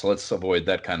Barrel. So let's avoid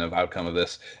that kind of outcome of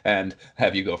this and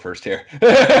have you go first here.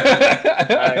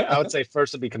 I would say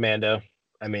first would be Commando.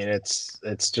 I mean, it's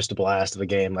just a blast of a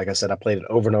game. Like I said, I played it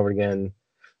over and over again.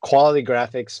 Quality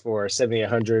graphics for a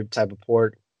 7800 type of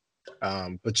port,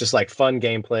 but just like fun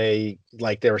gameplay.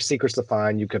 Like there were secrets to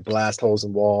find. You could blast holes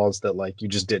in walls that like you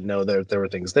just didn't know there were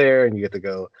things there, and you get to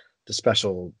go to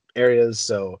special areas.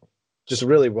 So just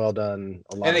really well done.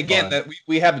 A lot. And again, that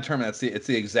we have determined it's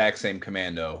the exact same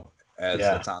Commando as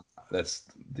that's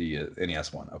the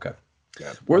NES one. Okay.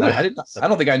 Yeah. I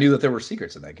don't think I knew that there were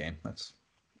secrets in that game.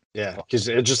 Because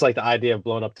it's just like the idea of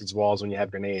blowing up these walls when you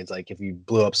have grenades. Like if you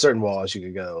blew up certain walls, you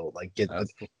could go like get.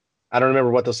 I don't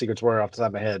remember what those secrets were off the top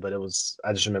of my head, but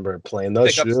I just remember playing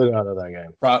those shit out of that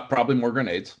game. Probably more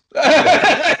grenades.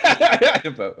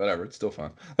 But whatever, it's still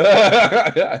fun.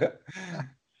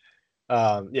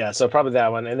 So probably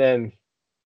that one. And then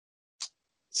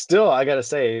still, I got to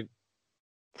say,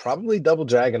 probably Double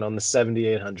Dragon on the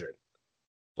 7800.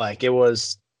 Like it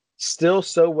was still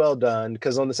so well done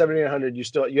because on the 7800,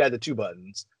 you had the 2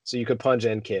 buttons. So you could punch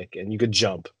and kick and you could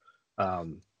jump.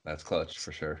 That's clutch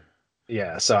for sure.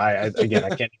 Yeah. So I can't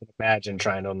even imagine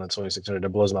trying on the 2600. It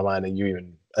blows my mind that you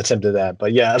even attempted that.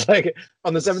 But yeah, like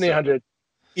on the 7800,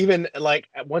 even like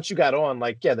once you got on,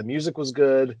 like, yeah, the music was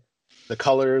good. The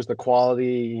colors, the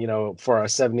quality, for an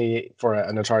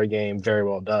Atari game, very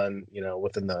well done,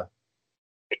 within the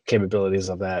capabilities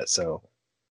of that. So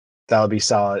that would be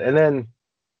solid. And then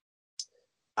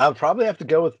I would probably have to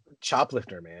go with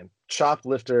Choplifter, man.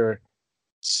 Choplifter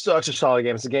Such a solid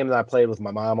game. It's a game that I played with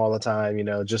my mom all the time.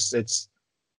 Just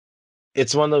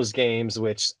it's one of those games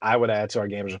which I would add to our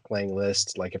gamers are playing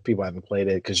list. Like if people haven't played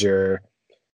it, because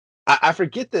I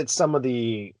forget that some of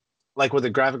the like with the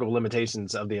graphical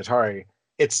limitations of the Atari,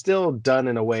 it's still done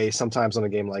in a way sometimes on a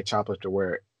game like Choplifter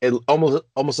where it almost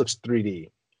looks 3D,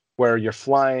 where you're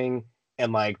flying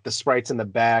and like the sprites in the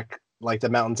back, like the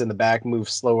mountains in the back, move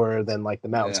slower than like the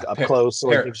mountains Yeah, up close,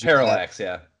 so it gives you that. parallax,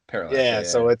 yeah, parallax, Yeah, yeah.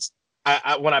 so it's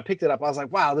when I picked it up, I was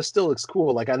like, wow, this still looks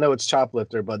cool. Like I know it's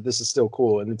Choplifter, but this is still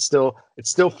cool, and it's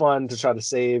still fun to try to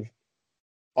save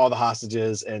all the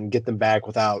hostages and get them back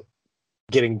without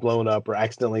getting blown up or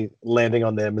accidentally landing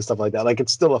on them and stuff like that. Like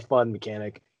it's still a fun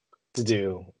mechanic to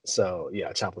do. So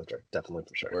yeah, Choplifter, definitely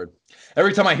for sure. Word.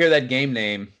 Every time I hear that game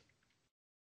name,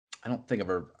 I don't think of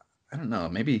her. I don't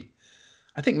know.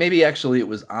 I think maybe actually it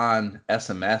was on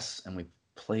SMS and we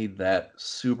played that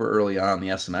super early on the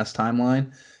SMS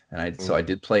timeline. And so I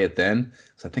did play it then.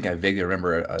 So I think I vaguely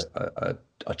remember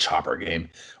a chopper game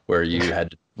where you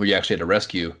actually had to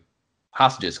rescue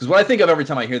hostages. Because what I think of every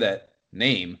time I hear that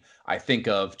name, I think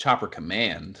of Chopper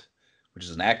Command, which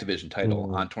is an Activision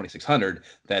title on 2600.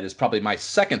 That is probably my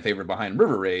second favorite behind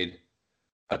River Raid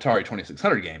Atari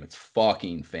 2600 game. It's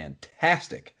fucking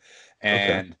fantastic. Okay.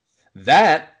 And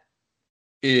that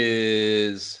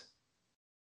is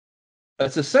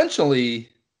it's essentially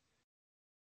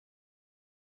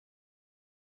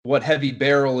what Heavy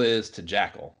Barrel is to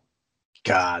Jackal.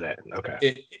 Got it.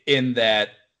 Okay. In that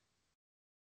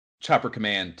Chopper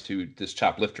Command to this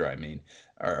Choplifter, I mean,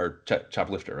 or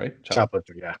Choplifter, right?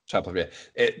 Choplifter, yeah. Choplifter.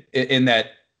 Yeah. In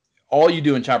that all you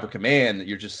do in Chopper Command,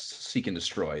 you're just seek and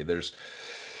destroy. There's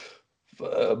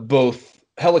both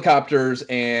helicopters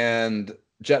and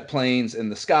jet planes in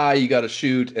the sky you got to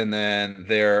shoot, and then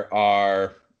there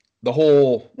are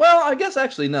I guess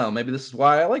actually no, maybe this is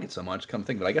why I like it so much, come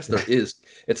think, but I guess there is,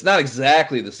 it's not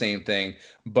exactly the same thing,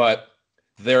 but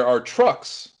there are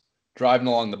trucks driving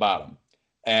along the bottom,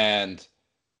 and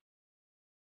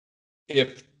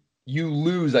if you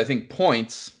lose, I think,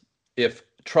 points if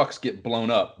trucks get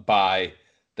blown up by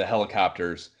the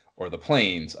helicopters or the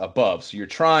planes above. So you're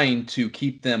trying to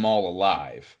keep them all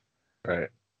alive. Right.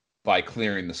 By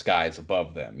clearing the skies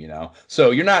above them, So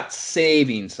you're not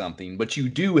saving something, but you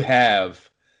do have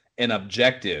an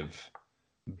objective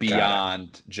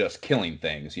beyond just killing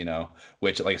things,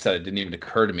 which, like I said, it didn't even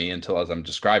occur to me until as I'm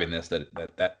describing this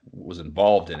that was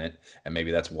involved in it, and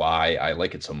maybe that's why I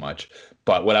like it so much.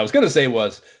 But what I was going to say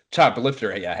was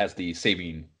Choplifter, yeah, has the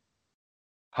saving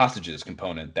hostages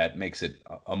component that makes it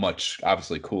a much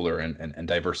obviously cooler and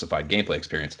diversified gameplay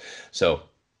experience. So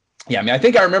yeah, I mean, I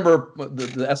think I remember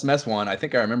the SMS one. I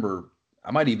think I remember.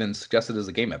 I might even suggest it as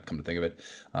a game app. Come to think of it,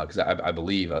 because I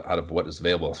believe out of what is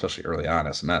available, especially early on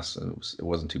SMS, it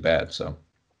wasn't too bad. So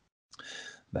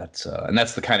that's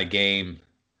the kind of game.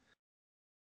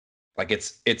 Like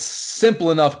it's simple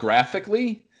enough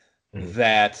graphically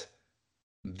that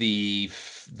the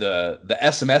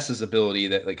SMS's ability,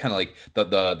 that like kind of like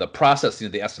the processing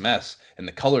of the SMS and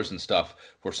the colors and stuff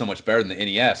were so much better than the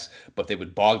NES, but they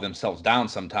would bog themselves down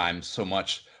sometimes so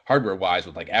much hardware wise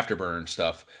with like afterburner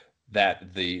stuff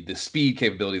that the speed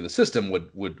capability of the system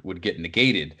would get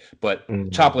negated. But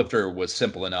Choplifter was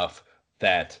simple enough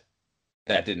that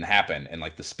didn't happen, and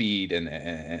like the speed and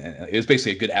it was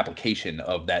basically a good application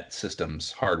of that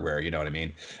system's hardware, you know what I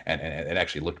mean, and it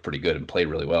actually looked pretty good and played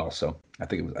really well. So I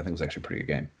think it was actually a pretty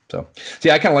good game. So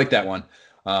yeah, I kind of like that one.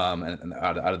 And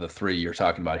out of the three you're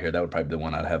talking about here, that would probably be the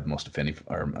one I'd have most affinity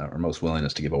or most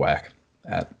willingness to give a whack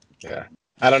at. Yeah,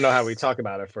 I don't know how we talk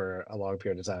about it for a long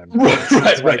period of time.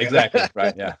 right, exactly,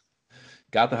 right, yeah.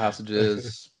 Got the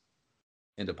hostages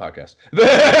into podcast.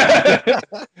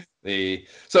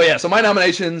 So my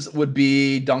nominations would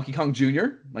be Donkey Kong Jr.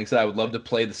 Like I said, I would love to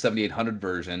play the 7800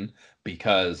 version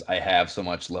because I have so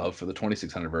much love for the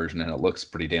 2600 version, and it looks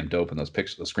pretty damn dope in those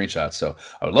pictures, those screenshots. So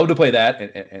I would love to play that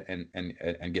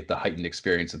and get the heightened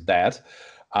experience of that.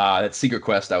 That Secret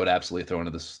Quest I would absolutely throw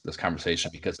into this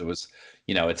conversation because it was,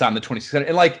 it's on the 2600,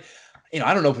 and like,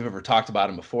 I don't know if we've ever talked about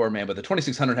them before, man, but the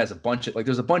 2600 has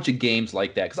there's a bunch of games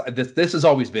like that. Because this has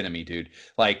always been in me, dude.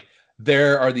 Like,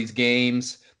 there are these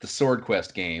games, the Sword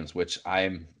Quest games, which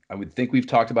I would think we've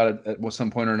talked about it at some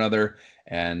point or another,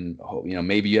 and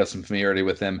maybe you have some familiarity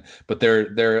with them. But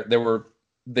it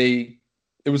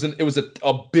was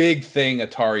a big thing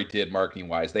Atari did marketing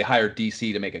wise. They hired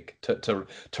DC to make to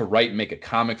write and make a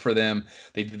comic for them.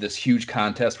 They did this huge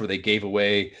contest where they gave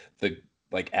away the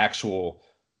like actual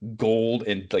gold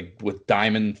and like with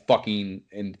diamond fucking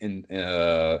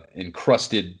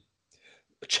encrusted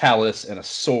chalice and a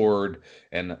sword,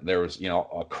 and there was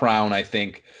a crown, I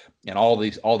think. and all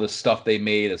this stuff they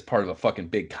made as part of a fucking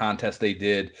big contest they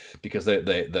did because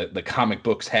the comic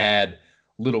books had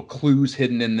little clues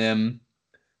hidden in them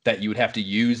that you would have to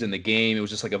use in the game. It was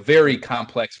just like a very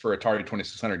complex for Atari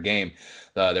 2600 game.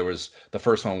 There was the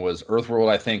first one was Earthworld,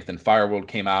 I think. Then Fireworld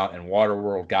came out, and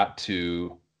Waterworld got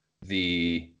to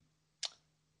the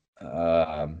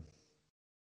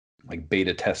like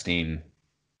beta testing.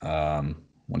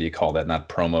 What do you call that? Not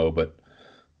promo, but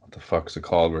what the fuck is it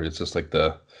called? Where it's just like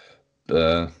the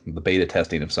beta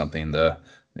testing of something.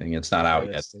 It's not out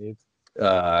yet. Stage,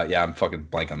 Yeah, I'm fucking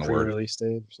blank on the word. pre-release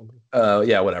stage or something.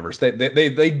 Yeah, whatever. So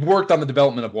they worked on the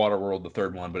development of Waterworld, the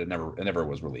third one, but it never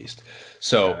was released.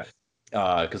 So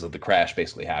because of the crash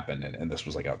basically happened, and this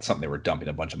was like something they were dumping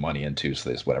a bunch of money into, so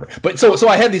this whatever. But so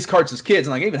I had these cards as kids,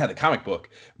 and like, I even had the comic book,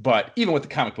 but even with the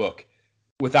comic book,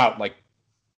 without like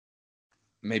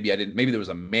maybe there was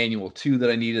a manual too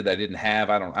that I needed that I didn't have.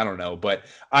 I don't know, but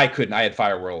I couldn't. I had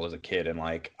Fireworld as a kid, and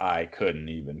like I couldn't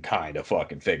even kind of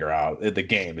fucking figure out the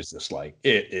game is just like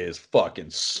it is fucking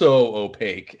so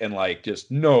opaque and like just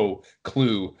no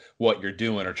clue what you're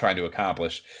doing or trying to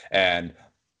accomplish.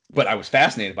 But I was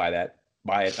fascinated by it.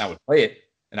 And I would play it,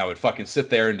 and I would fucking sit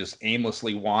there and just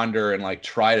aimlessly wander and like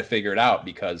try to figure it out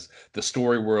because the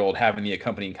story world having the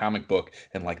accompanying comic book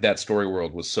and like that story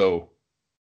world was so.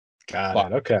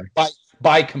 Got it. Okay.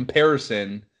 By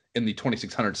comparison, in the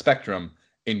 2600 spectrum,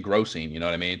 engrossing. You know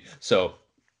what I mean? So,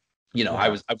 I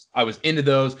was into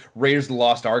those. Raiders of the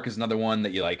Lost Ark is another one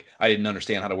that I didn't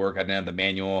understand how to work. I didn't have the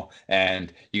manual,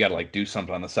 and you got to like do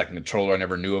something on the second controller I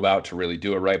never knew about to really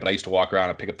do it right. But I used to walk around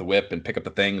and pick up the whip and pick up the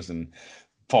things and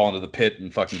fall into the pit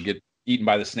and fucking get eaten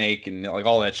by the snake, and like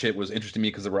all that shit was interesting to me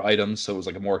because there were items, so it was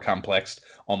like a more complex,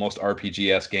 almost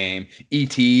RPG-esque game.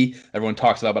 E.T. everyone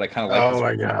talks about, but I kind of like. Oh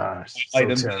my gosh,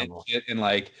 items so and terrible. shit, and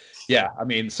like, yeah, I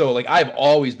mean, so like I've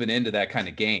always been into that kind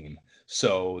of game.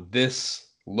 So this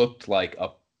looked like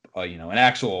an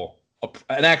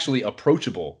actually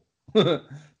approachable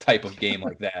type of game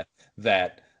like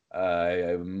that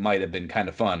might have been kind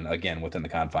of fun again within the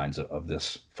confines of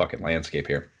this fucking landscape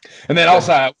here. And then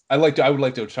also I would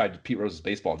like to try Pete Rose's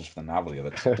baseball just for the novelty of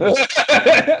it.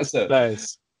 So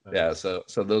Nice. yeah, so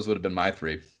those would have been my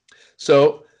three.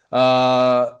 So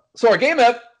our game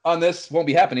app on this won't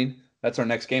be happening. That's our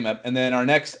next game app, and then our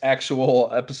next actual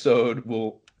episode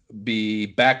will be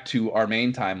back to our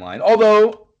main timeline.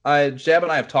 Although Jab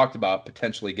and I have talked about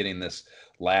potentially getting this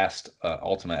last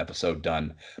Ultima episode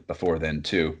done before then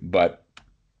too. But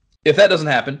if that doesn't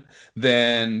happen,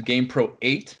 then Game Pro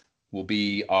 8 will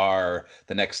be the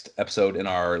next episode in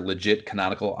our legit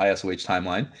canonical ISOH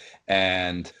timeline.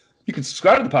 And you can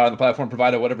subscribe to the pod on the platform,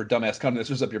 provided whatever dumbass company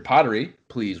stirs up your pottery.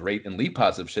 Please rate and leave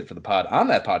positive shit for the pod on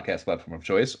that podcast platform of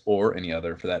choice, or any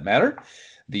other for that matter.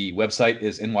 The website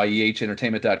is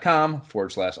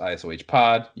nyehentertainment.com/ISOH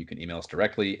pod. You can email us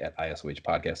directly at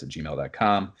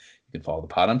isohpodcast@gmail.com. You can follow the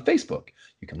pod on Facebook.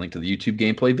 You can link to the YouTube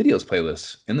gameplay videos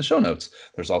playlist in the show notes.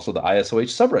 There's also the ISOH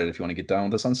subreddit if you want to get down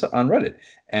with us on Reddit.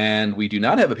 And we do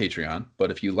not have a Patreon,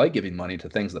 but if you like giving money to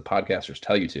things that podcasters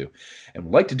tell you to, and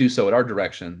would like to do so at our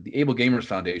direction, the Able Gamers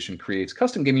Foundation creates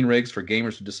custom gaming rigs for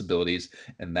gamers with disabilities,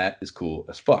 and that is cool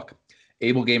as fuck.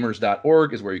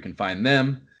 ablegamers.org is where you can find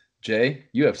them. Jay,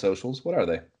 you have socials. What are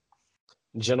they?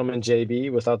 Gentleman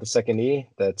JB without the second E.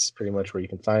 That's pretty much where you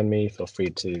can find me. Feel free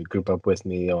to group up with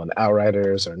me on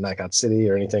Outriders or Knockout City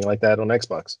or anything like that on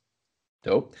Xbox.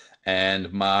 Dope.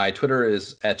 And my Twitter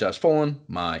is @JoshFolan.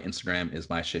 My Instagram is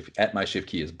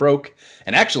 @MyShiftKeyIsBroke.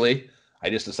 And actually, I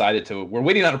just decided we're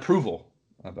waiting on approval.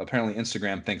 Apparently,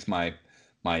 Instagram thinks my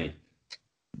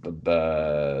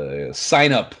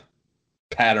sign up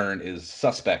pattern is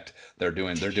suspect. They're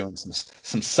doing some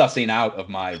sussing out of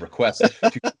my request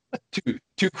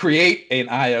to create an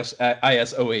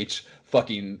ISOH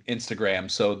fucking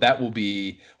Instagram. So that will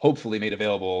be hopefully made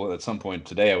available at some point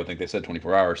today. I would think they said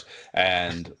 24 hours.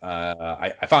 And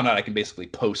I found out I can basically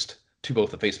post to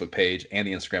both the Facebook page and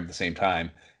the Instagram at the same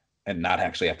time and not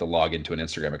actually have to log into an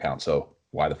Instagram account. So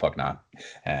why the fuck not?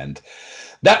 And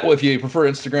that, if you prefer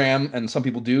Instagram, and some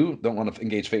people don't want to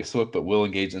engage Facebook, but will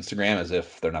engage Instagram as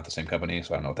if they're not the same company.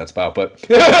 So I don't know what that's about. But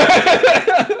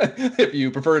if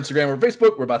you prefer Instagram or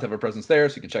Facebook, we're about to have a presence there,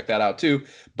 so you can check that out too.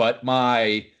 But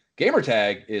my gamer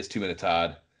tag is 2 Minute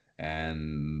Todd,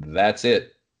 and that's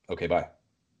it. Okay, bye.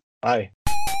 Bye.